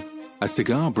Byron, a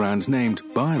cigar brand named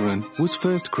Byron was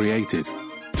first created.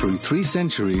 Through 3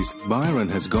 centuries, Byron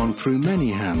has gone through many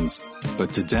hands,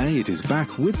 but today it is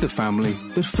back with the family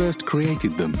that first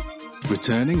created them.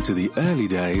 Returning to the early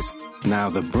days, now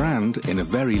the brand, in a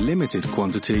very limited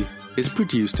quantity, is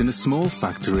produced in a small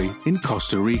factory in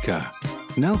Costa Rica.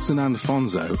 Nelson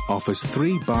Alfonso offers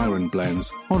 3 Byron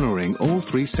blends honoring all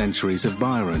 3 centuries of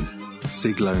Byron: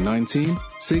 Siglo XIX,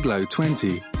 Siglo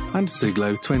XX, and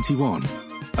Siglo XXI.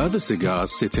 Other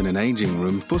cigars sit in an aging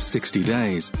room for 60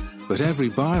 days, but every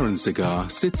Byron cigar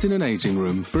sits in an aging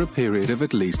room for a period of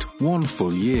at least 1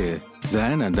 full year.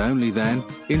 Then and only then,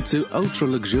 into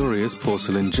ultra-luxurious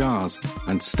porcelain jars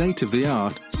and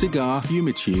state-of-the-art cigar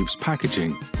humitubes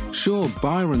packaging. Sure,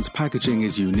 Byron's packaging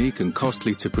is unique and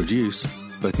costly to produce,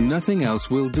 but nothing else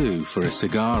will do for a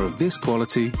cigar of this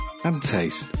quality and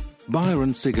taste.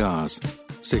 Byron cigars.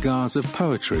 Cigars of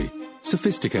poetry.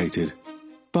 Sophisticated.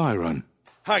 Byron.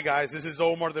 Hi guys, this is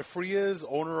Omar de Frias,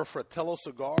 owner of Fratello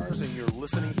Cigars, and you're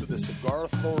listening to the Cigar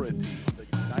Authority, the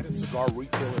United Cigar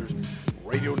Retailers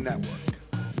Radio Network.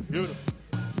 Beautiful.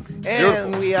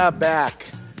 And we are back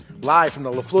live from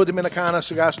the La Flor Dominicana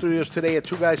Cigar Studios today at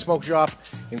Two Guys Smoke Shop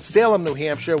in Salem, New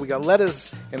Hampshire. We got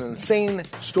letters and an insane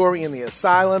story in the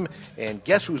asylum, and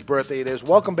guess whose birthday it is?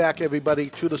 Welcome back, everybody,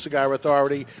 to the Cigar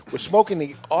Authority. We're smoking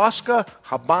the Oscar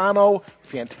Habano,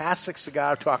 fantastic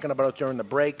cigar, talking about it during the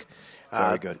break.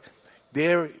 Very good.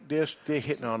 They're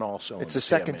hitting on all cylinders. It's the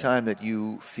second time that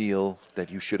you feel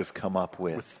that you should have come up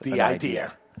with the an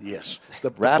idea. Yes.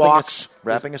 The wrapping box.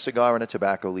 wrapping a cigar in a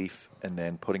tobacco leaf and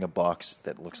then putting a box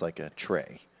that looks like a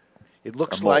tray. It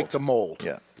looks A mold. like the mold.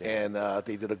 Yeah. And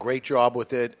they did a great job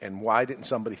with it. And why didn't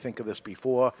somebody think of this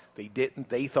before? They didn't.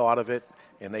 They thought of it.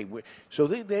 And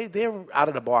they're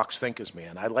out-of-the-box thinkers,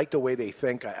 man. I like the way they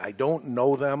think. I don't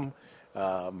know them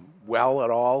well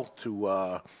at all,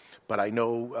 but I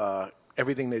know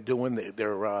everything they're doing.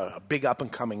 They're a big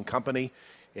up-and-coming company,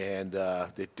 and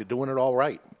they're doing it all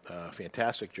right.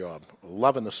 Fantastic job.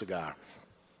 Loving the cigar.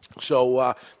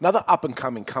 So another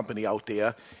up-and-coming company out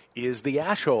there is the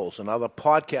Ashholes, another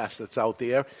podcast that's out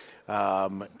there.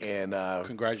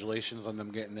 Congratulations on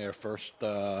them getting their first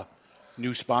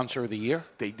new sponsor of the year.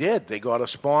 They did. They got a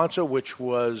sponsor, which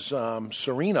was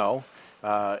Sereno,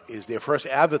 is their first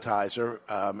advertiser.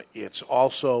 It's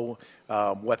also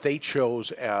what they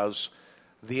chose as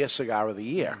their cigar of the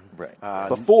year. Right.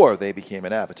 Before they became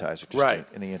an advertiser, just Right.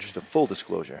 in the interest of full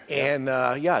disclosure. And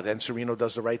then Sereno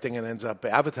does the right thing and ends up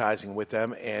advertising with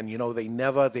them. And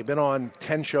they've been on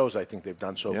 10 shows, I think they've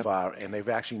done so Yep. far, and they've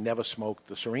actually never smoked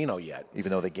the Sereno yet.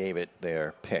 Even though they gave it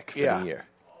their pick for the year.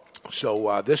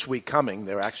 So this week coming,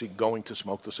 they're actually going to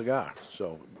smoke the cigar.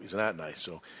 So isn't that nice?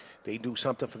 So they do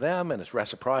something for them, and it's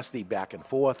reciprocity back and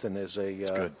forth, and there's a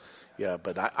good. Yeah,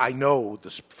 but I know the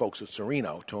folks at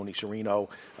Sereno. Tony Sereno,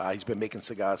 he's been making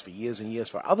cigars for years and years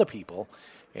for other people,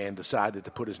 and decided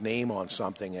to put his name on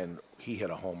something, and he hit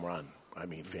a home run. I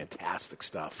mean, fantastic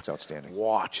stuff. It's outstanding.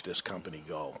 Watch this company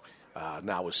go.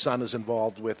 Now his son is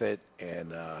involved with it,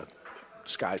 and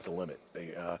sky's the limit.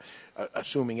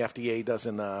 Assuming FDA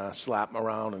doesn't slap him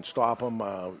around and stop him,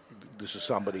 this is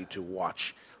somebody to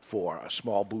watch for, a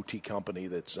small boutique company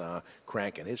that's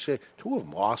cranking. It's two of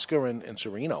them, Oscar and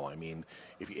Sereno. I mean,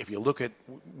 if you look at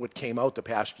what came out the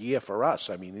past year for us,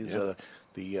 I mean, these are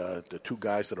the two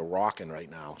guys that are rocking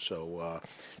right now. So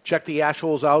check the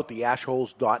Ashholes out,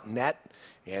 theashholes.net,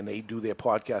 and they do their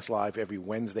podcast live every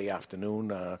Wednesday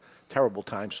afternoon. Terrible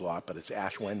time slot, but it's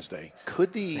Ash Wednesday.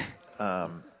 Could the...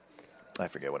 I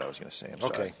forget what I was going to say. I'm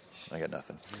sorry. Okay. I got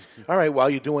nothing. All right, while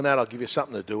you're doing that, I'll give you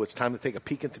something to do. It's time to take a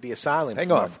peek into the asylum.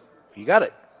 Hang on. You got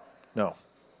it? No.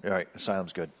 All right.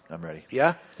 Asylum's good. I'm ready.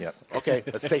 Yeah? Yep. Okay,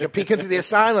 let's take a peek into the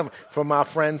asylum from our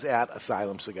friends at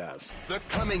Asylum Cigars. They're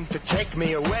coming to take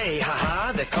me away,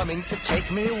 ha-ha. They're coming to take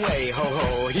me away,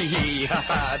 ho-ho, hee-hee,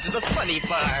 ha-ha. To the funny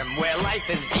farm where life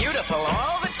is beautiful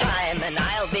all the time. And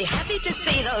I'll be happy to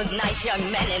see those nice young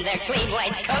men in their clean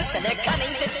white coats. And they're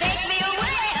coming to take me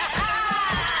away, ha-ha.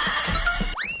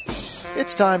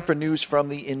 It's time for news from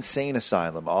the Insane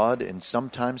Asylum. Odd and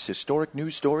sometimes historic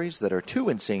news stories that are too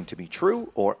insane to be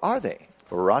true, or are they?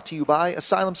 Brought to you by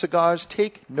Asylum Cigars.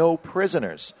 Take no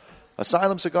prisoners.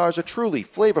 Asylum Cigars are truly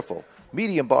flavorful,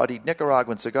 medium-bodied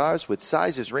Nicaraguan cigars with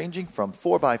sizes ranging from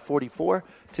 4x44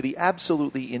 to the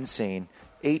absolutely insane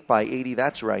 8x80.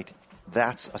 That's right,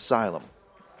 that's Asylum.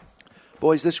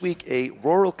 Boys, this week a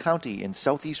rural county in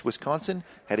southeast Wisconsin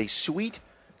had a sweet,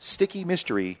 sticky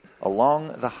mystery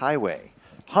along the highway.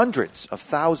 Hundreds of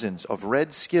thousands of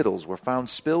red Skittles were found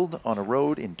spilled on a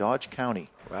road in Dodge County.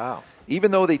 Wow.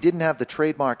 Even though they didn't have the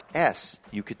trademark S,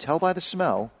 you could tell by the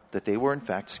smell that they were in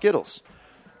fact Skittles.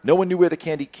 No one knew where the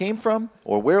candy came from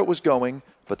or where it was going,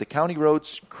 but the county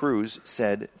roads crews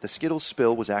said the Skittles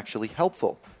spill was actually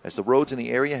helpful, as the roads in the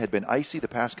area had been icy the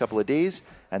past couple of days,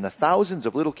 and the thousands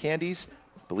of little candies,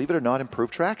 believe it or not,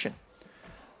 improved traction.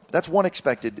 That's one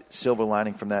expected silver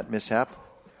lining from that mishap,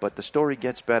 but the story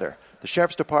gets better. The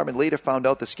Sheriff's Department later found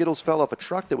out the Skittles fell off a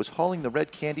truck that was hauling the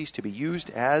red candies to be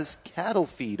used as cattle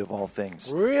feed, of all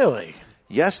things. Really?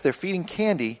 Yes, they're feeding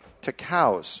candy to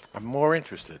cows. I'm more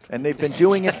interested. And they've been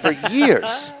doing it for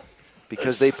years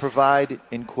because they provide,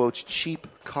 in quotes, cheap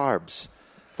carbs.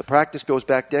 The practice goes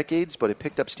back decades, but it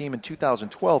picked up steam in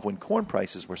 2012 when corn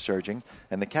prices were surging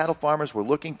and the cattle farmers were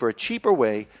looking for a cheaper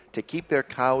way to keep their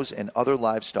cows and other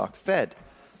livestock fed.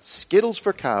 Skittles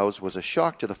for cows was a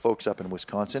shock to the folks up in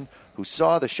Wisconsin who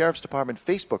saw the Sheriff's Department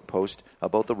Facebook post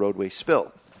about the roadway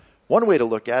spill. One way to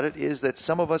look at it is that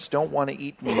some of us don't want to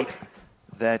eat meat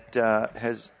that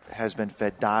has been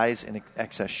fed dyes and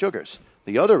excess sugars.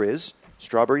 The other is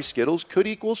strawberry Skittles could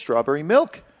equal strawberry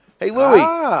milk. Hey, Louie,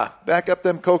 back up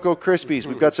them Cocoa Krispies.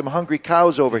 We've got some hungry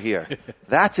cows over here.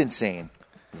 That's insane.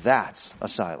 That's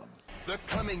Asylum. They're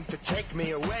coming to take me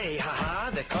away,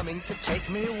 ha-ha. They're coming to take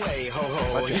me away,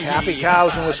 ho-ho. Bunch of happy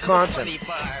cows in Wisconsin.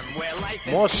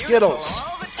 More Skittles.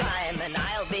 All the time, and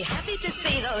I'll be happy to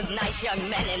see those nice young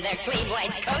men in their clean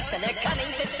white coats, and they're coming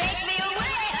to take me away,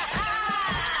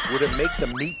 ha-ha. Would it make the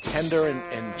meat tender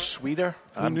and sweeter?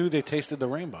 Who knew they tasted the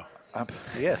rainbow?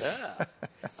 Yes.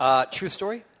 True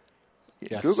story?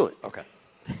 Yes. Google it. Okay.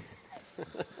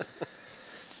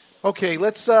 Okay,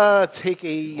 let's take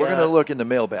a... We're going to look in the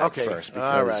mailbag first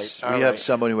all because right, we have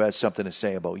someone who has something to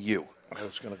say about you. I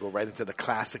was going to go right into the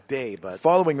classic day, but... The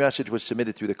following message was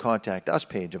submitted through the Contact Us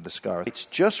page of the Cigar. It's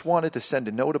just wanted to send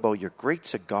a note about your great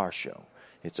cigar show.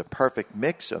 It's a perfect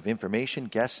mix of information,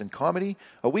 guests, and comedy.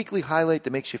 A weekly highlight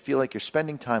that makes you feel like you're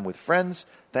spending time with friends.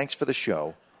 Thanks for the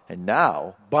show. And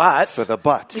now, for the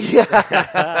but.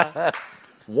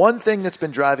 One thing that's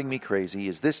been driving me crazy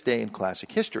is this day in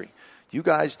classic history. You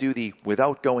guys do the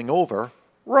without going over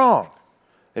wrong.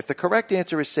 If the correct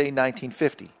answer is, say,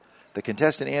 1950, the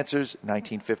contestant answers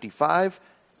 1955,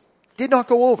 did not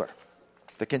go over.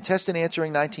 The contestant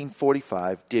answering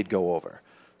 1945 did go over.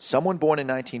 Someone born in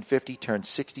 1950 turned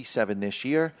 67 this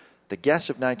year. The guess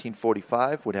of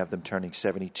 1945 would have them turning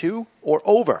 72 or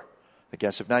over. The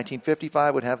guess of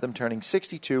 1955 would have them turning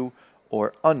 62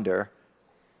 or under.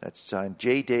 That's signed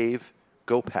J. Dave,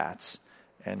 go Pats.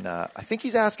 And I think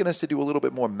he's asking us to do a little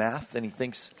bit more math than he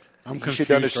thinks he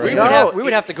should understand. We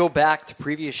would have to go back to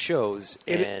previous shows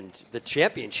and the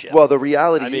championship. Well, the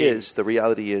reality is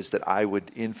that I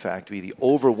would, in fact, be the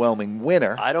overwhelming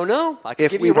winner. I don't know. I could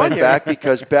If give we you a run went here. back,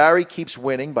 because Barry keeps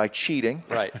winning by cheating.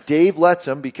 Right. Dave lets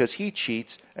him because he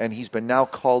cheats, and he's been now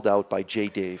called out by J.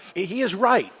 Dave. He is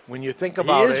right when you think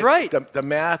about it. He is right. The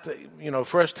math,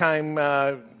 first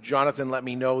time Jonathan let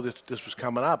me know that this was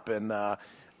coming up, and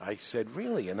I said,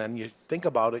 really? And then you think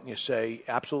about it and you say,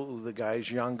 absolutely, the guy's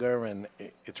younger and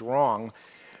it's wrong.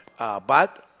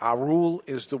 But our rule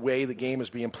is the way the game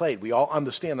is being played. We all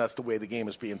understand that's the way the game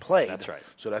is being played. That's right.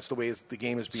 So that's the way the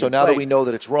game is being played. So now that we know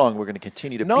that it's wrong, we're going to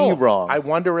continue to be wrong. I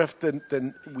wonder if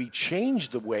we change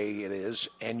the way it is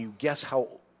and you guess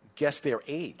their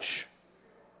age.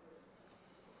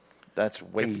 That's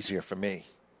way easier for me.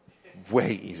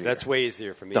 Way easier. That's way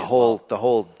easier for me. The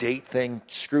whole date thing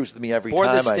screws with me every Born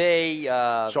time. this day.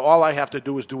 So all I have to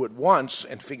do is do it once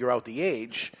and figure out the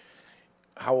age.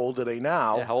 How old are they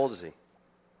now? Yeah, how old is he?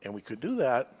 And we could do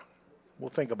that.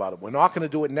 We'll think about it. We're not going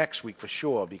to do it next week for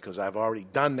sure because I've already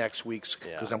done next week's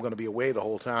because I'm going to be away the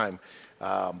whole time.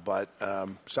 But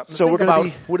something to think about.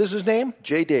 What is his name?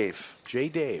 J. Dave. J.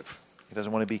 Dave. He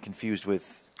doesn't want to be confused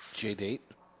with J. Date.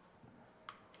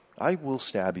 I will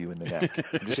stab you in the neck.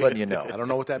 I'm just letting you know. I don't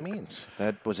know what that means.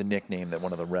 That was a nickname that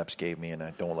one of the reps gave me, and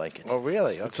I don't like it. Oh,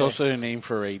 really? It's also a name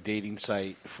for a dating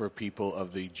site for people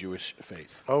of the Jewish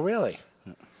faith. Oh, really?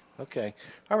 Okay.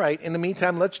 All right. In the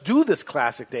meantime, let's do this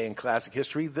classic day in classic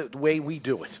history the way we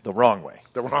do it. The wrong way.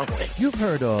 The wrong way. You've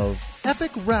heard of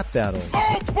epic rap battles.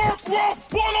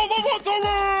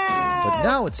 But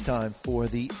now it's time for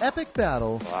the epic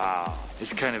battle. Wow.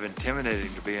 It's kind of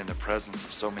intimidating to be in the presence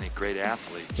of so many great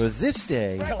athletes. For this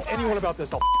day Tell anyone about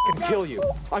this, I'll f***ing kill you.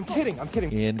 I'm kidding.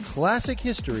 in classic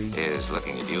history. Here's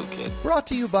looking at you, kid. Brought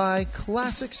to you by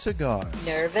Classic Cigars.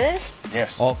 Nervous?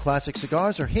 Yes. All Classic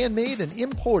Cigars are handmade and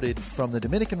imported from the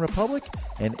Dominican Republic,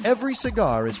 and every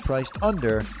cigar is priced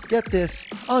under, get this,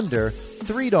 under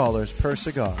 $3 per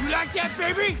cigar. You like that,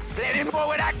 baby? Let him know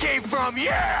where that came from,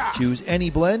 yeah! Choose any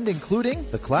blend, including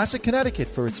the Classic Connecticut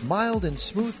for its mild and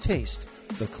smooth taste,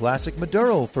 the Classic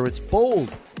Maduro for its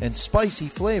bold and spicy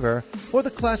flavor, or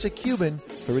the Classic Cuban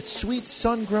for its sweet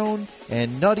sun-grown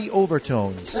and nutty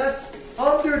overtones. That's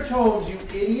undertones, you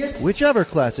idiot. Whichever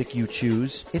classic you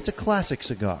choose, it's a classic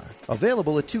cigar.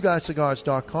 Available at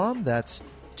twoguyscigars.com. That's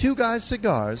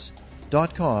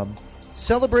twoguyscigars.com.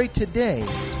 Celebrate today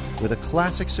with a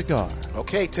classic cigar.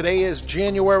 Okay, today is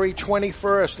January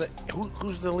 21st.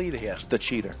 Who's the leader here? The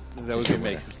cheater. That was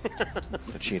me.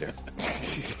 The cheater.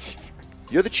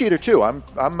 You're the cheater too.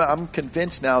 I'm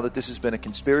convinced now that this has been a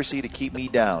conspiracy to keep me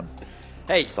down.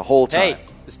 Hey, the whole time. Hey,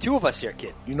 there's two of us here,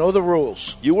 kid. You know the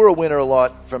rules. You were a winner a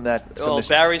lot from that. From this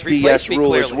Barry's replaced BS me rule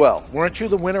clearly. as well. Weren't you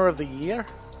the winner of the year?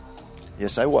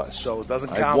 Yes, I was. So it doesn't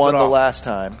count I won at the all. last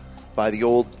time by the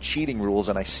old cheating rules,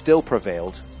 and I still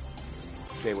prevailed.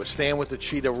 Okay, we're staying with the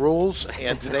cheater rules,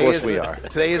 and today Of course is we are.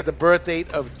 Today is the birth date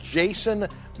of Jason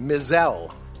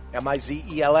Mizell,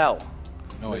 Mizell.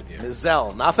 No idea.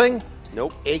 Mizell, nothing.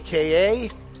 Nope. AKA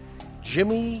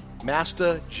Jimmy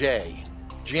Master J,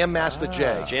 Jam Master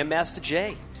J, Jam Master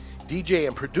J, DJ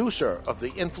and producer of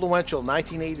the influential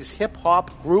 1980s hip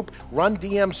hop group Run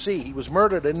DMC. He was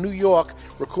murdered in New York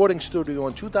recording studio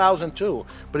in 2002,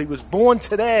 but he was born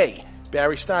today.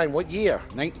 Barry Stein, what year?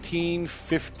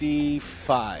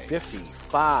 1955.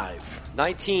 55.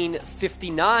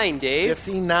 1959, Dave.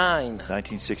 59.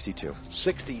 1962.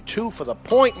 62 for the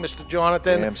point, Mr.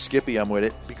 Jonathan. Damn, Skippy, I'm with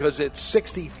it. Because it's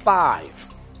 65.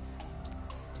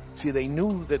 See, they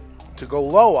knew that to go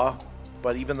lower,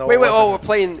 but even though Wait, it we're wasn't-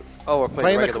 playing the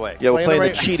regular way. Yeah, we're playing the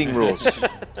right- cheating rules.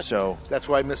 So that's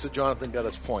why Mr. Jonathan got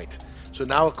his point. So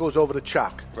now it goes over to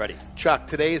Chuck. Ready. Chuck,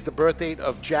 today is the birth date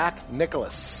of Jack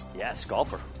Nicklaus. Yes,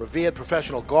 golfer. Revered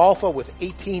professional golfer with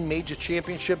 18 major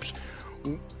championships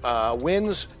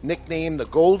wins, nicknamed the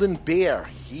Golden Bear.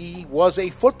 He was a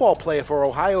football player for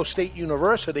Ohio State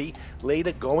University,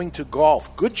 later going to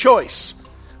golf. Good choice.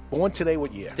 Born today,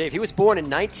 what year? Dave, he was born in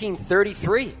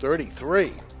 1933. 33.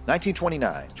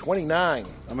 1929. 29.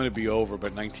 I'm going to be over,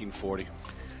 but 1940.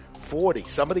 40.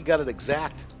 Somebody got it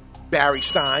exact. Barry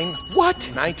Stein. What?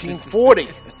 1940.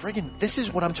 Friggin', this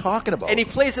is what I'm talking about. And he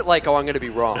plays it like, I'm going to be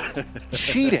wrong.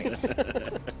 Cheating.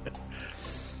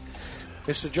 Mr.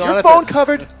 Is Jonathan. your phone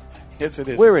covered? Yes, it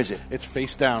is. Where is it? It's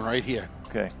face down right here.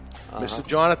 Okay. Mr.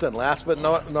 Jonathan, last but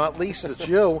not least, it's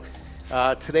you.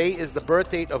 Today is the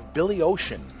birth date of Billy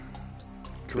Ocean.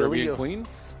 Caribbean Queen?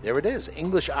 There it is.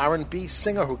 English R&B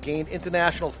singer who gained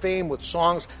international fame with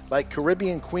songs like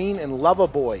Caribbean Queen and Lover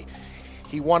Boy.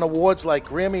 He won awards like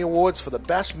Grammy Awards for the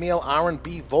Best Male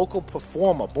R&B Vocal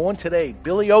Performer. Born today,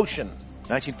 Billy Ocean.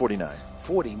 1949.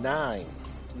 49.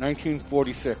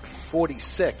 1946.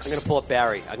 46. I'm going to pull up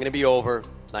Barry. I'm going to be over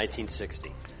 1960.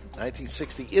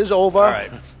 1960 is over. All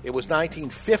right. It was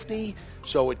 1950,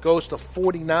 so it goes to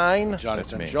 49.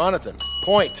 Jonathan. Jonathan.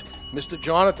 Point. Mr.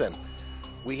 Jonathan.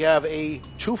 We have a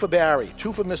 2 for Barry,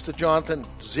 2 for Mr. Jonathan,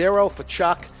 0 for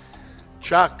Chuck.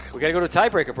 Chuck. We got to go to a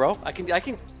tiebreaker, bro. I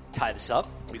can tie this up.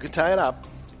 You can tie it up.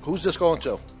 Who's this going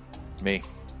to? Me.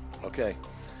 Okay.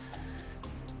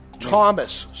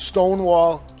 Thomas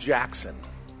Stonewall Jackson.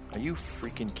 Are you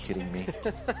freaking kidding me?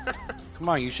 Come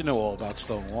on, you should know all about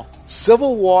Stonewall.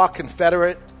 Civil War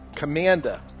Confederate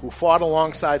commander who fought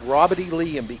alongside Robert E.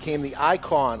 Lee and became the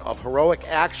icon of heroic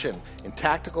action and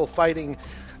tactical fighting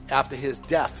after his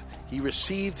death. He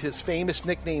received his famous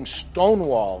nickname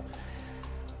Stonewall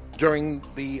during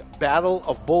the Battle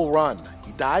of Bull Run.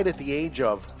 He died at the age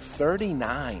of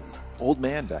 39. Old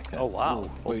man back then. Oh, wow.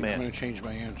 Wait, man. I'm going to change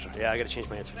my answer. Yeah, I got to change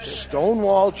my answer, too.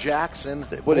 Stonewall Jackson.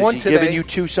 What, is born he today. giving you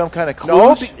two some kind of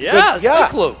clues? No, Yeah, it's a good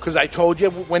clue. Because I told you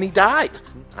when he died.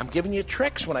 I'm giving you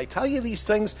tricks. When I tell you these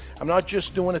things, I'm not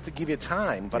just doing it to give you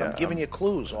time, but I'm giving you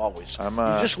clues always.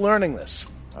 You're just learning this.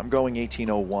 I'm going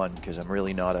 1801 because I'm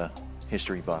really not a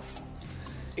history buff.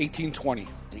 1820.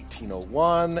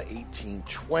 1801,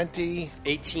 1820.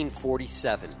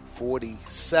 1847.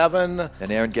 47.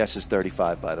 And Aaron guesses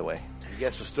 35, by the way. He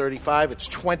guesses 35. It's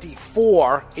 24.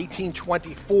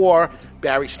 1824.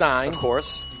 Barry Stein. Of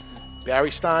course.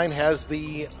 Barry Stein has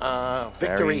the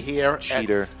victory here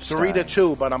Cheater at 3-2,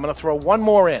 Stein. but I'm going to throw one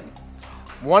more in.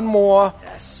 One more.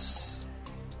 Yes.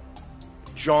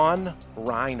 John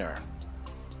Reiner.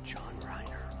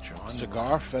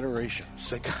 Cigar Federation.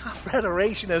 Cigar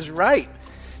Federation is right.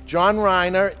 John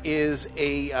Reiner is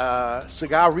a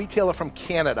cigar retailer from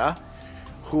Canada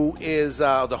who is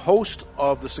the host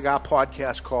of the cigar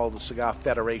podcast called the Cigar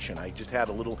Federation. I just had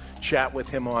a little chat with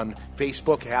him on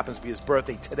Facebook. It happens to be his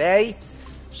birthday today.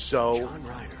 So, John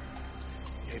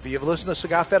Reiner. Have you ever listened to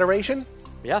Cigar Federation?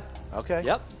 Yeah. Okay.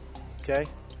 Yep. Okay.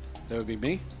 That would be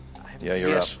me. Yeah, you're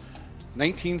Yes. up.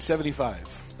 1975.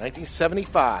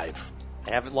 1975. I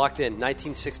have it locked in.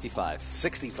 1965.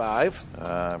 65.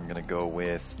 I'm going to go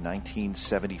with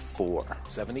 1974.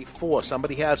 74.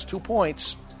 Somebody has 2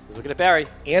 points. Let's look at Barry.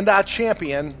 And our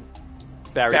champion,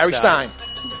 Barry Stein.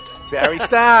 Barry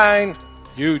Stein.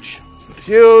 Huge.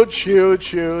 Huge, huge,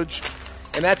 huge.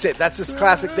 And that's it. That's this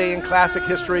Classic Day in Classic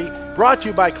History, brought to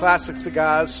you by Classic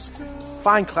Cigars.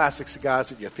 Find Classic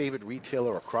Cigars at your favorite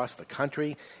retailer across the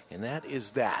country, and that is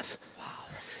that.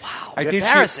 Wow.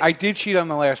 I did cheat on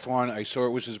the last one. I saw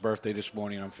it was his birthday this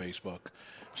morning on Facebook.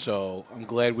 So I'm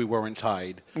glad we weren't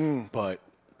tied. But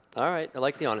All right. I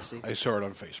like the honesty. I saw it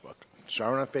on Facebook.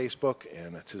 Saw it on Facebook,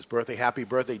 and it's his birthday. Happy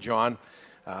birthday, John.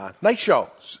 Night show,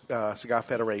 Cigar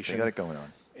Federation. They got it going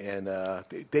on. And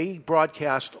they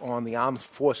broadcast on the Armed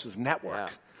Forces Network. Yeah.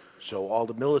 So all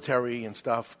the military and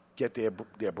stuff get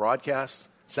their broadcasts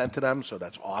sent to them. So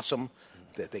that's awesome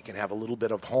that they can have a little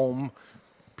bit of home,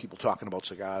 people talking about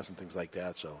cigars and things like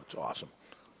that. So it's awesome.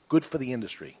 Good for the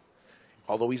industry.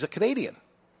 Although he's a Canadian.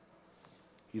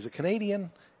 He's a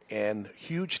Canadian and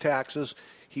huge taxes.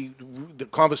 The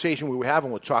conversation we were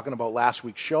having was talking about last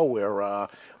week's show where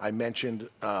I mentioned,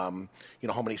 how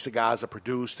many cigars are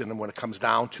produced, and then when it comes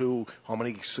down to how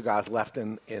many cigars left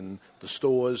in the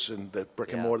stores and that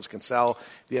brick and mortars can sell,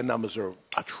 their numbers are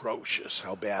atrocious,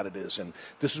 how bad it is. And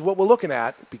this is what we're looking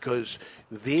at because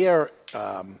their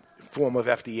form of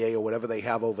FDA or whatever they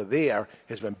have over there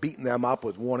has been beating them up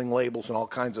with warning labels and all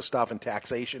kinds of stuff and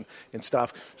taxation and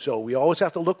stuff. So we always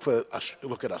have to look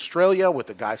at Australia with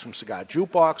the guys from Cigar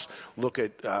Jukebox, look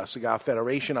at Cigar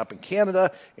Federation up in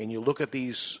Canada, and you look at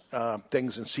these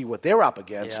things and see what they're up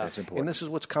against. Yeah, that's important. And this is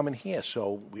what's coming here.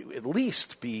 So we at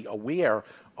least be aware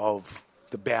of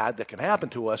the bad that can happen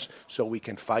to us, so we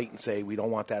can fight and say we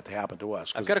don't want that to happen to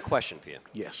us. I've got a question for you.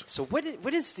 Yes. So what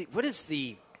is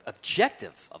the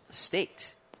objective of the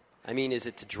state? I mean, is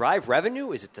it to drive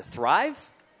revenue? Is it to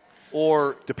thrive?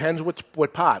 Or depends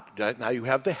what part. Now you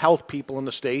have the health people in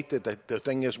the state. That the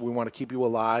thing is, we want to keep you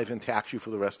alive and tax you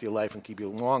for the rest of your life and keep you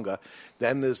longer.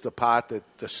 Then there's the part that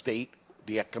the state,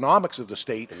 the economics of the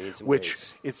state,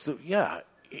 which it's the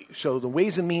So the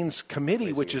Ways and Means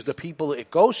Committee, which is the people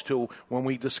it goes to, when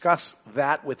we discuss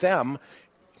that with them,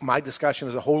 my discussion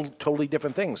is a whole totally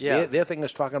different things. Yeah. Their thing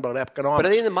is talking about economics. But are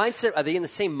they in the mindset? Are they in the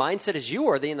same mindset as you,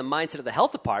 or are they in the mindset of the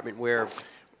health department where?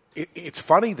 It's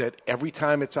funny that every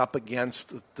time it's up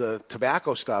against the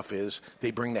tobacco stuff is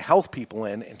they bring the health people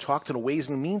in and talk to the Ways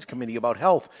and Means Committee about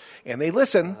health, and they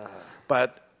listen,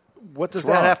 but what does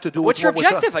that have to do with what's your what we're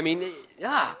objective? I mean,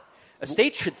 a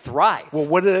state should thrive. Well,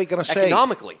 what are they going to say?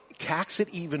 Economically. Tax it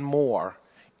even more,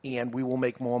 and we will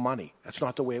make more money. That's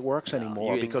not the way it works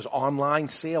anymore because online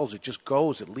sales, it just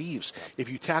goes, it leaves. If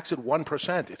you tax it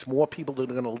 1%, it's more people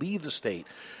that are going to leave the state.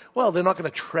 Well, they're not going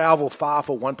to travel far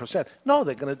for 1%. No,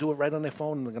 they're going to do it right on their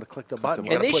phone, and they're going to click the button.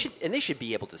 And they should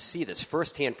be able to see this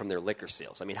firsthand from their liquor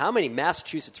sales. I mean, how many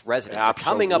Massachusetts residents are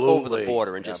coming up over the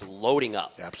border and just loading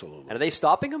up? Absolutely. And are they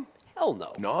stopping them? Hell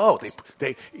no. No,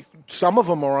 they some of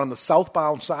them are on the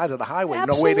southbound side of the highway.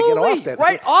 Absolutely. No way to get off that.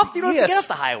 Right off, you don't have to get off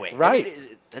the highway. Right. I mean,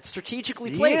 that's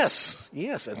strategically placed.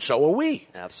 Yes, and so are we.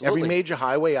 Absolutely. Every major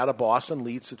highway out of Boston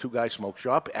leads to Two Guys Smoke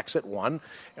Shop, exit 1.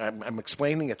 I'm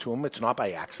explaining it to them. It's not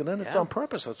by accident. It's on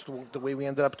purpose. That's the way we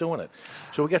ended up doing it.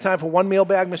 So we got time for one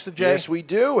mailbag, Mr. J? Yes, we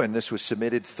do, and this was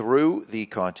submitted through the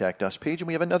Contact Us page, and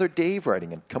we have another Dave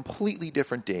writing, a completely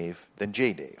different Dave than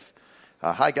J. Dave.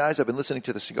 Hi, guys. I've been listening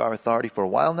to the Cigar Authority for a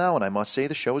while now, and I must say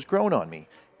the show has grown on me.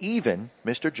 Even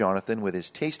Mr. Jonathan with his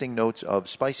tasting notes of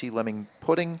spicy lemon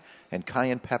pudding and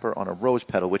cayenne pepper on a rose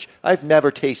petal, which I've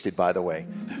never tasted, by the way.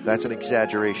 That's an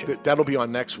exaggeration. That'll be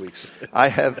on next week's. I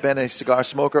have been a cigar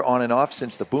smoker on and off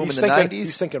since the boom in the 90s.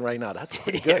 He's thinking right now, that's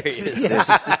pretty good.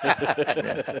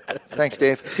 Thanks,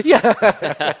 Dave.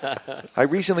 Yeah. I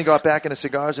recently got back into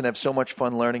cigars and have so much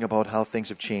fun learning about how things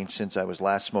have changed since I was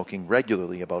last smoking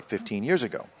regularly about 15 years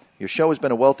ago. Your show has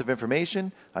been a wealth of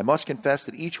information. I must confess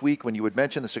that each week when you would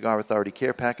mention the Cigar Authority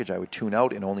Care Package, I would tune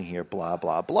out and only hear blah,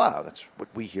 blah, blah. That's what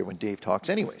we hear when Dave talks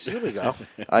anyways. Here we go.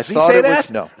 I Does he thought say it that? was,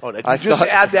 no. Oh, I just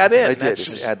add that in. I did.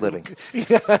 It's ad-libbing.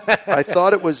 I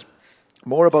thought it was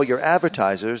more about your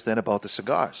advertisers than about the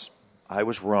cigars. I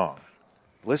was wrong.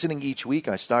 Listening each week,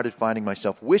 I started finding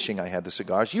myself wishing I had the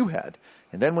cigars you had.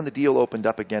 And then when the deal opened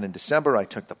up again in December, I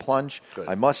took the plunge. Good.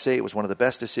 I must say it was one of the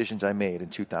best decisions I made in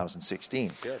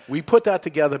 2016. Good. We put that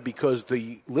together because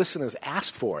the listeners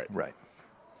asked for it. Right.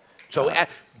 So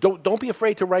don't be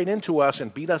afraid to write into us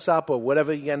and beat us up or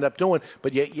whatever you end up doing.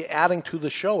 But you're adding to the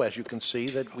show, as you can see,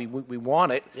 that we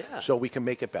want it so we can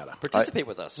make it better. Participate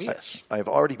with us. Yes. I have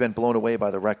already been blown away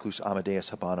by the Recluse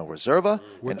Amadeus Habano Reserva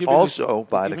We're and giving also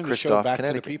by the giving the show Christoph back to the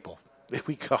Connecticut. people. There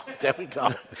we go. There we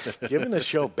go. Giving the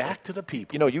show back to the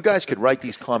people. You know, you guys could write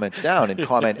these comments down and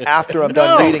comment after I'm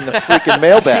done reading the freaking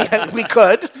mailbag. Yeah, we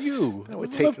could.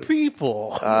 The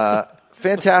people.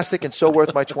 Fantastic and so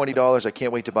worth my $20. I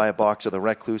can't wait to buy a box of the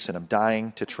Recluse, and I'm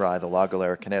dying to try the La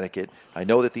Galera Connecticut. I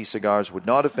know that these cigars would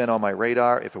not have been on my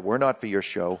radar if it were not for your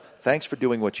show. Thanks for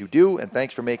doing what you do, and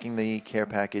thanks for making the care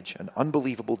package an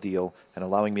unbelievable deal and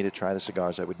allowing me to try the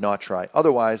cigars I would not try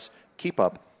otherwise. Keep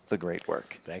up the great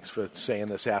work. Thanks for saying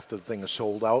this after the thing is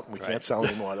sold out and we can't sell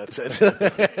anymore. That's it.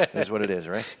 It is what it is,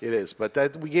 right? It is.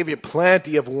 But we gave you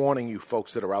plenty of warning, you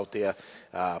folks that are out there.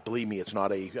 Believe me, it's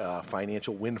not a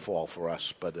financial windfall for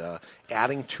us, but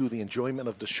adding to the enjoyment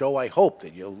of the show. I hope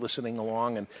that you're listening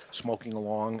along and smoking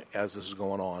along as this is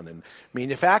going on. And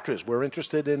manufacturers, we're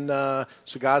interested in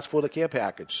cigars for the care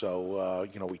package. So,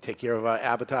 we take care of our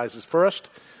advertisers first.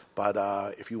 But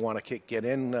if you want to get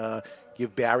in,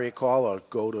 give Barry a call or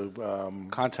go to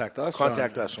contact us.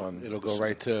 It'll go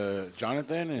right to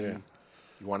Jonathan. And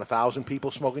you want 1,000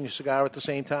 people smoking your cigar at the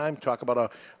same time? Talk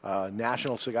about a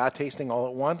national cigar tasting all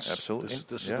at once. Absolutely.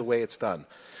 This is the way it's done.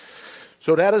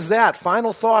 So that is that.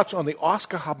 Final thoughts on the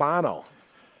Oscar Habano.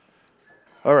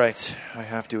 All right. I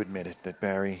have to admit it that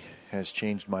Barry has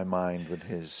changed my mind with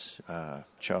his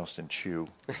Charleston Chew,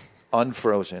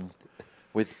 unfrozen,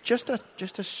 with just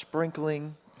a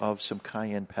sprinkling of some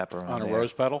cayenne pepper on a there.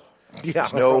 rose petal? Yeah.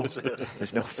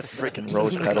 There's no freaking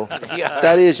rose petal. Yeah.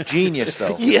 That is genius,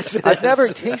 though. Yes, it I've is. never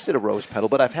tasted a rose petal,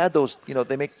 but I've had those.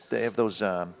 They have those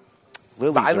lilies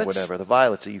Violets? or whatever, the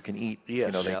violets that you can eat.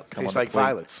 Yes. They come tastes on like the plate.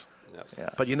 violets. Yeah.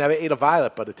 But you never ate a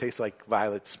violet, but it tastes like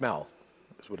violet smell.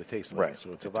 That's what it tastes like. Right.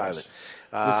 So it's a It violet.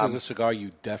 This is a cigar you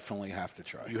definitely have to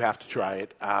try. You have to try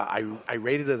it. I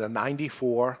rated it a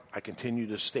 94. I continue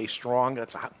to stay strong.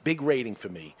 That's a big rating for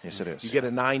me. Yes, it is. You get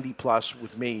a 90 plus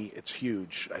with me. It's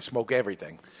huge. I smoke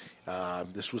everything.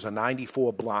 This was a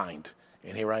 94 blind,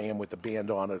 and here I am with the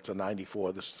band on it. It's a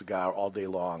 94. This cigar all day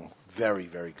long. Very,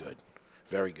 very good.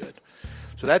 Very good.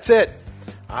 So that's it.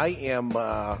 I am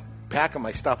packing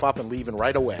my stuff up and leaving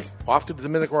right away. Off to the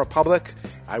Dominican Republic.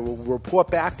 I will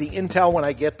report back the intel when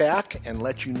I get back and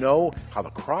let you know how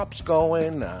the crop's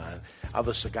going,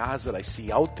 other cigars that I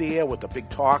see out there, what the big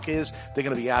talk is. They're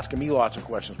going to be asking me lots of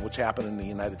questions, what's happening in the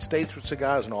United States with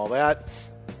cigars and all that.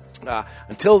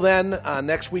 Until then,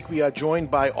 next week we are joined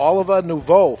by Oliver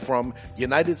Nouveau from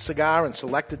United Cigar and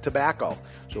Selected Tobacco.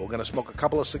 So we're going to smoke a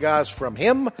couple of cigars from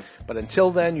him. But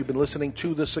until then, you've been listening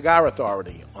to the Cigar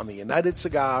Authority on the United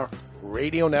Cigar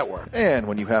Radio Network. And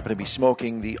when you happen to be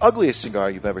smoking the ugliest cigar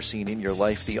you've ever seen in your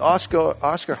life, the Oscar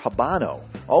Habano,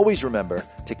 always remember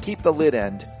to keep the lid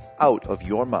end out of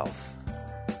your mouth.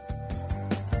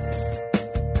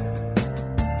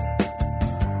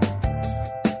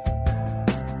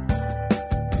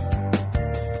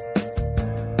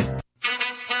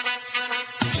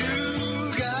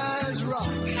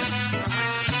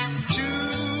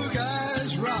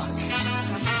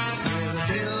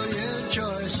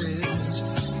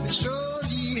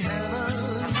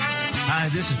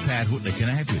 Can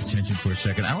I have your attention for a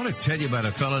second? I want to tell you about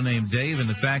a fellow named Dave and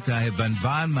the fact I have been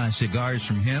buying my cigars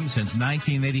from him since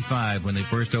 1985 when they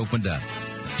first opened up.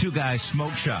 Two Guys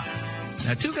Smoke Shop.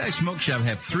 Now, Two Guys Smoke Shop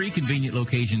have 3 convenient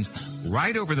locations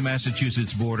right over the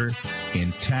Massachusetts border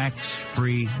in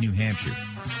tax-free New Hampshire.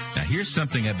 Now, here's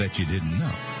something I bet you didn't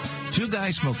know. Two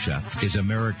Guys Smoke Shop is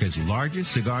America's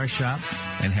largest cigar shop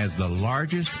and has the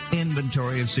largest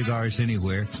inventory of cigars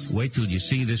anywhere. Wait till you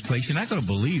see this place. You're not going to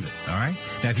believe it, all right?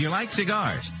 Now, if you like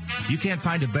cigars, you can't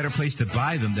find a better place to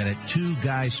buy them than at Two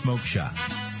Guys Smoke Shop.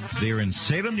 They're in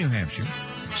Salem, New Hampshire,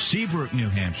 Seabrook, New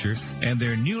Hampshire, and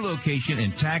their new location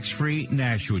in tax-free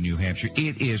Nashua, New Hampshire.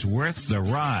 It is worth the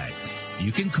ride.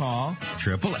 You can call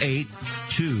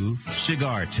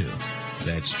 888-2-CIGAR-2.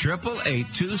 That's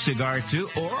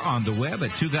 888-2-CIGAR-2 or on the web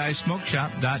at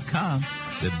twoguysmokeshop.com.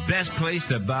 The best place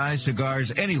to buy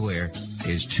cigars anywhere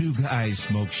is Two Guys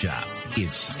Smoke Shop.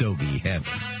 It's Stogie heaven.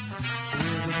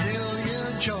 With a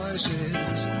million choices,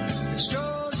 it's